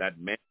if that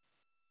meant.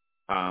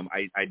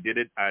 I did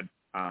it at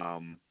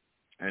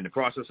in the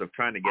process of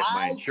trying to get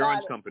my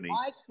insurance company.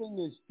 My thing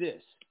is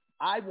this: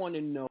 I want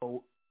to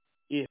know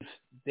if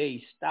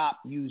they stop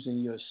using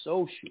your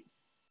social.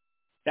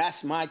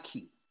 That's my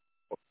key.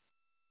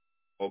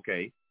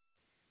 Okay.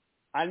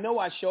 I know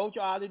I showed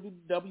you how to do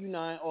the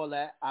W-9, all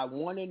that. I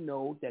want to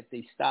know that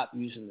they stop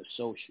using the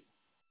social.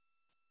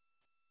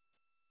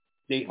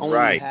 They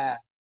only have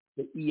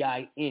the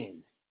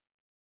EIN.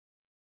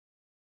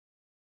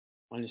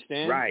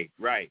 Understand? Right.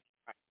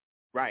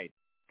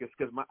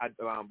 Because my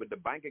with the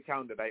bank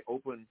account that I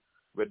opened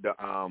with the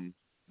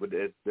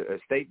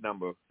estate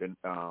number, the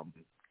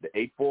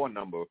 84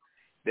 number,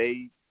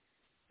 they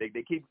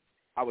keep.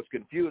 I was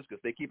confused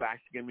because they keep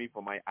asking me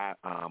for my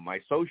my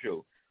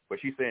social, but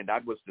she's saying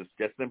that was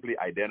just simply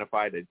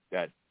identify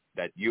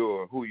that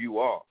you're who you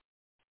are.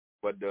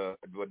 But the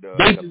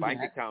bank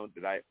account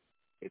that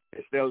it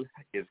still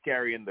is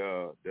carrying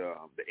the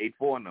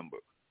 84 number.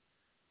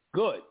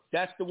 Good.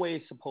 That's the way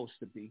it's supposed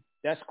to be.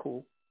 That's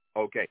cool.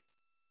 Okay.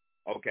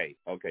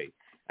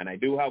 And I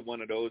do have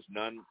one of those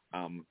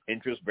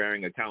interest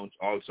bearing accounts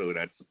also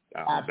that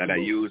I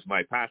use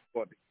my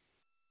passport.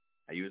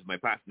 I use my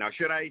passport. Now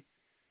should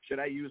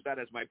I use that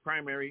as my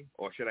primary,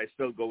 or should I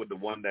still go with the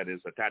one that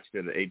is attached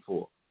to the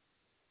 84?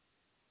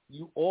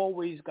 You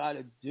always got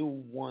to do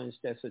ones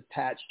that's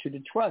attached to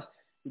the trust.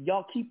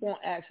 Y'all keep on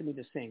asking me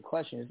the same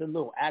question. It's a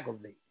little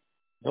aggravating.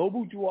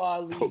 Noble Drew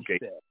Ali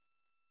said,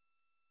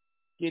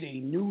 get a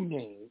new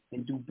name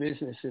and do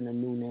business in a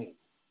new name.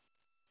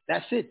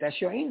 That's it. That's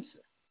your answer.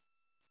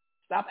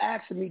 Stop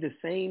asking me the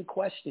same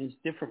questions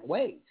different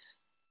ways.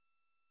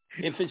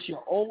 If it's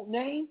your old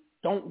name,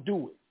 don't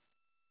do it.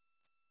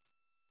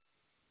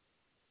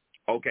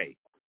 Okay.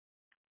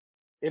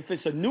 If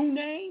it's a new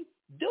name,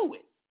 do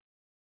it.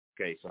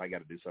 Okay, so I got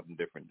to do something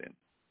different then,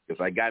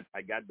 because I got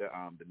the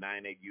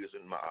 9-8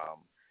 using my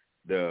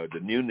the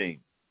new name.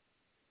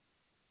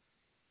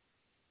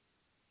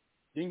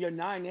 Then your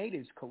 9-8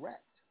 is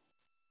correct.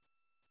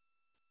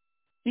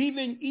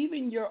 Even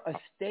your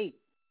estate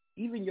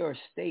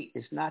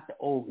is not the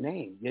old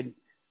name.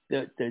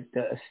 The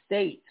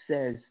estate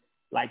says,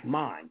 like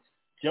mine,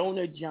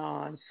 Jonah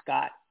John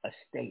Scott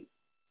Estate.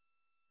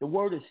 The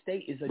word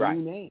estate is a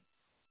new name.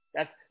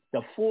 That's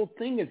the full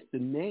thing is the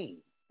name.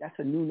 That's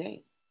a new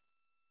name.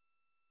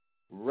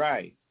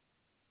 Right.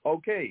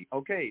 Okay.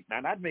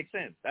 Now that makes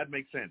sense.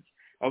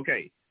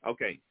 Okay.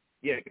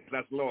 Yeah, because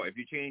that's law. If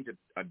you change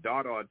a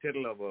dot or a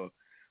tittle of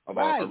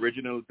an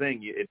original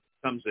thing, it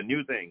becomes a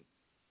new thing.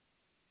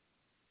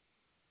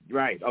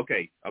 Right.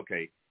 Okay.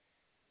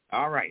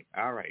 All right.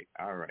 Now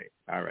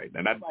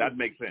that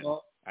makes sense.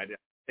 I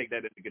take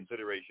that into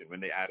consideration when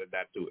they added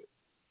that to it.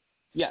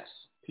 Yes.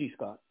 Peace,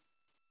 God.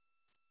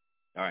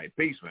 All right.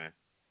 Peace, man.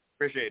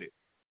 Appreciate it.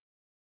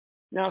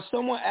 Now,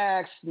 someone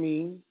asked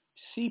me,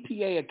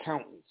 CPA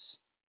accountants.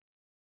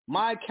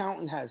 My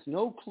accountant has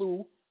no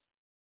clue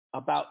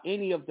about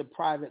any of the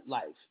private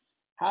life.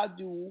 How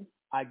do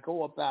I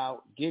go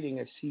about getting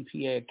a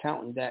CPA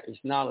accountant that is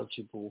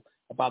knowledgeable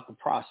about the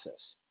process?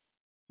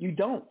 You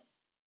don't.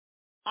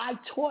 I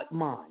taught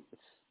mine.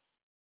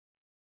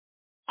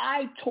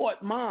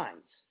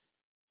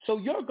 So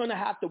you're going to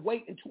have to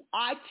wait until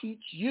I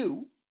teach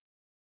you,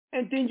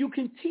 and then you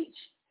can teach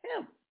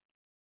him.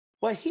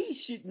 But he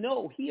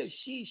or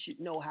she should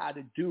know how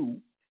to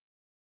do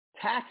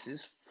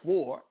taxes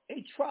for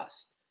a trust.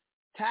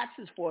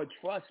 Taxes for a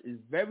trust is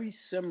very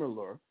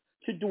similar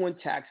to doing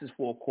taxes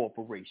for a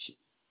corporation.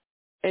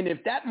 And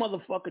if that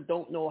motherfucker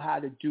don't know how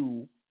to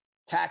do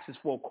taxes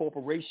for a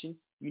corporation,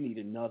 you need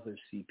another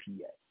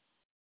CPA.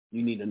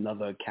 You need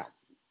another accountant.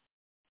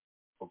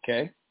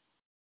 Okay?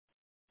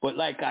 But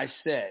like I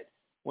said,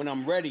 when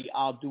I'm ready,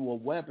 I'll do a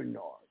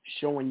webinar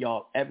showing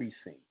y'all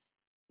everything.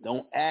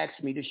 Don't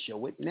ask me to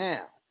show it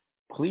now.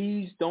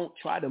 Please don't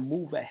try to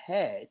move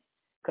ahead,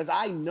 because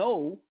I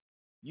know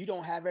you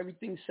don't have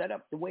everything set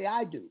up the way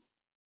I do.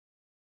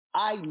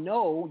 I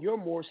know you're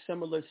more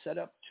similar set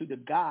up to the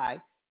guy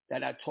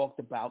that I talked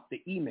about,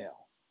 the email,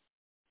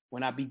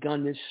 when I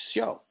begun this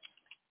show.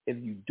 If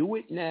you do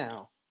it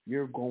now,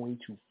 you're going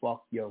to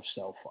fuck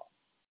yourself up.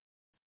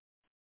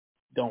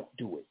 don't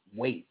do it.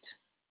 Wait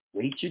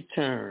your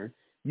turn.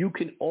 You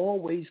can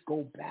always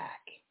go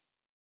back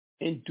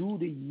and do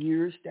the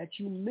years that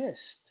you missed.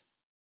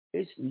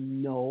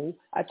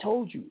 I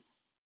told you,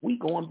 we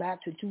going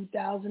back to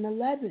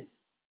 2011.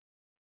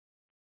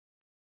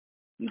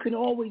 You can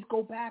always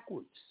go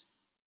backwards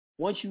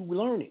once you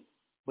learn it,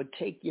 but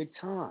take your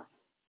time.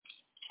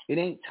 It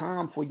ain't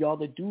time for y'all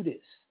to do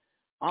this.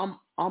 I'm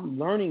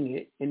learning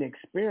it and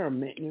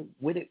experimenting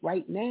with it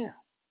right now.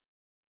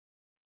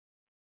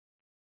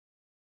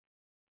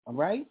 All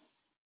right?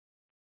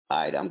 All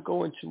right, I'm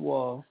going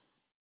to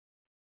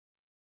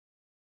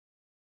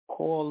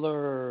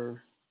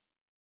caller.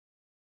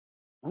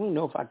 I don't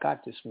know if I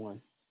got this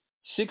one.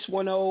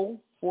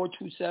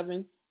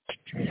 610-427.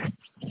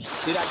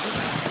 Did I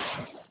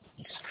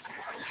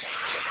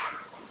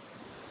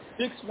get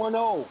it?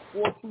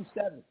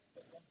 610-427.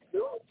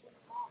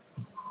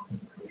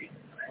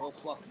 Oh,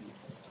 fuck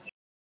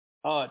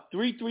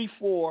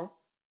you.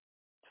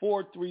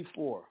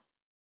 334-434.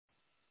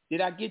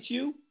 Did I get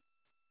you?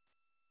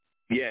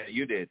 Yeah,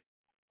 you did.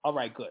 All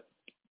right, good.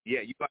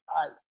 Yeah, you got.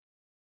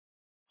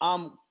 All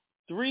right.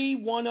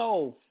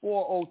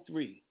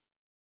 310-403.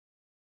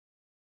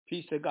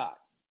 Peace to God.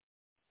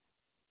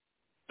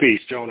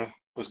 Peace, Jonah.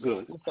 What's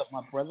good? What's up,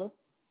 my brother?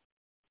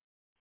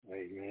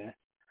 Hey, man.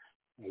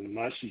 Nothing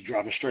much. You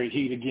dropping straight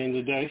heat again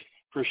today.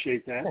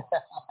 Appreciate that.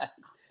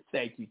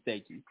 Thank you.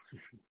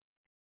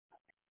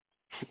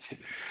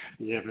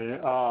 Yeah,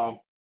 man.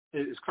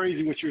 It's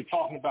crazy what you're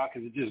talking about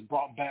because it just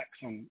brought back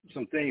some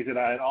things that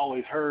I had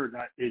always heard.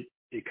 It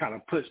kind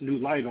of puts new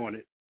light on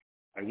it.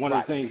 Like one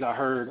of the things I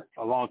heard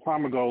a long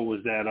time ago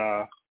was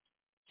that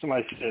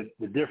somebody said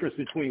the difference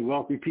between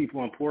wealthy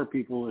people and poor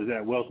people is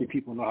that wealthy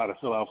people know how to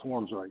fill out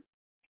forms right.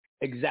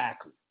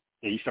 Exactly.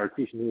 And you start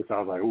teaching this, I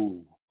was like,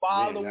 ooh.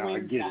 Following man, now I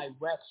get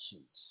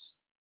directions.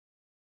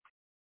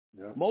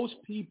 Yep.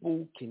 Most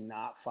people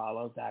cannot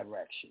follow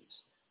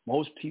directions.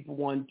 Most people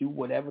want to do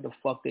whatever the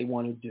fuck they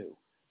want to do.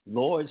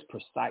 Law is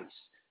precise.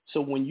 So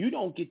when you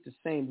don't get the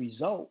same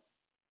result,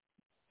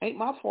 ain't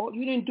my fault.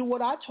 You didn't do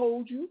what I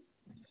told you.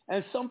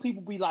 And some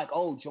people be like,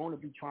 oh, Jonah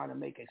be trying to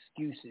make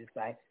excuses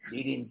like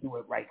they didn't do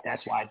it right.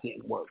 That's why it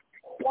didn't work.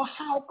 Well,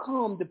 how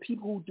come the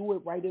people who do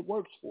it right, it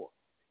works for?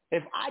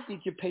 If I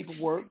did your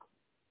paperwork,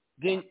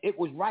 then it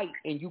was right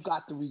and you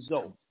got the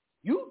result.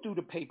 You do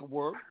the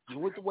paperwork,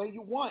 do it the way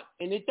you want,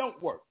 and it don't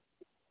work.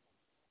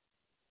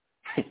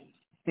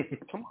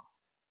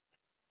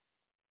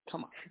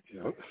 Come on.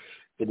 Yep.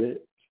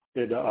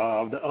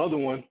 The other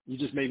one you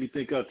just made me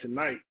think of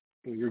tonight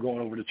when you're going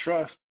over the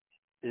trust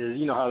is,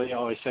 you know how they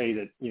always say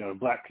that, you know,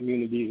 black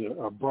communities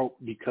are broke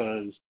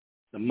because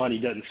the money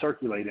doesn't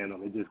circulate in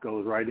them. It just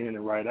goes right in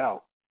and right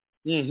out.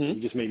 Mm-hmm.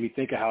 You just made me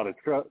think of how the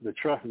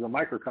trust is a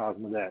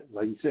microcosm of that.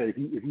 Like you said,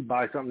 if you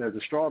buy something as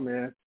a straw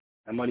man,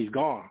 that money's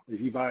gone.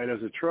 If you buy it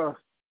as a trust,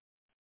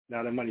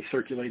 now that money's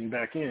circulating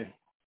back in.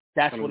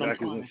 That's coming what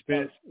back I'm as trying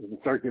expense, it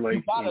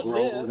circulates and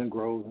grows live. and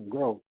grows and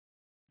grows.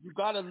 You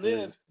gotta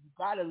live. You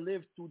gotta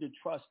live through the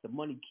trust. The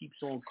money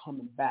keeps on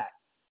coming back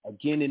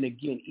again and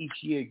again. Each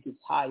year it gets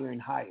higher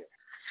and higher.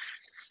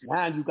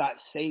 Now you got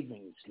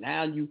savings.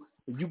 Now if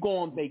you go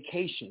on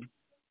vacation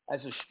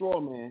as a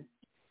straw man,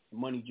 the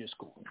money just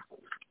goes.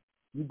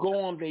 You go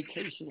on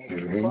vacation as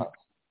a trust.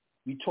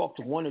 You talk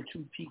to one or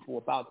two people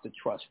about the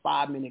trust.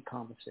 5-minute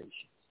conversations.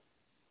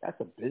 That's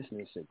a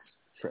business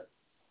trip.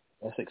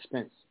 That's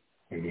expensive.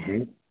 Mm-hmm.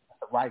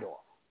 That's a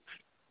write-off.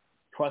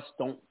 Trusts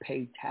don't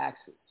pay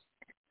taxes.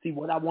 See,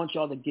 what I want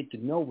y'all to get to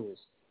know is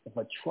if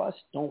a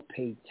trust don't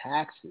pay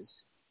taxes,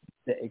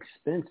 the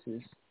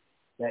expenses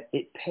that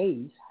it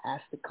pays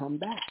has to come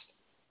back.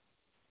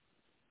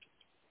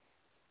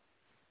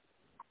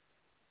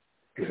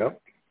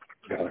 Yep.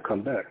 Got to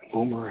come back.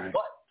 Boomerang.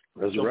 But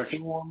resurrection.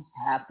 The forms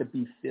have to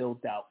be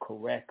filled out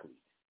correctly.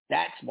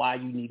 That's why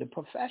you need a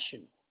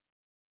professional.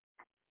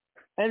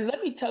 And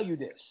let me tell you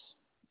this.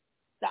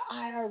 The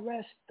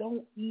IRS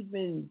don't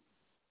even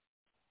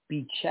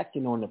be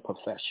checking on the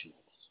professionals.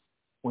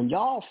 When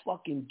y'all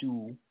fucking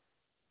do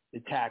the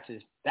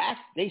taxes,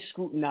 they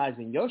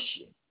scrutinizing your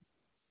shit.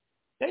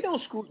 They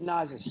don't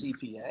scrutinize a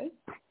CPA.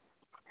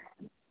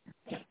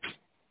 They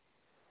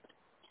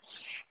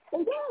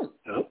don't.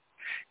 Yep.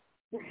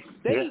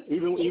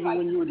 Even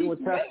when you were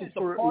doing taxes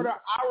for part of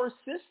our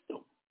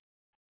system.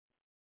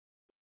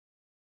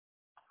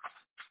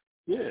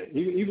 Yeah,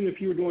 even if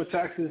you were doing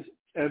taxes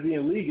as the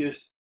illegist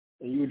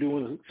and you were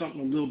doing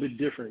something a little bit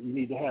different, you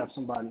need to have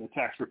somebody, a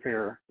tax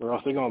preparer, or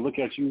else they're going to look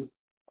at you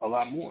a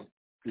lot more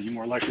because you're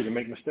more likely to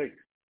make mistakes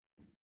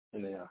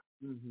than they are.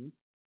 Mm-hmm.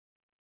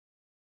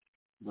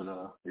 But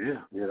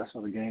yeah, that's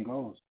how the game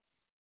goes.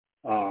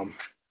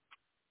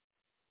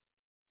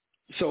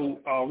 So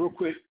real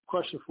quick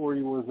question for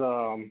you was,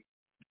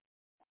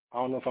 I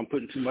don't know if I'm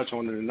putting too much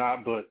on it or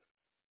not, but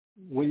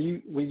when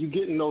you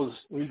getting those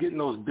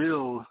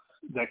bills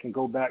that can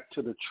go back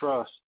to the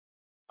trust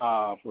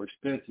for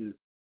expenses,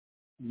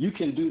 you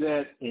can do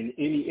that in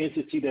any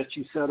entity that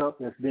you set up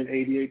that's been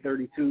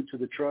 8832 to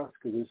the trust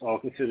because it's all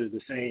considered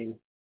the same.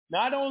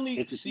 Not only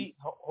entity. see,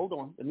 hold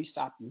on, let me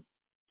stop you.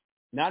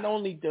 not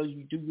only do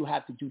you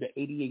have to do the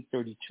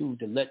 8832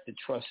 to let the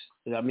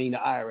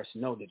IRS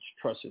know that the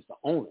trust is the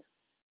owner,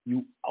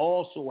 you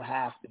also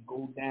have to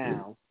go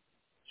down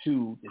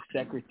to the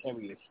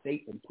Secretary of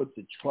State and put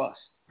the trust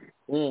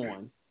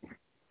on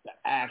the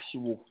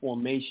actual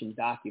formation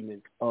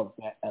document of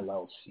that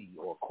LLC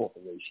or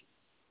corporation.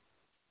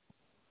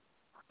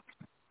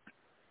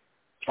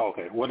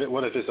 Okay. What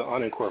if it's an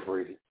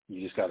unincorporated?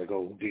 You just got to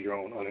go do your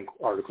own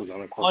articles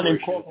on incorporation.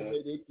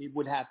 Unincorporated, it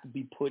would have to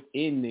be put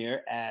in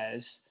there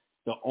as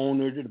the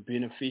owner, the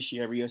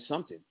beneficiary, or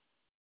something.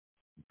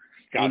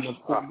 Gotcha.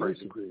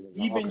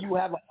 Even you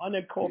have an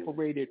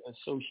unincorporated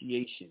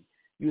association,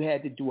 you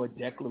had to do a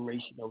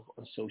declaration of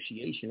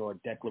association or a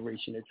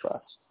declaration of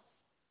trust.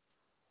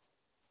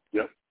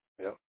 Yep.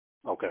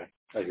 Okay.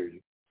 I hear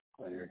you.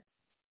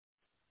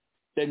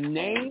 The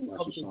name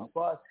of the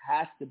trust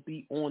has to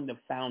be on the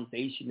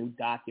foundational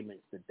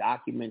documents, the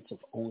documents of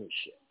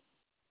ownership.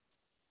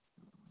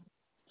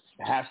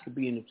 It has to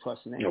be in the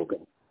trust name. Okay.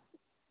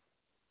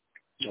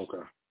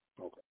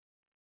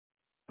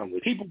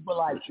 People be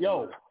like,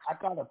 yo, I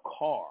got a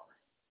car.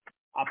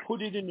 I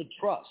put it in the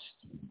trust.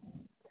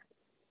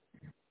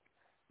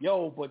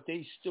 Yo, but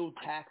they still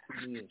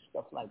taxing me and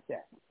stuff like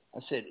that.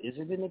 I said, is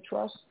it in the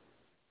trust?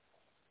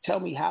 Tell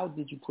me, how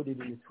did you put it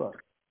in the trust?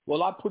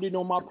 Well, I put it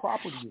on my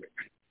property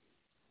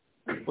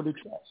for the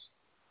trust.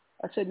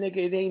 I said, nigga,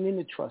 it ain't in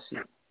the trust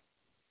yet.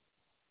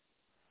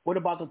 What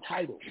about the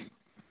title?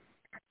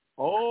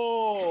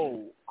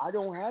 Oh, I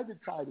don't have the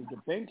title. The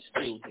bank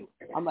still do.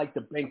 I'm like,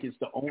 the bank is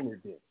the owner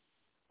then.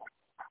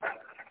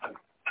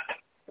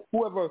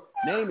 Whoever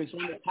name is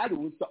on the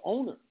title is the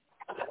owner.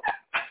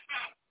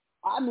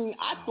 I mean,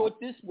 I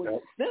thought this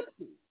was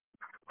simple.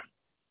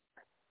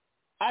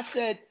 I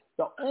said,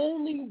 the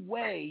only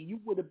way you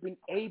would have been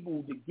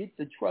able to get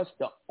the trust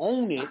to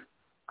own it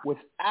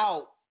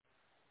without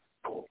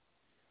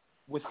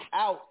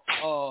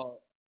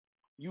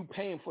you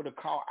paying for the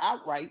car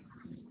outright,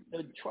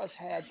 the trust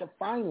had to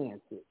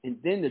finance it. And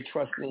then the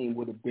trust name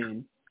would have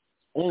been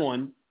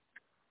on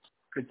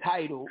the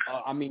title,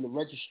 the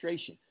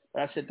registration.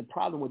 But I said the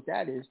problem with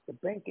that is the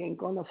bank ain't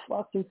going to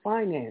fucking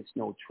finance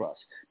no trust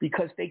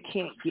because they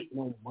can't get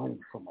no money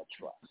from a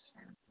trust.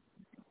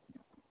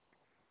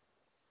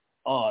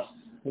 A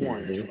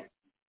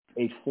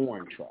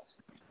foreign trust.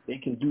 They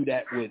can do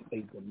that with a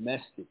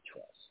domestic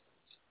trust.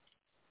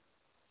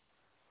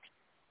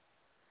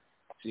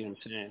 See what I'm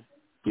saying?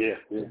 Yeah.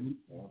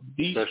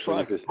 These especially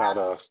trusts, if it's not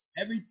us.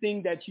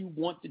 Everything that you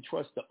want the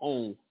trust to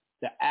own,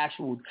 the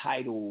actual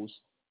titles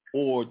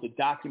or the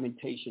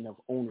documentation of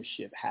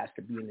ownership has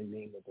to be in the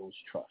name of those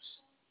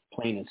trusts.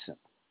 Plain and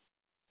simple.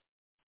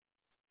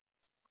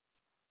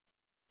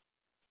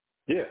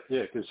 Yeah,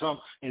 because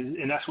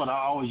and that's what I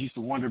always used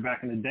to wonder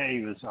back in the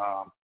day was,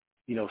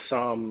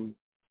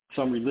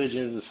 some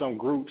religions or some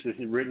groups, it's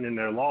written in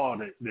their law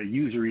that the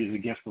usury is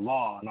against the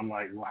law, and I'm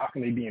like, well, how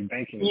can they be in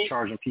banking and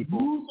charging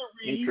people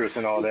interest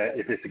and all that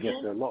if it's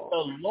against their law?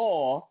 The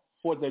law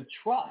for the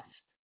trust.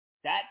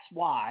 That's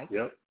why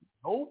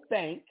no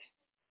bank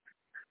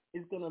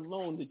is going to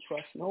loan the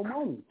trust no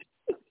money.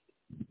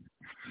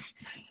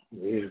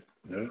 Yeah.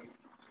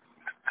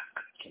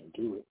 Can't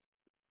do it.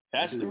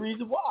 That's the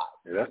reason why.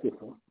 Yeah, that's the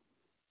point.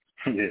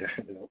 Yeah.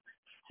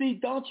 See,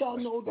 don't y'all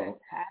know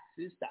that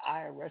taxes, the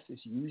IRS is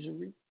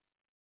usury?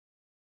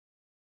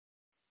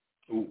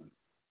 Ooh.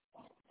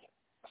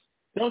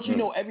 Don't you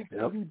know everything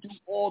you do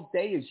all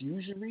day is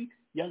usury?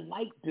 Your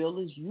light bill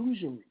is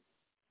usury.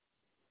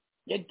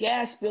 Your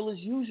gas bill is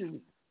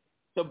usury.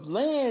 The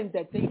land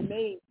that they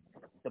made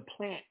the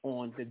plant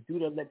on to do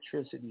the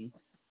electricity,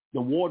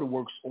 the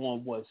waterworks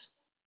on, was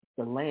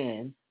the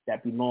land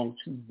that belonged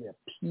to the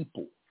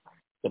people.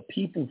 The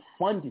people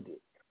funded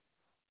it,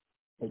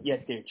 but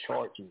yet they're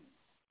charging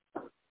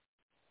you.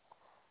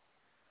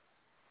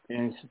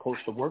 And it's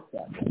supposed to work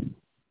that way.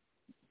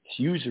 It's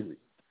usury.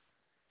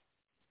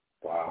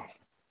 Wow.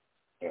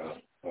 Yeah,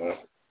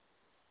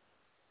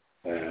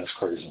 that's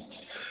crazy.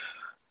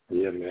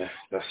 Yeah, man.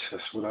 That's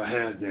what I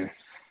had then.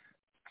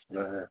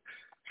 All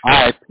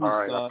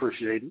right, I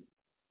appreciate it.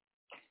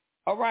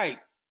 All right,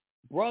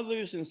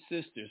 brothers and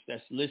sisters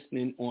that's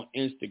listening on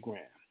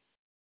Instagram.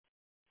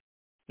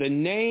 The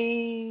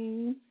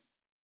name's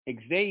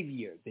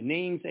Xavier.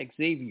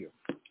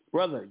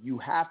 Brother, you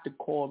have to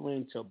call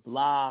in to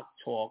Blog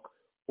Talk,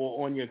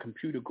 or on your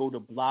computer, go to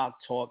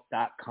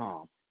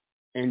blogtalk.com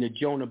and the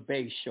Jonah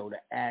Bay Show to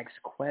ask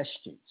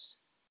questions.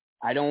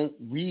 I don't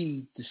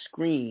read the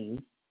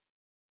screen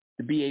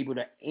to be able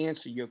to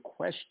answer your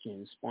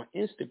questions on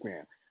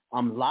Instagram.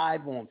 I'm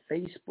live on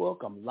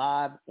Facebook. I'm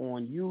live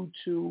on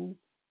YouTube.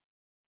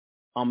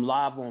 I'm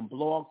live on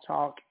Blog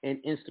Talk and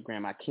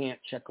Instagram. I can't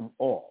check them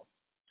all.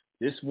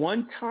 This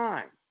one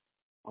time,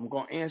 I'm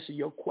going to answer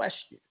your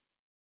question,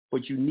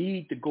 but you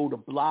need to go to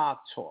Blog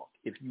Talk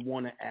if you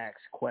want to ask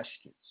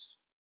questions.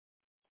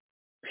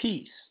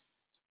 Peace.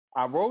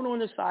 I wrote on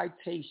the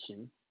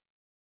citation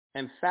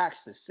and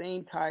faxed the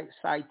same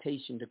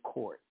citation to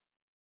court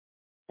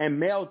and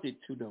mailed it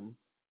to them,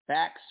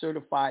 back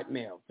certified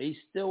mail. They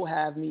still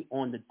have me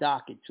on the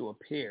docket to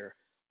appear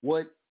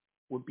what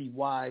would be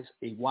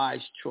a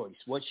wise choice?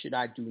 What should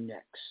I do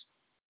next?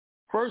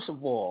 First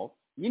of all,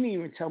 you didn't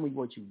even tell me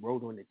what you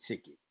wrote on the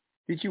ticket.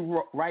 Did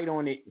you write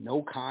on it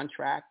no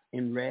contract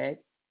in red,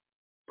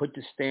 put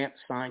the stamp,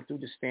 signed through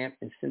the stamp,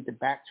 and sent it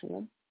back to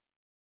him?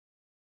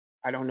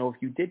 I don't know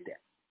if you did that.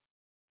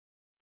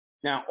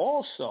 Now,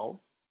 also,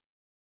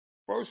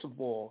 first of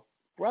all,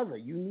 brother,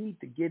 you need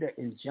to get an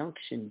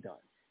injunction done.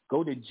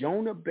 Go to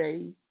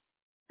jonahbay.com,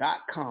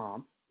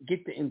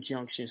 get the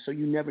injunction so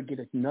you never get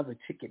another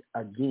ticket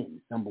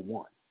again, number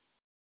one.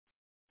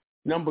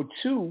 Number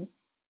two,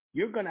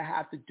 you're going to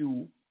have to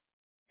do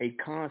a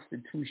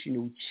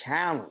constitutional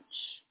challenge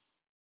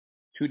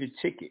to the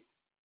ticket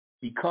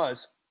because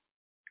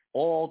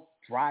all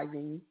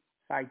driving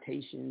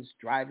citations,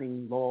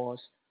 driving laws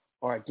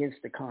are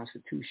against the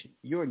Constitution.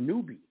 You're a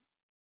newbie.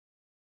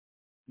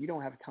 You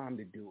don't have time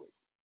to do it.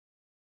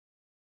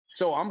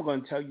 So I'm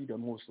going to tell you the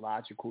most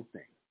logical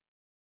thing.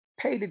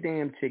 Pay the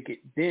damn ticket,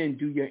 then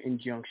do your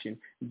injunction,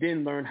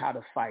 then learn how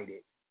to fight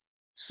it.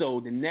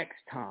 So the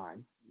next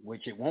time,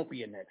 which it won't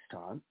be a next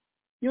time,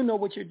 you'll know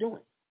what you're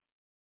doing.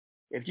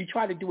 If you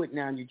try to do it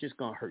now, you're just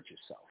going to hurt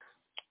yourself.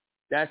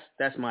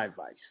 That's my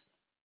advice.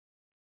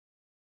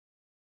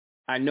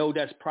 I know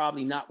that's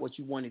probably not what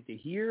you wanted to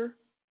hear,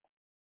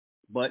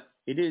 but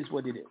it is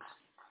what it is.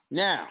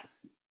 Now,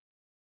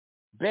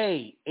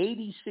 Bay,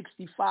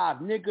 8065,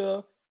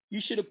 nigga,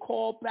 you should have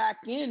called back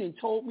in and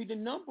told me the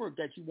number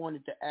that you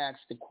wanted to ask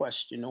the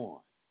question on.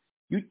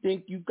 You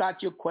think you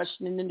got your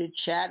question in the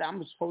chat?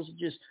 I'm supposed to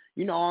just,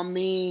 you know what I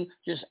mean,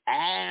 just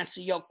answer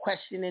your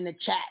question in the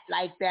chat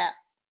like that.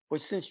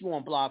 But since you're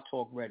on Blog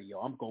Talk Radio,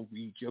 I'm going to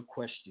read your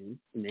question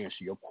and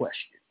answer your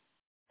question.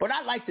 But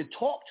I like to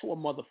talk to a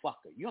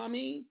motherfucker. You know what I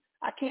mean?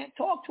 I can't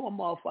talk to a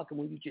motherfucker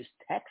when you just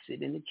text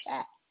it in the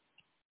chat.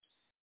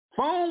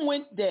 Phone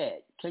went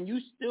dead. Can you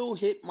still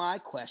hit my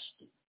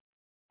question?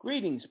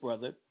 Greetings,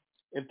 brother.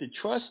 If the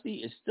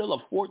trustee is still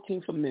a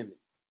 14th Amendment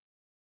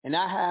and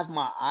I have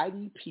my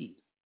IDP,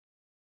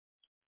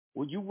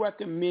 would you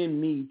recommend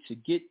me to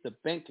get the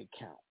bank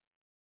account?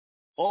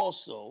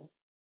 Also,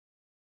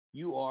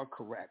 you are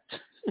correct.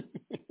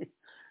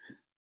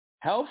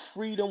 Health,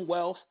 freedom,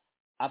 wealth,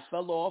 I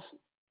fell off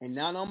and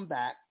now I'm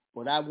back,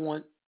 but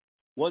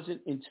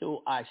wasn't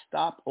until I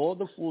stopped all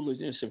the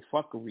foolishness and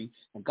fuckery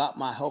and got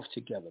my health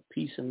together.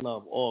 Peace and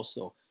love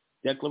also.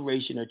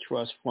 Declaration of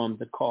trust from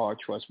the Car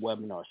Trust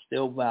webinar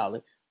still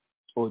valid,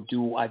 or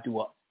do I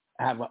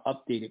have an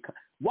updated?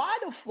 Why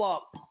the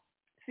fuck?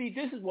 See,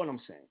 this is what I'm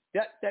saying.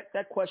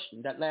 That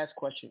question, that last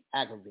question,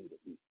 aggravated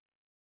me.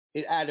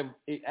 It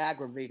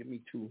aggravated me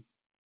to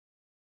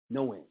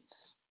no ends.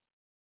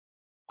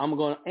 I'm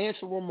going to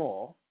answer them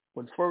all,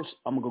 but first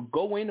I'm going to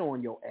go in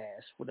on your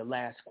ass for the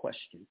last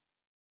question.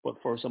 But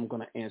first I'm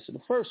going to answer the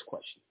first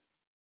question.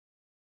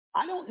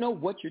 I don't know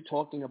what you're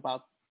talking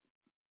about,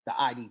 the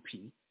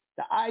IDP.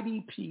 The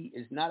IDP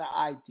is not an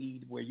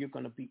ID where you're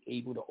going to be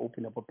able to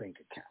open up a bank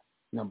account,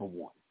 number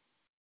one.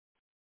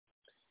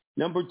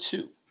 Number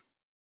two,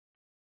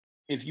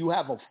 if you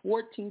have a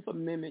 14th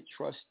Amendment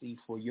trustee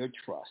for your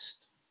trust,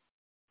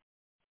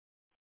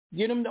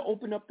 get him to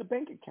open up the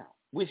bank account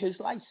with his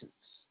license.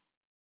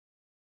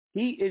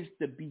 He is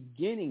the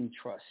beginning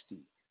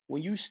trustee.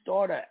 When you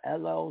start a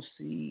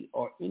LLC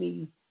or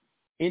any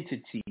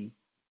entity,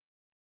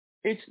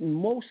 it's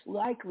most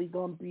likely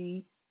going to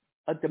be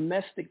a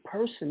domestic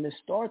person that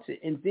starts it,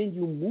 and then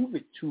you move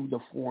it to the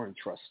foreign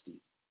trustee.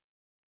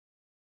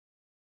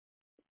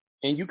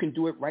 And you can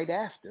do it right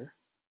after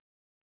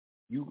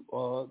you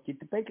get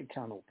the bank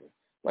account open.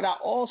 But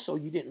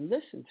you didn't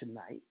listen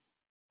tonight.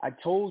 I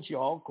told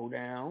y'all go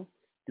down,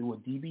 do a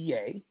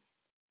DBA,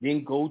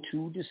 then go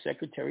to the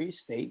Secretary of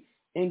State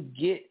and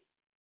get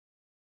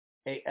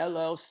a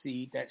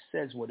LLC that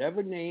says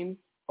whatever name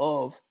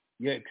of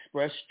your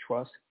Express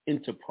Trust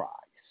enterprise.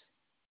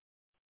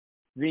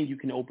 Then you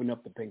can open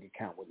up the bank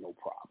account with no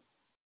problem,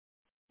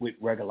 with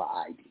regular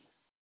ID.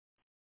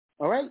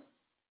 All right?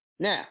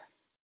 Now,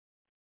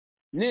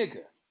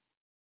 nigga,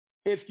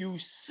 if you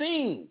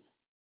seen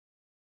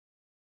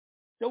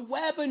the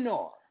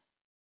webinar,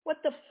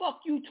 what the fuck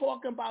you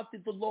talking about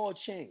did the law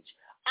change?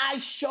 I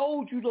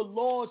showed you the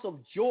laws of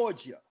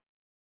Georgia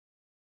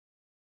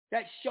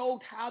that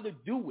showed how to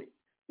do it.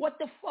 What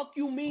the fuck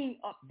you mean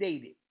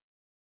updated?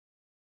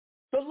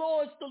 The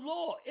law is the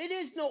law. It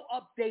is no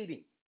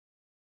updating.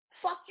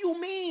 Fuck you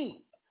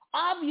mean?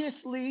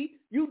 Obviously,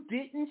 you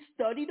didn't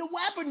study the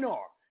webinar.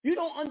 You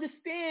don't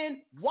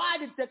understand why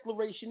the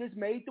declaration is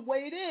made the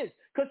way it is.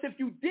 Because if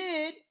you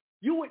did,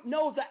 you would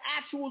know the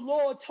actual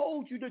law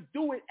told you to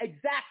do it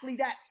exactly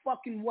that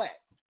fucking way.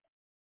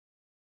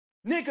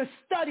 Nigga,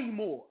 study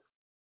more.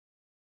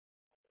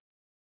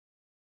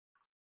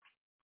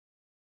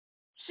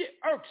 Shit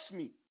irks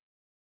me.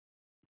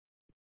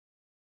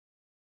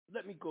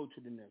 Let me go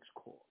to the next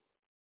call.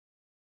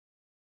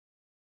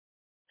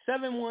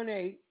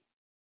 718-926.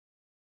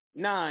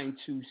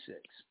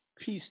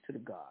 Peace to the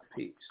God.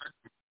 Peace.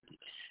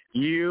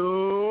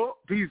 Yo,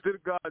 peace to the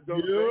God,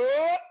 don't you?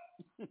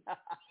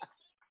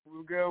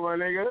 What's good, my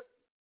nigga?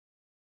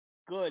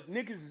 good.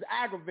 Niggas is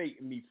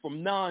aggravating me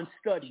from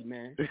non-study,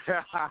 man.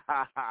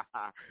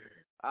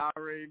 I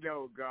already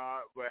know,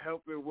 God, but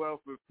helping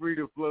wealth and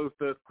freedom flows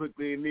to us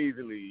quickly and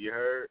easily. You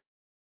heard?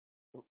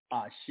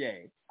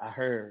 Ashe, I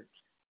heard.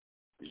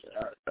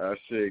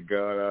 Ashe,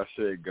 God.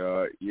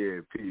 Yeah,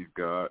 peace,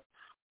 God.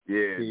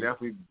 Yeah,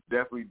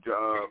 definitely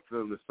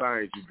feeling the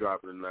science you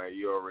dropping tonight.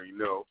 You already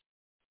know.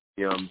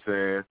 You know what I'm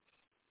saying?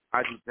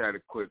 I just had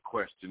a quick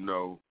question,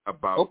 though,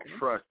 about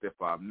trust, if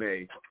I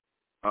may.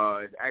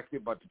 It's actually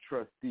about the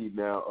trustee.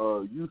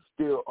 Now, you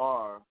still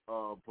are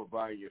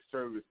providing your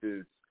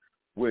services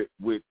with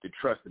the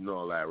trust and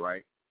all that,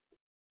 right?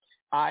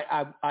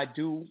 I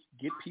do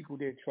get people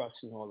their trust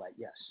and all that,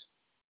 yes.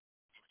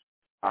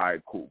 All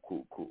right, cool.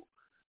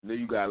 I know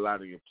you got a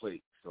lot on your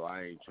plate, so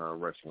I ain't trying to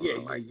rush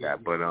you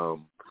that. But now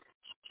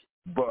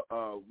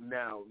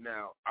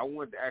I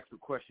wanted to ask a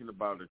question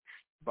about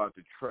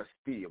the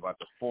trustee, about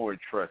the foreign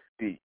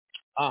trustee.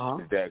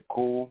 Is that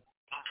cool?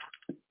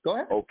 Go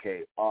ahead.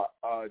 Okay.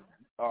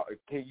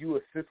 Can you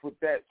assist with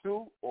that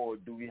too, or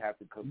do we have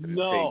to come to the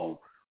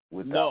table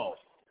with that? No.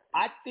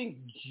 I think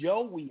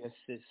Joey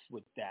assists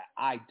with that.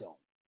 I don't.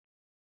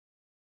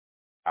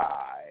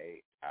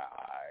 Aye.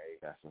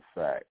 That's a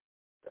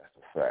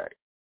fact.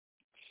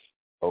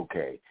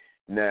 Okay.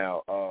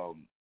 Now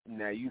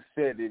you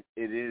said it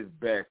is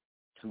best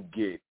to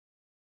get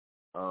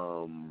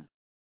the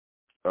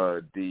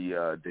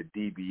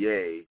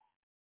DBA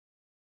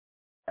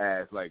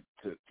as like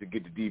to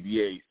get the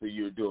DBA, so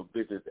you're doing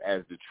business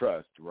as the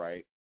trust,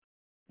 right?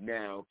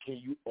 Now, can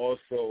you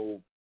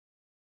also?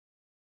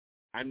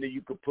 I know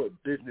you could put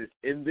business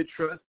in the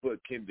trust,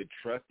 but can the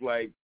trust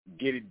like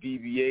get a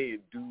DBA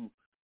and do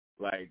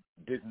like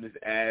business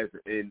as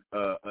in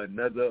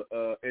another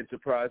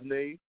enterprise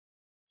name?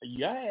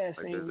 Your ass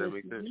ain't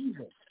listening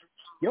either.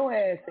 Your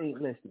ass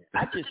ain't listening.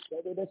 I just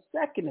said it a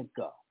second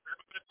ago.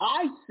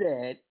 I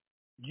said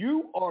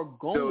you are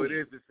going. So it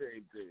is the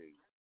same thing.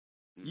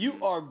 Mm-hmm. You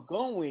are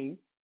going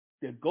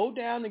to go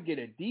down and get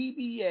a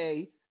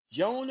DBA,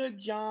 Jonah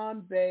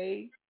John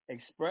Bay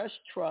Express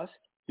Trust,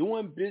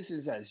 doing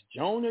business as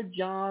Jonah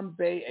John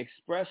Bay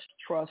Express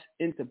Trust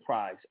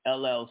Enterprise,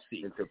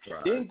 LLC.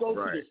 Then go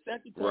to the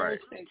Secretary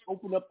of State,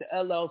 open up the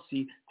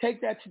LLC, take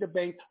that to the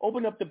bank,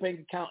 open up the bank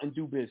account, and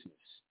do business.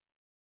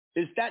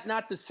 Is that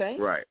not the same?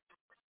 Right.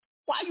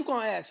 Why are you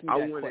going to ask me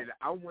that question?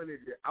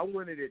 I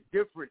wanted a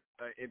different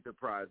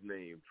enterprise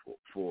name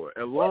for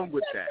along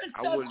with that.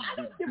 I wanted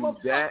to do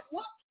that.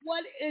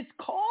 What it's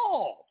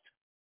called?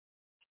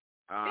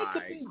 It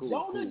could be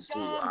Jonah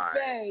John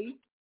Bay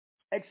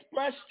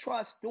Express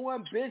Trust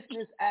doing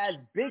business as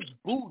Big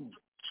Booty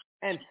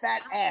and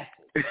Fat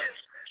Asses.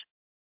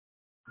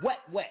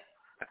 Wet.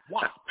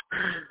 Wop.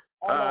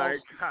 All right,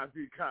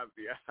 copy.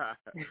 All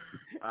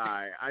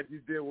right, I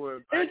just didn't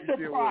want to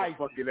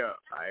fuck it up.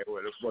 I didn't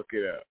want to fuck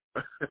it up.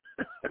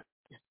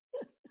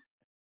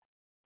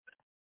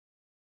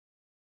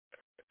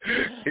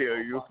 Yeah,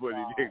 you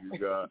funny nigga,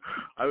 God.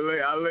 I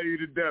lay you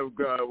to death,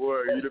 God.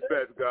 Word, you the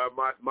best, God.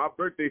 My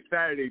birthday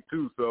Saturday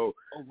too, so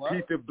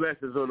peace and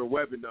blessings on the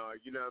webinar.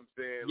 You know what I'm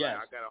saying? Yes.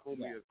 Like I got a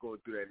homie that's going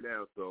through that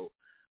now, so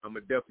I'm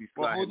gonna definitely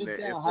slide him that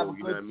down. info.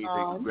 You know what I mean?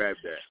 They can grab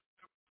that.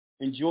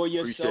 Enjoy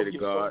yourself. Appreciate it,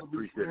 God.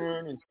 Appreciate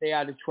it. And stay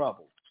out of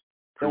trouble.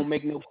 Don't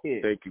make no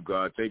kids. Thank you,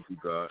 God. Thank you.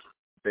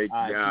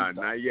 Nah,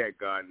 not yet,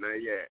 God.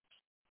 Not yet.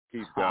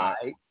 Peace, God.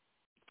 Right.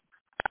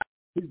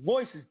 His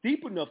voice is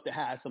deep enough to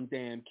have some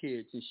damn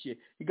kids and shit.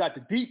 He got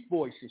the deep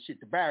voice and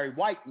shit, the Barry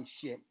White and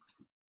shit.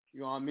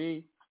 You know what I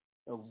mean?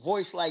 A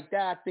voice like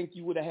that, I think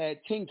you would have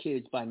had 10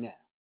 kids by now.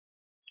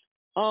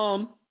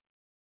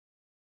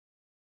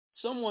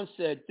 Someone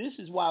said, this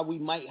is why we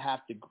might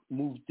have to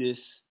move this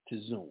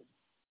to Zoom.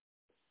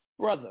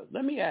 Brother,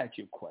 let me ask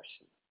you a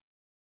question.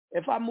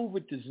 If I move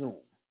it to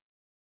Zoom,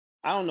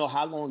 I don't know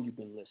how long you've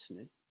been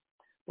listening,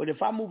 but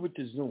if I move it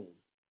to Zoom,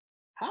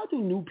 how do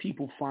new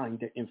people find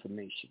the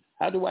information?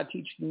 How do I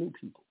teach the new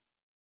people?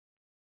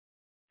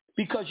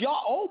 Because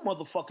y'all old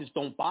motherfuckers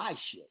don't buy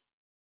shit.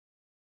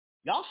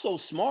 Y'all so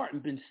smart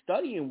and been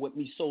studying with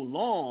me so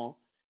long,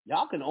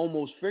 y'all can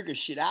almost figure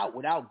shit out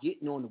without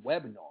getting on the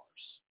webinars.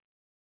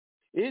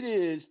 It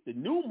is the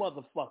new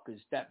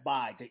motherfuckers that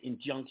buy the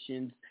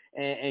injunctions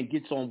and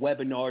gets on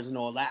webinars and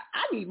all that.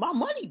 I need my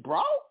money,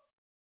 bro.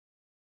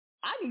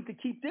 I need to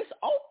keep this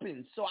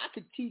open so I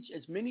can teach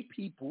as many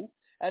people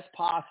as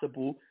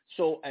possible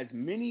so as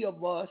many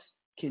of us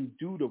can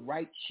do the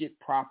right shit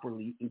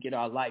properly and get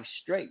our life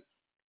straight.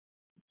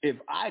 If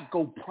I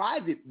go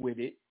private with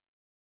it,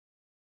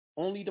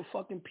 only the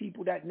fucking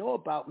people that know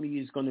about me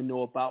is going to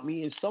know about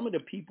me, and some of the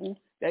people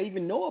that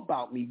even know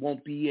about me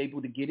won't be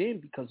able to get in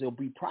because they'll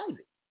be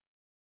private.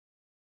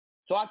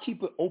 So I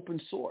keep it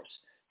open source.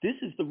 This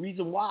is the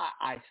reason why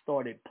I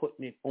started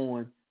putting it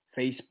on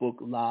Facebook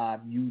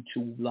Live,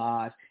 YouTube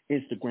Live,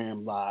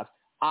 Instagram Live.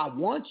 I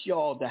want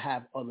y'all to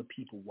have other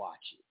people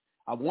watch it.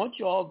 I want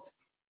y'all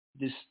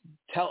to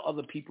tell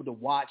other people to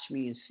watch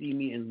me and see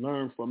me and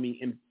learn from me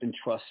and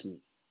trust me.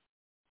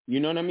 You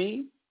know what I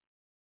mean?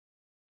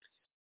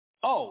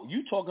 Oh,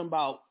 you talking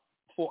about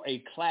for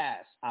a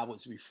class I was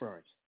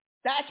referring.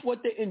 That's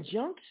what the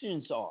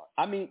injunctions are.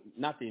 I mean,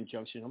 not the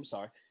injunction. I'm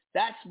sorry.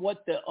 That's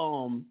what the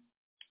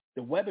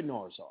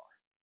webinars are.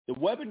 The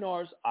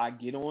webinars, I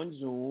get on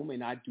Zoom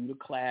and I do the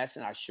class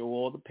and I show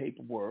all the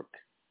paperwork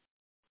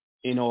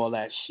and all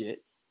that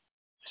shit.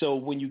 So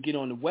when you get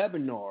on the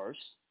webinars,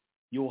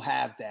 you'll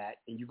have that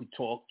and you can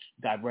talk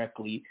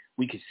directly.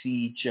 We can see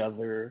each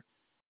other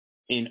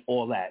and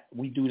all that.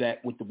 We do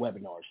that with the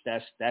webinars.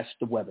 That's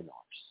the webinars.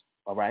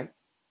 All right.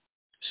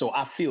 So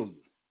I feel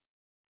you.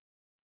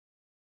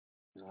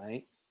 All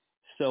right.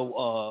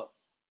 So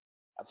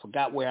I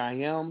forgot where I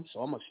am.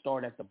 So I'm going to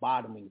start at the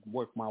bottom and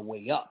work my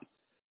way up.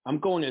 I'm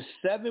going to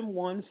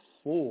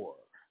 714-507.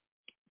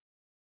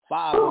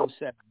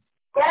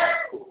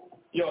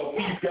 Yo,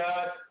 peace,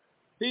 God.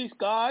 Peace,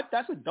 God.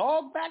 That's a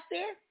dog back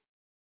there?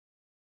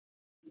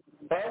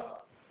 Huh?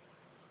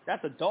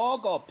 That's a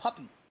dog or a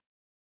puppy?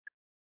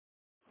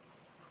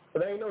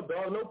 But ain't no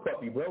dog, no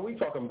puppy, bro. What you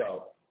talking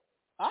about?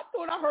 I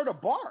thought I heard a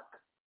bark.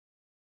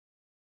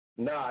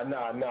 Nah. Ain't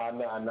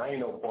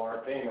no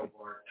bark. Ain't no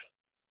bark.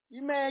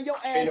 You man, your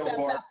ass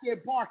out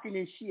there barking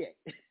and shit.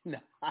 No.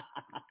 I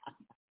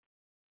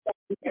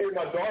hear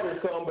my daughter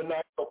something, but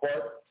not no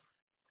bark.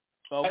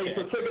 Okay. Hey,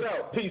 so check it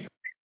out. Peace.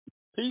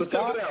 So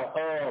check it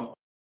out.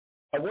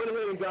 I went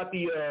ahead and got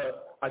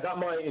I got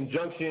my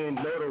injunction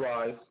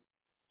notarized.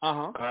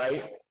 All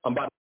right. I'm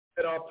about to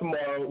get off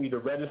tomorrow, either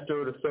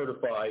registered or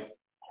certified.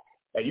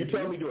 And you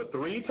tell me do it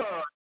 3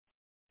 times.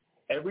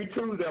 Every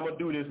Tuesday, I'm going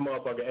to do this,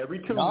 motherfucker. Every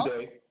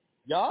Tuesday.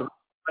 Yeah.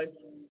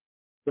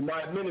 To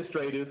my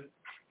administrators.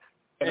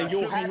 And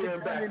you'll have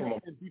it done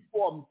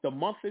before the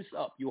month is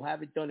up. You'll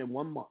have it done in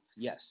 1 month.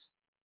 Yes.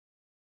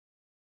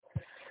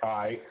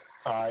 All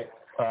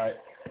right.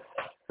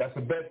 That's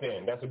a bet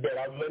then. That's a bet.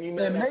 I'll let you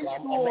know. And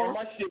I'm on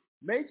my shit.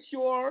 Make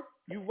sure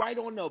you write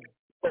on the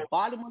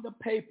bottom of the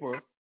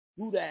paper,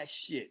 do that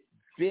shit,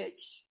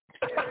 bitch.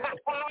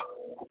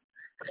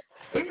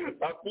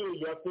 I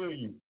feel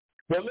you.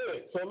 So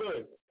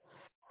look.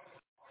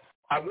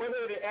 I went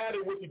ahead and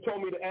added what you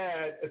told me to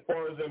add as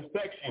far as them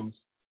sections,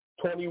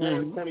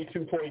 21,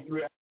 22,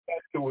 23. I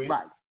added to it.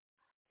 Right.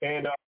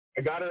 And I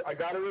got her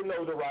to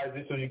notarize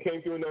it, so you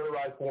came through and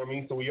notarized for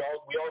me, so we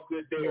all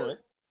good there.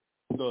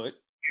 Good.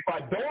 If I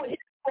don't hear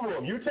from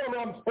him, you tell me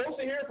I'm supposed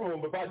to hear from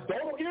him, but if I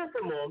don't hear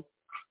from him,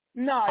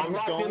 I'm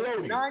locked and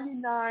loaded.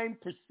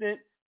 99%,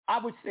 I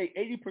would say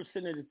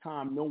 80% of the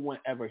time, no one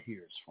ever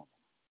hears from him.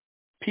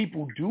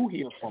 People do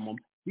hear from him.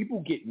 People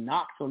get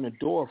knocks on the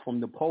door from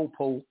the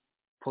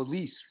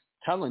police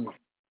telling them.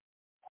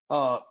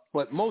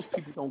 But most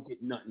people don't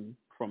get nothing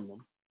from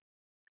them.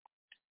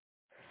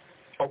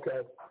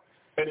 Okay.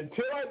 And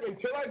until I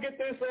get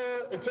this,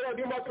 until I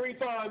do my 3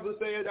 times, let's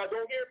say I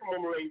don't hear from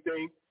him or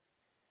anything.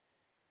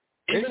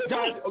 Let's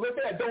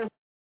say I don't.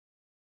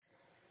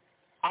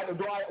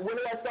 When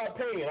do I stop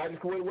paying?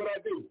 What do I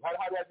do? How do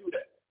I do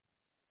that?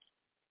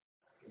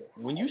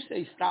 When you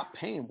say stop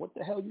paying, what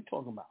the hell are you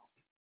talking about?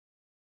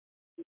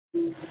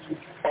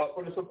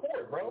 For the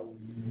support, bro.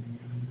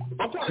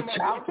 I'm talking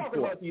about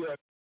the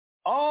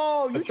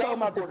you're talking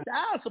about the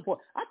child support.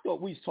 I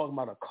thought we was talking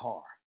about a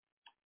car.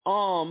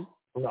 Nah,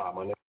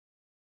 my nigga.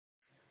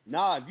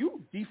 Nah, if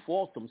you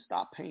default them,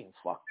 stop paying.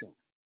 Fuck them.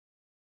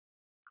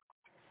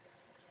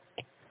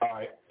 All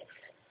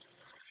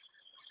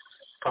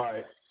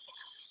right.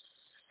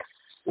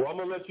 Well, I'm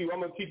gonna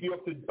keep you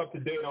up to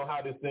date on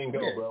how this thing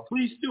goes, bro.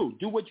 Please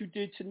do what you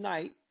did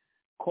tonight.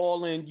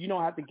 Call in. You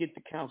don't have to get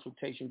the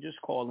consultation. Just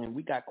call in.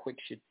 We got quick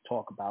shit to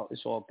talk about.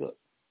 It's all good.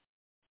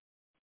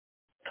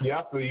 Yeah,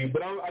 I feel you.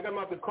 But I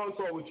got to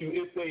consult with you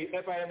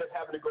if I end up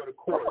having to go to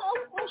court.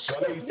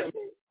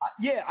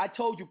 I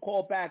told you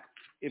call back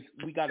if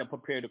we got to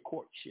prepare the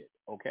court shit.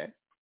 Okay.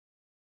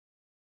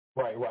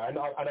 Right. And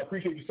I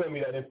appreciate you sending me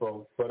that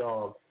info. But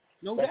no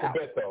that's doubt. a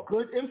bet, though.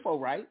 Good info,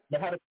 right?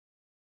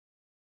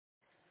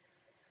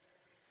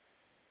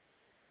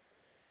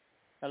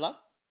 Hello?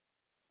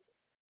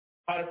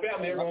 How the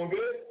family? Everyone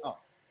good? Oh,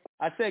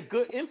 I said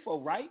good info,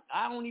 right?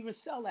 I don't even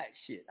sell that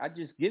shit. I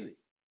just give it.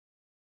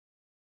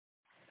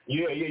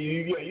 Yeah,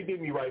 you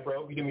did me right,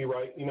 bro. You did me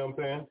right. You know what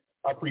I'm saying?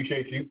 I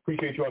appreciate you.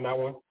 Appreciate you on that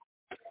one.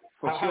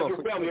 How's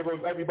your family?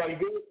 Everybody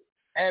good?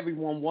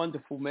 Everyone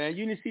wonderful, man.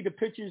 You didn't see the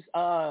pictures?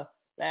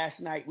 Last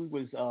night we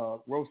was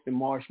roasting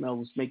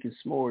marshmallows, making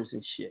s'mores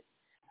and shit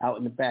out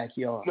in the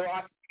backyard. No,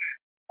 I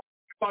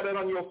saw that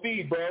on your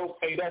feed, bro.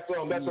 Hey, that's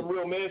some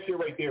real man shit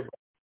right there, bro.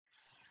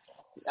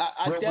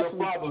 I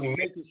definitely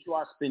making sure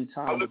I spend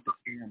time with the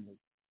family.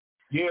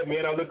 Yeah,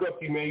 man, I look up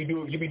to you, man.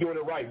 You be doing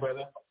it right,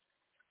 brother.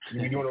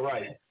 You be doing it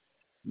right.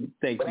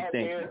 Thank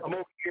you. I'm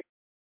over here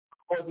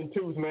 1s and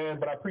 2s, man,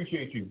 but I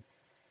appreciate you.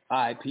 All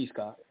right, peace,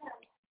 God.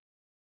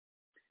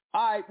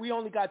 All right, we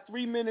only got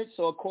 3 minutes,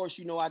 so of course,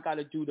 you know I got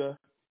to do the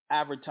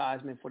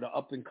advertisement for the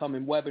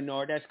up-and-coming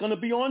webinar that's going to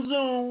be on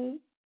Zoom.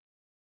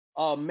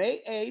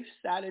 May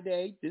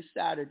 8th, this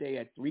Saturday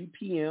at 3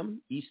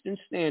 p.m. Eastern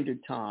Standard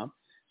Time,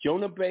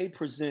 Jonah Bay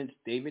presents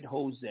David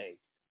Jose.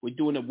 We're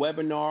doing a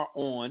webinar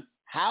on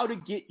how to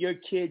get your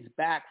kids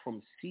back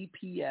from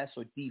CPS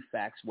or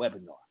DFACS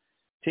webinar.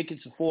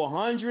 Tickets are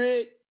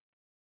 $400.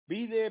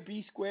 Be there,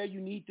 be square.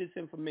 You need this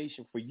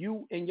information for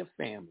you and your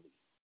family.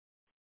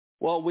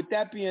 Well, with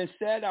that being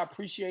said, I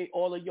appreciate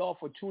all of y'all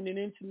for tuning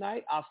in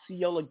tonight. I'll see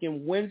y'all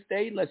again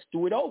Wednesday. Let's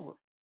do it over.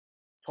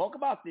 Talk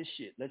about this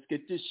shit. Let's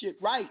get this shit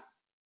right.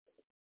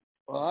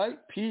 All right.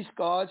 Peace,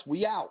 guys.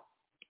 We out.